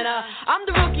night. And I'm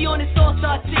the rookie on this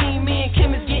all-star team. Me and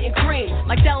Kim is getting cream.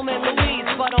 Like Thelma and Louise,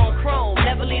 but on chrome.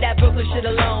 Never leave that Brooklyn shit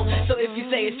alone. So if you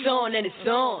say it's on, then it's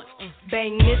on.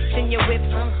 Bang this in your whip.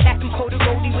 Stack them Cody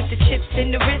with the chips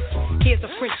in the wrist. Here's a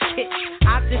French kick.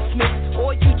 I dismiss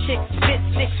all you chicks. Spit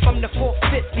 6 from the 4th,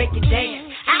 5th. Make it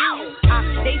dance. Ow! I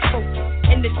stay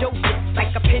focused in the dopest.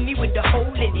 Like a penny with a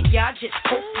hole in it. Y'all just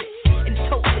hopeless and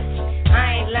hopeless.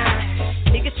 I ain't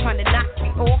lying. Niggas trying to knock me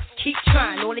off. Keep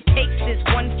trying. All it takes is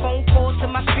one phone call to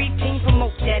my street team.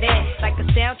 Promote that ass like a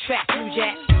soundtrack. Blue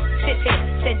Jack. Sit there,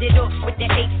 send it off with the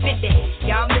 850.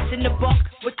 Y'all missing the buck.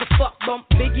 What the fuck? Bump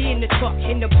Biggie in the truck.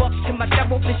 In the buck to my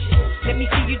double bitches. Let me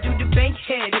see you do the bank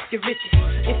head if the richest.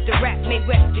 It's the rap made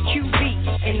west, the QB.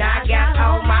 And I got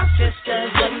all my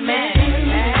sisters with me.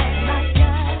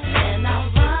 And I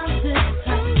rhyme this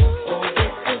time. Oh,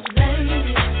 this is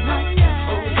ladies night.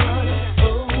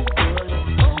 Oh,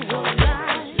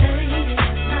 ladies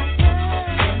night.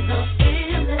 And the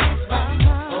feeling's right.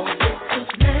 Oh, this is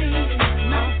ladies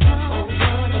night.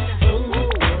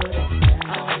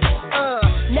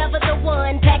 Never the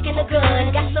one packing a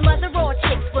gun. Got some other raw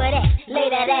chicks for that. Lay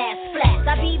that ass flat.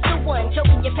 I be the one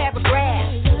choking your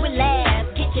paragraph. With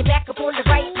laughs, get you back up on the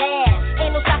right path.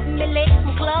 Ain't no stopping me late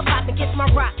from club hopping, kiss my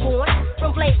rock on.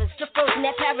 From flavors to frozen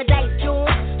that paradise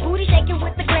joint. Booty shaking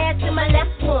with the glass to my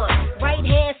left one. Right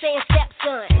hand saying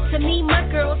stepson. To me, my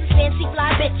girls are fancy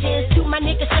fly bitches. To my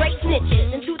niggas straight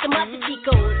snitches. And to the mother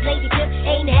chicos. Lady tip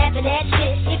ain't having that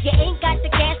shit. If you ain't got the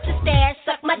cash to stash,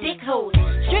 suck my dick hole.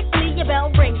 Strictly your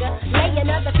bell ringer. Lay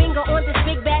another finger on this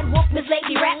big bad wolf, Miss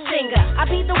Lady Rap Singer. I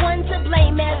be the one to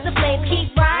blame as the flame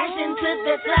keep rising to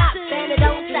the top. And it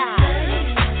don't stop.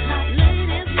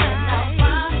 Ladies night. And I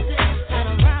rhyme this. And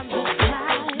I rhyme this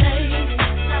night. Ladies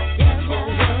night.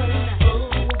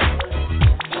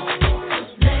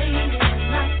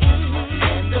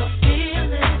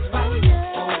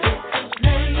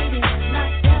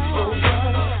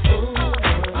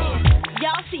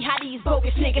 these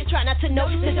bogus niggas. Try not to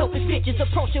notice the dopest bitches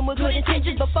approaching with good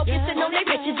intentions, but focusing on their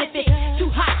riches. If it's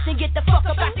too hot, then get the fuck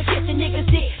up out the kitchen. Niggas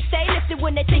dick stay lifted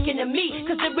when they thinking of me,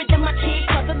 cause the rhythm I kick,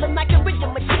 puzzling like a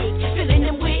rhythm of jig. Filling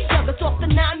them with juggers off the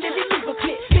 9mm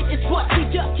clip. Bitches what we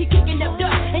duck, keep kicking them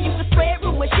dust, and you can spread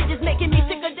rumors. Shit is making me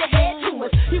sick of the head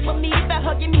tumors. You and me about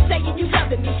hugging me, saying you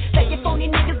loving me. Saying phony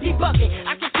niggas be bugging.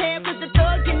 I can tell cause the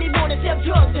thug give me more to sell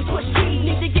drugs and push weed.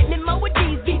 Need to get me more with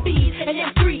these BBs and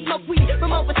them three smoke weed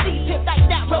from overseas. Pimp like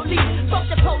that rollie. Fuck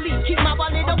the police, keep my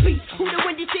wallet on beat. Who the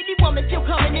Windy City woman still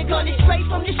coming and gunning straight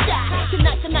from the shot.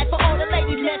 Tonight for all the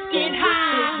ladies, let's get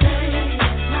high.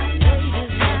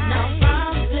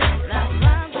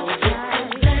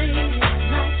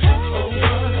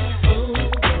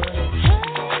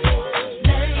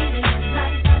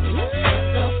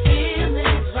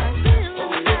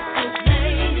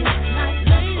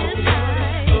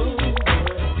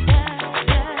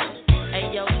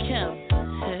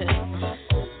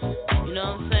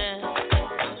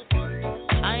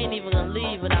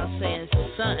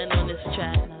 Something on this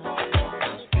track now.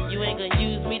 You ain't gonna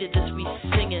use me to just be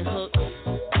singing hooks.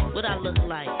 What I look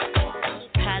like?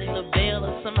 Patti LaBelle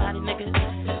or somebody, nigga?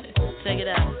 Check it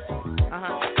out.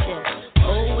 Yeah.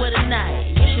 Oh, what a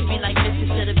night. You should be like this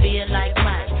instead of being like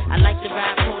Mike. I like to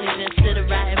ride ponies instead of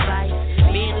riding bikes.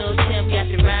 Me and Lil Kim got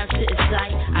the rhyme shit in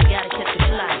sight. I gotta catch a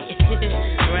flight.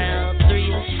 Round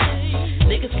 3-ish.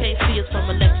 Niggas can't see us from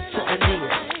Alexa to Anita.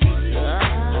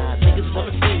 Niggas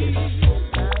wanna see us.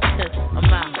 I'm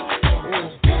out.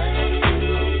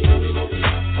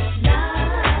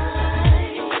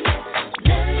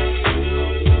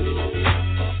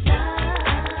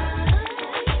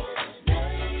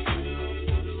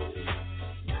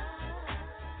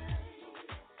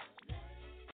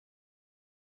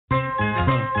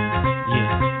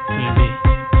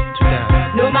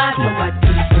 No matter what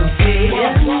people say,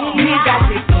 we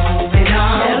got it going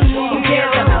on. Who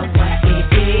cares about what they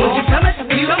say? Won't you come and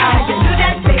you I can do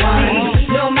that, baby.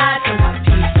 No matter what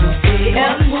people say,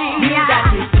 we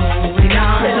got it going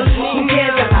on. Who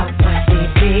cares about what they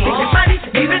say? Everybody's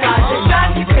leaving us and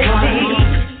drive you crazy.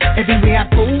 Everywhere I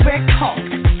go, red car.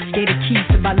 Get the keys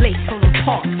to my lake on the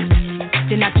park.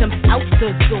 Then I jump out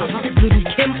the door. Little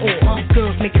Kim or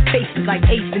girls making faces like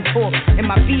Ace and Taurus. And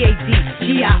my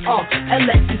VAD-GIR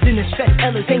LS is in the stress.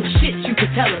 Ellis ain't shit you could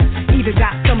tell us. Even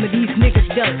got some of these niggas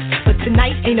jealous. But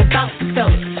tonight ain't about the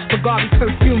fellas. Bulgari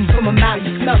perfume from a mouth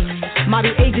you smell it.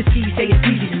 Model agencies say it's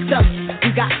easy to sell it.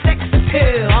 We got sex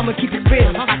appeal, I'ma keep it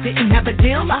real. If I didn't have a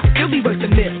deal, I'd still be worth a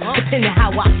mill. Depending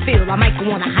how I feel, I might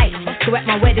go on a hike. So at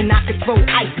my wedding I could throw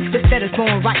ice. The setter's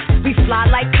going right. We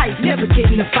fly like kites, never get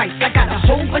in the fights. I got a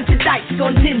whole bunch of dice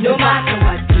on in. No matter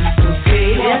what people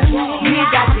say, we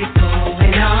got it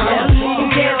going on. Who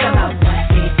cares about what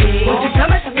they say? Won't you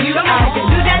come and you I can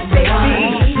do that,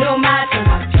 baby. No matter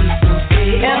what people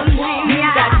say, we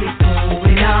got it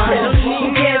going on.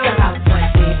 Who cares about what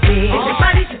they say?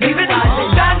 Everybody's leaving us and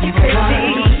drive you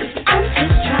crazy. I'm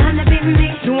just trying to be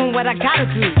me, doing what I gotta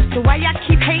do. So why y'all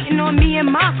keep hating on me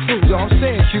and my crew? Yo, I'm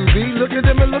saying, QB, look at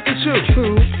them and look at you.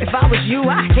 True, if I was you,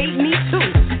 I'd hate me too.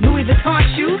 Louis Vuitton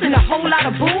shoes and a whole lot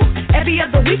of boo. Every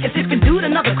other week, a different dude,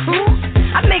 another crew.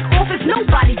 I make offers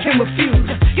nobody can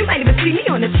refuse. You might even see me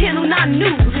on the Channel 9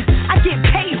 News. I get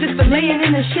paid just for laying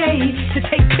in the shade to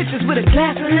take pictures with a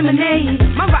glass of lemonade.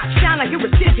 My rock shine like it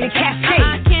was Disney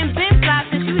Cascade. Kim been fly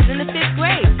since she was in the 5th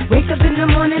grade. Wake up in the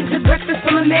morning to breakfast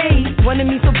from a maid.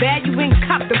 Wanted me so bad you ain't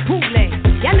copped the bootleg.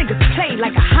 Y'all niggas play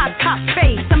like a hot top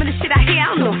fade. Some of the shit I hear,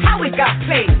 I don't know how it got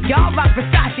played. Y'all rock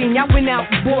Versace and y'all went out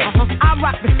and bought. I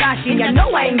rock Versace and y'all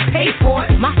know I ain't paid for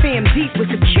it. My fam deep with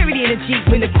security in the Jeep.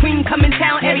 When the queen come in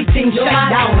town, everything shut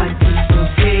down.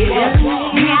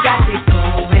 We got it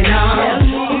going on.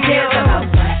 Who cares about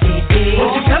what they say?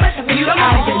 Won't you come and you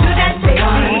I can do that,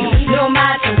 baby. No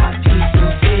matter what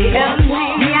people say,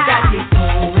 we got it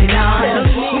going on.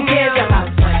 Who cares about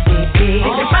what they say?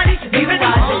 Everybody's leaving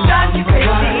us and drive you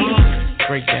crazy.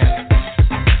 Break down.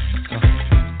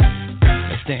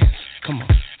 Let's dance. Come on.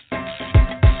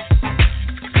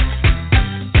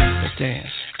 Let's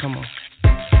dance. Come on.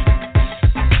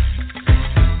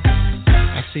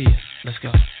 I see you. Let's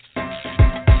go.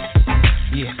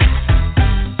 Yeah.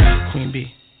 Queen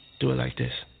B, do it like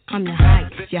this. I'm the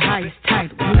highest, your highest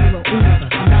title. Uber.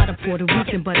 I'm not a Puerto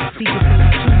Rican, but I'm speaking from the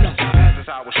Cuba. This is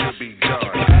how it should be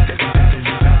done.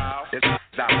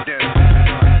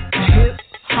 The hip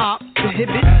hop, the hip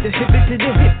to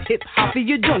the hip hop,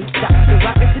 you don't stop. The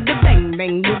rocket to the bang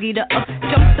bang, move boogie to up,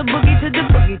 jump the boogie to the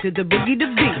boogie to the boogie to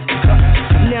beat.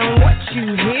 Now what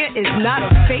you hear is not a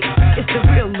fake, it's the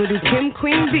real Little Kim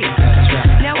Queen B.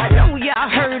 Now I know y'all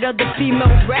heard other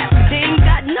females rap, but they ain't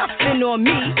got nothing on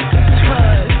me.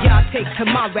 Cause y'all take to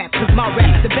my rap, cause my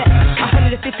rap's the best.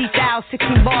 150,000,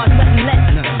 16 bars, nothing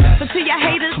less. So to y'all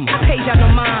haters, I paid y'all no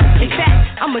mind. In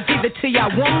fact, I'ma give it to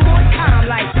y'all one more time,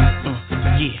 like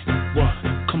yeah, what?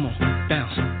 Come on,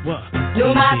 bounce, what?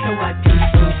 no matter what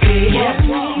people say,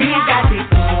 we got it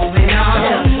going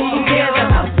on. Who cares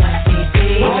about what they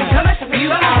say? You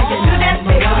have to do that,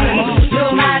 baby.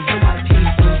 No matter what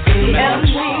people say,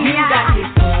 we got it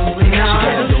going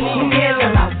on. Who cares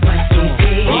about what they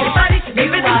say? Everybody should be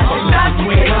with us and stop to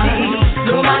see.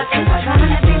 No matter what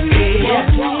people say,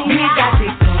 we got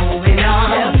it going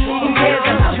on. Who cares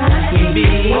about what they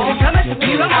say?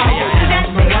 You have to do that,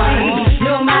 baby.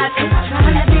 No matter what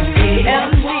people say,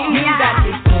 we got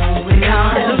it going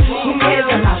on. Who cares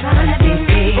about what they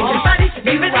say? Everybody should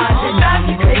be with us and stop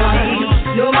to see.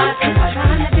 No matter what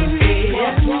people say,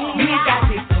 we got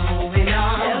it going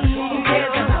on. Who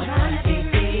cares about what they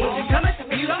say?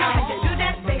 You have to do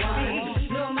that, baby.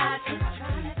 No matter what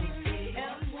people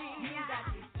say, we got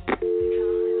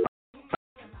it.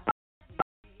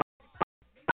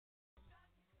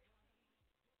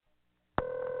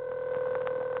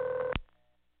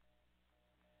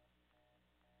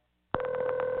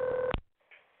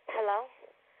 Hello?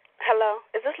 Hello?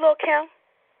 Is this Lil' Kim?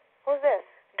 Who's this?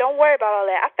 Don't worry about all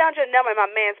that. I found your number in my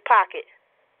man's pocket.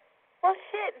 Well,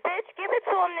 shit, bitch, give it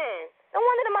to him then. No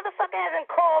wonder the motherfucker hasn't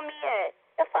called me yet.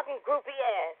 That fucking groupie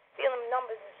ass. Stealing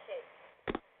numbers and shit.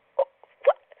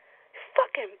 What?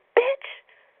 Fucking bitch.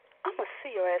 I'm gonna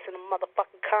see your ass in a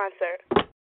motherfucking concert.